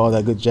find y'all, all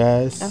that good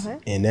jazz. Okay.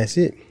 And that's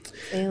it.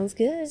 Sounds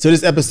good. So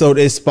this episode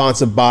is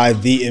sponsored by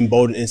the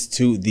Embolden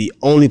Institute, the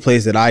only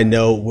place that I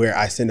know where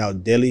I send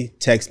out daily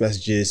text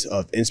messages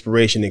of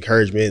inspiration,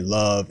 encouragement,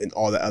 love, and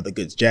all that other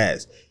good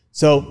jazz.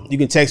 So you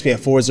can text me at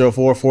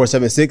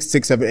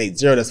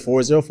 404-476-6780. That's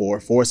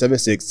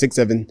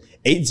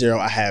 404-476-6780.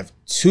 I have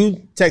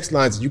 2 text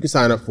lines that you can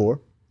sign up for.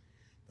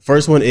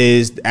 First one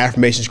is the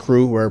Affirmations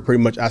Crew, where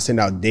pretty much I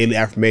send out daily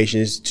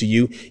affirmations to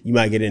you. You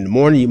might get it in the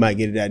morning, you might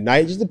get it at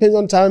night. It just depends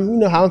on the time, you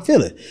know, how I'm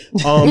feeling.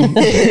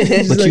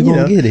 But you're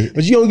going to get it.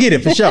 But you're going to get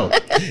it for sure.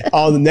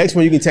 The next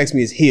one you can text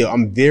me is Heal.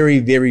 I'm very,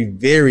 very,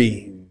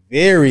 very,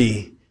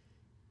 very,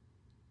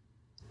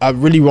 I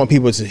really want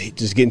people to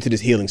just get into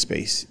this healing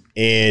space.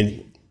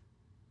 And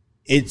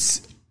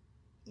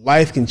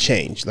life can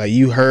change. Like,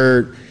 you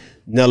heard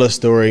Nella's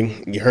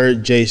story, you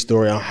heard Jay's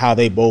story on how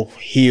they both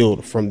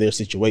healed from their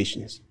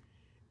situations.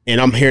 And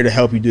I'm here to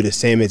help you do the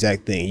same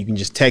exact thing. You can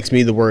just text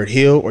me the word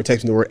heal, or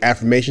text me the word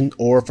affirmation,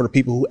 or for the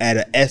people who add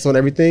an S on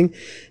everything,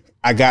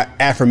 I got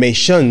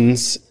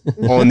affirmations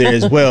on there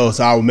as well.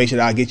 So I will make sure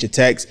that I get your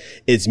text.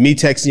 It's me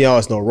texting y'all.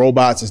 It's no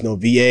robots. It's no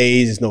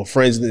VAs. It's no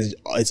friends.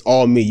 It's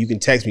all me. You can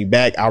text me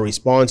back. I'll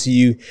respond to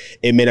you.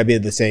 It may not be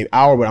at the same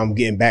hour, but I'm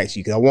getting back to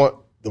you because I want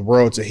the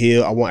world to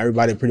heal. I want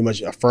everybody to pretty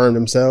much affirm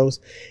themselves.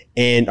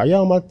 And are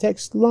y'all on my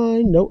text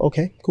line? No?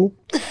 Okay, cool.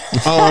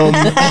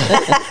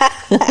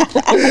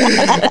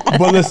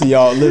 But listen,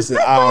 y'all.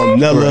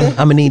 Nella. I'm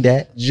going to need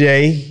that.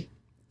 Jay,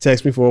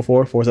 text me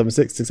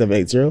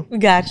 404-476-6780. We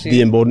got you.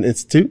 The Embolden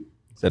Institute.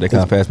 Said that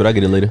kind of fast, but I'll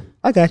get it later.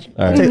 I got you.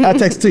 All right. I'll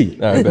text to you.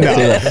 All right,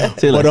 bet.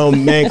 See you later. But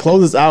man,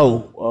 close us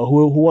out.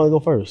 Who want to go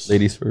first?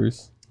 Ladies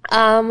first.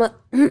 My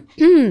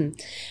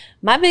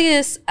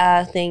biggest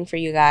thing for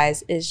you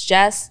guys is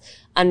just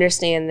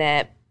understand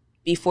that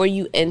before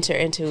you enter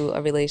into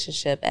a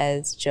relationship,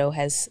 as Joe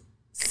has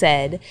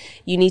said,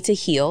 you need to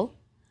heal,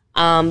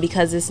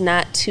 because it's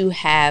not 2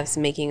 halves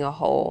making a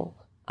whole.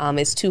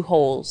 It's 2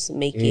 wholes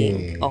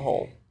making a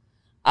whole.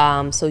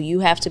 So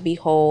you have to be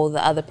whole.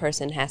 The other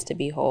person has to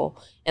be whole.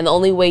 And the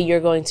only way you're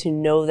going to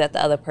know that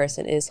the other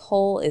person is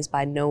whole is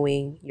by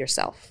knowing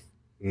yourself.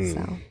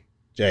 So,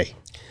 Jay.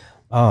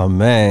 Oh,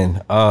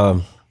 man.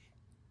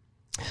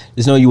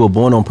 Just know you were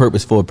born on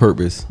purpose for a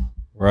purpose,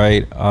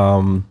 right?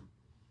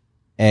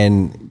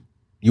 And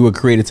you were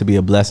created to be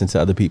a blessing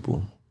to other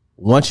people.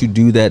 Once you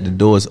do that, the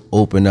doors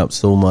open up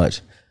so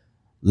much.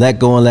 Let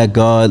go and let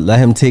God. Let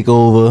him take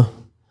over.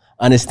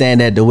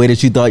 Understand that the way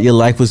that you thought your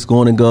life was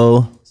going to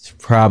go, it's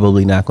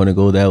probably not going to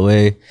go that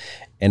way.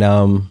 And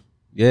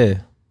yeah.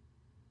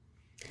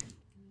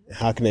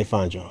 How can they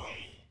find y'all?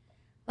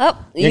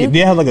 well, Do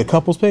you have like a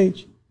couples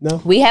page? No?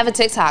 we have a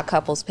TikTok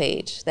couples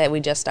page that we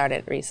just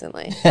started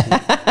recently.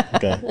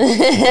 Okay.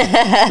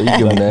 So you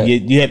doing that.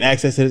 You have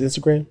access to his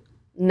Instagram?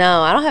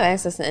 No, I don't have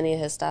access to any of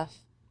his stuff.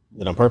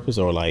 Is it on purpose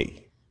or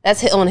like?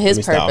 That's on his Let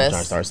me stop. I'm trying to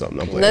purpose. start something.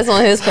 I'm playing. That's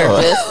on his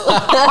purpose.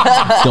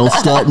 Don't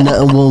start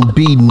nothing, won't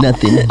be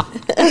nothing.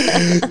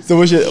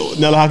 So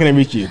Nella, how can they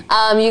reach you?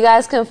 You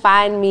guys can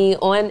find me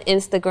on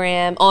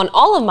Instagram, on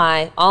all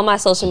my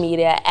social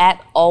media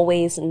at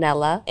Always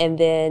Nella, and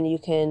then you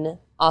can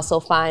also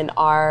find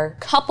our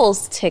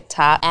couples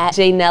TikTok at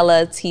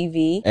JNella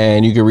TV.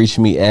 And you can reach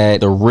me at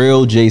The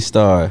Real J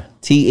Star.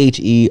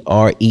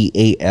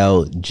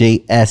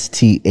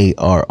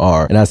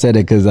 TheRealJStarr. And I said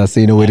it because I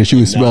seen the way that she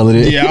was spelling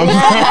it. Yeah,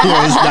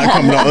 it's not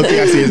coming out.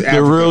 Okay, I see it's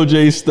The Real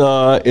J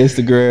Star,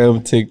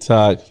 Instagram,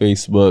 TikTok,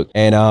 Facebook,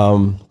 and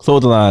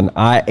clothing line,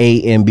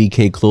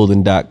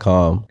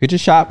 iambkclothing.com. Get your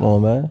shop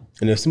on, man.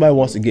 And if somebody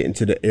wants to get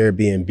into the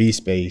Airbnb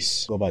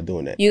space, go about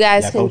doing that. You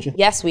guys Y'all can, coaching?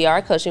 yes, we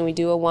are coaching. We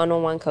do a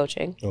one-on-one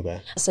coaching. Okay.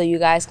 So you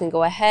guys can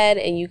go ahead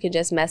and you can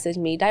just message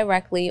me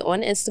directly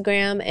on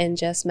Instagram and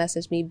just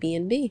message me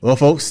B&B. Well,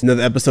 folks,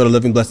 another episode of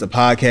Living Blessed, the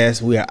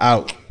podcast. We are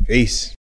out. Peace.